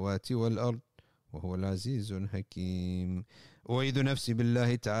السماوات والأرض وهو العزيز الحكيم. أعيذ نفسي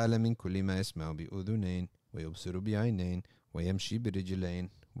بالله تعالى من كل ما يسمع بأذنين ويبصر بعينين ويمشي برجلين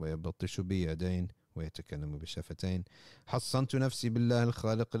ويبطش بيدين ويتكلم بشفتين. حصنت نفسي بالله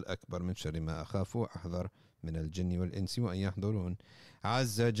الخالق الأكبر من شر ما أخاف وأحذر من الجن والإنس وأن يحضرون.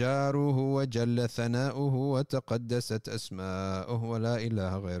 عز جاره وجل ثناؤه وتقدست أسماؤه ولا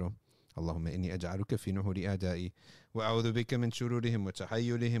إله غيره. اللهم إني أجعلك في نحور أعدائي وأعوذ بك من شرورهم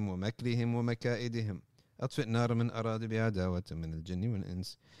وتحيلهم ومكرهم ومكائدهم. أطفئ نار من أراد بعداوة من الجن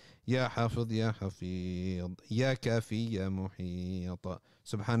والإنس. يا حافظ يا حفيظ يا كافي يا محيط.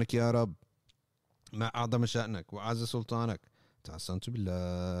 سبحانك يا رب ما أعظم شأنك وأعز سلطانك. تحصنت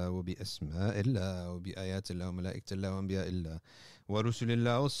بالله وبأسماء الله وبآيات الله وملائكة الله وأنبياء الله ورسل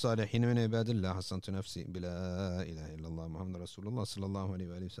الله والصالحين من عباد الله. حصنت نفسي بلا إله إلا الله محمد رسول الله صلى الله عليه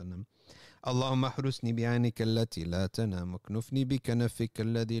وآله وسلم. اللهم احرسني بعينك التي لا تنام واكنفني بكنفك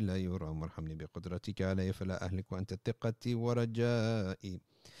الذي لا يرام وارحمني بقدرتك علي فلا أهلك وأنت ثقتي ورجائي.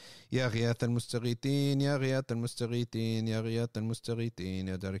 يا غياث المستغيثين يا غياث المستغيثين يا غياث المستغيثين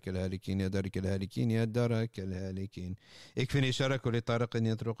يا دارك الهالكين يا دارك الهالكين يا دارك الهالكين. اكفني شر كل طارق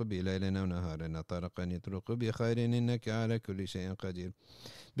يطرق بي ليلنا ونهارنا طارقا يطرق بي خير إنك على كل شيء قدير.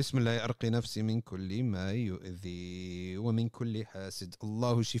 بسم الله أرقي نفسي من كل ما يؤذي ومن كل حاسد.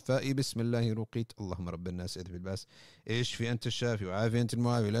 الله شفائي بسم الله رقيت. اللهم رب الناس اذهب الباس اشفي أنت الشافي وعافي أنت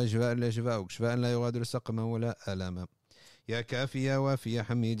المعافي لا شفاء إلا شفاءك شفاء لا يغادر سقما ولا ألاما. يا كافي يا وافي يا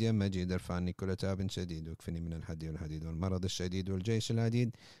حميد يا مجيد ارفع عني كل تعب شديد واكفني من الحد والحديد والمرض الشديد والجيش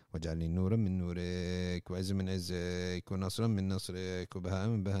العديد واجعلني نورا من نورك وعزا من عزك ونصرا من نصرك وبهاء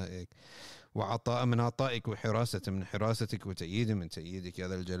من بهائك وعطاء من عطائك وحراسة من حراستك وتأييد من تأييدك يا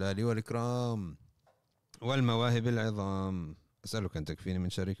ذا الجلال والإكرام والمواهب العظام. أسألك أن تكفيني من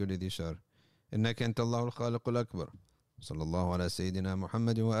شر كل ذي شر إنك أنت الله الخالق الأكبر. صلى الله على سيدنا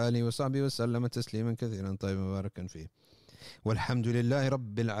محمد وآله وصحبه وسلم تسليما كثيرا طيبا مباركا فيه والحمد لله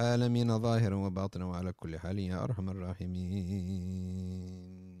رب العالمين ظاهرا وباطنا وعلى كل حال يا أرحم الراحمين.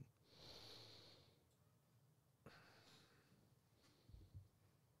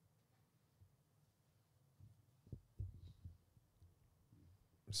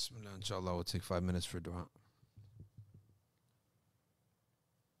 بسم الله. إن شاء الله we'll take 5 minutes for dua.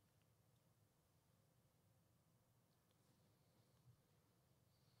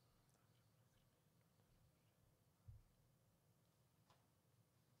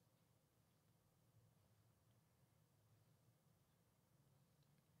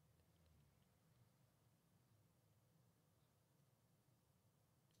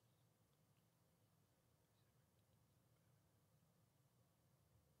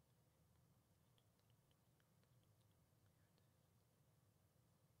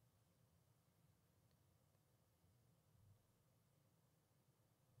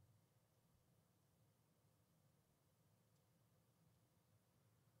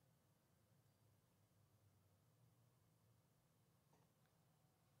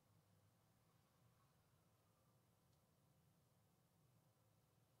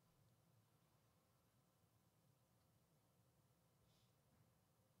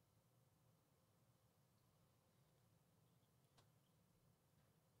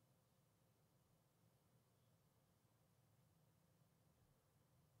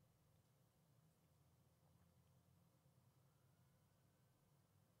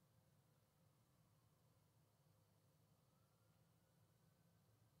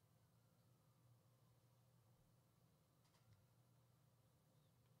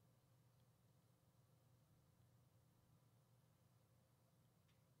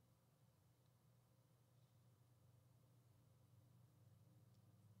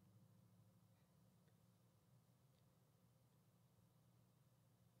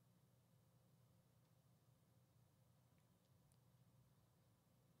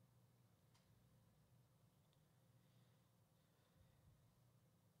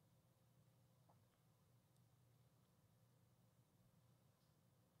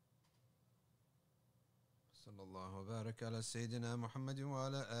 صلى الله وبارك على سيدنا محمد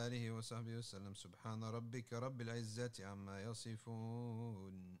وعلى آله وصحبه وسلم. سبحان ربك رب العزة عما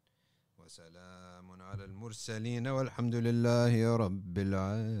يصفون وسلام على المرسلين والحمد لله رب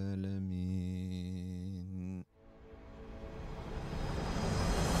العالمين.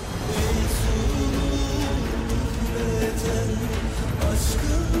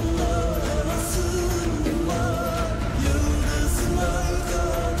 Aşkınla arasında yıldızlar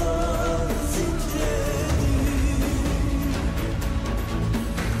kadar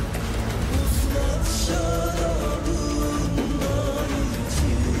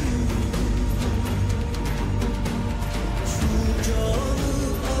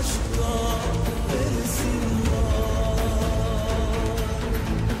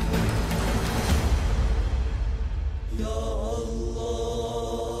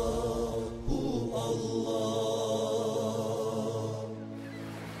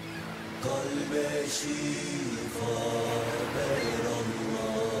قلبي شي خابر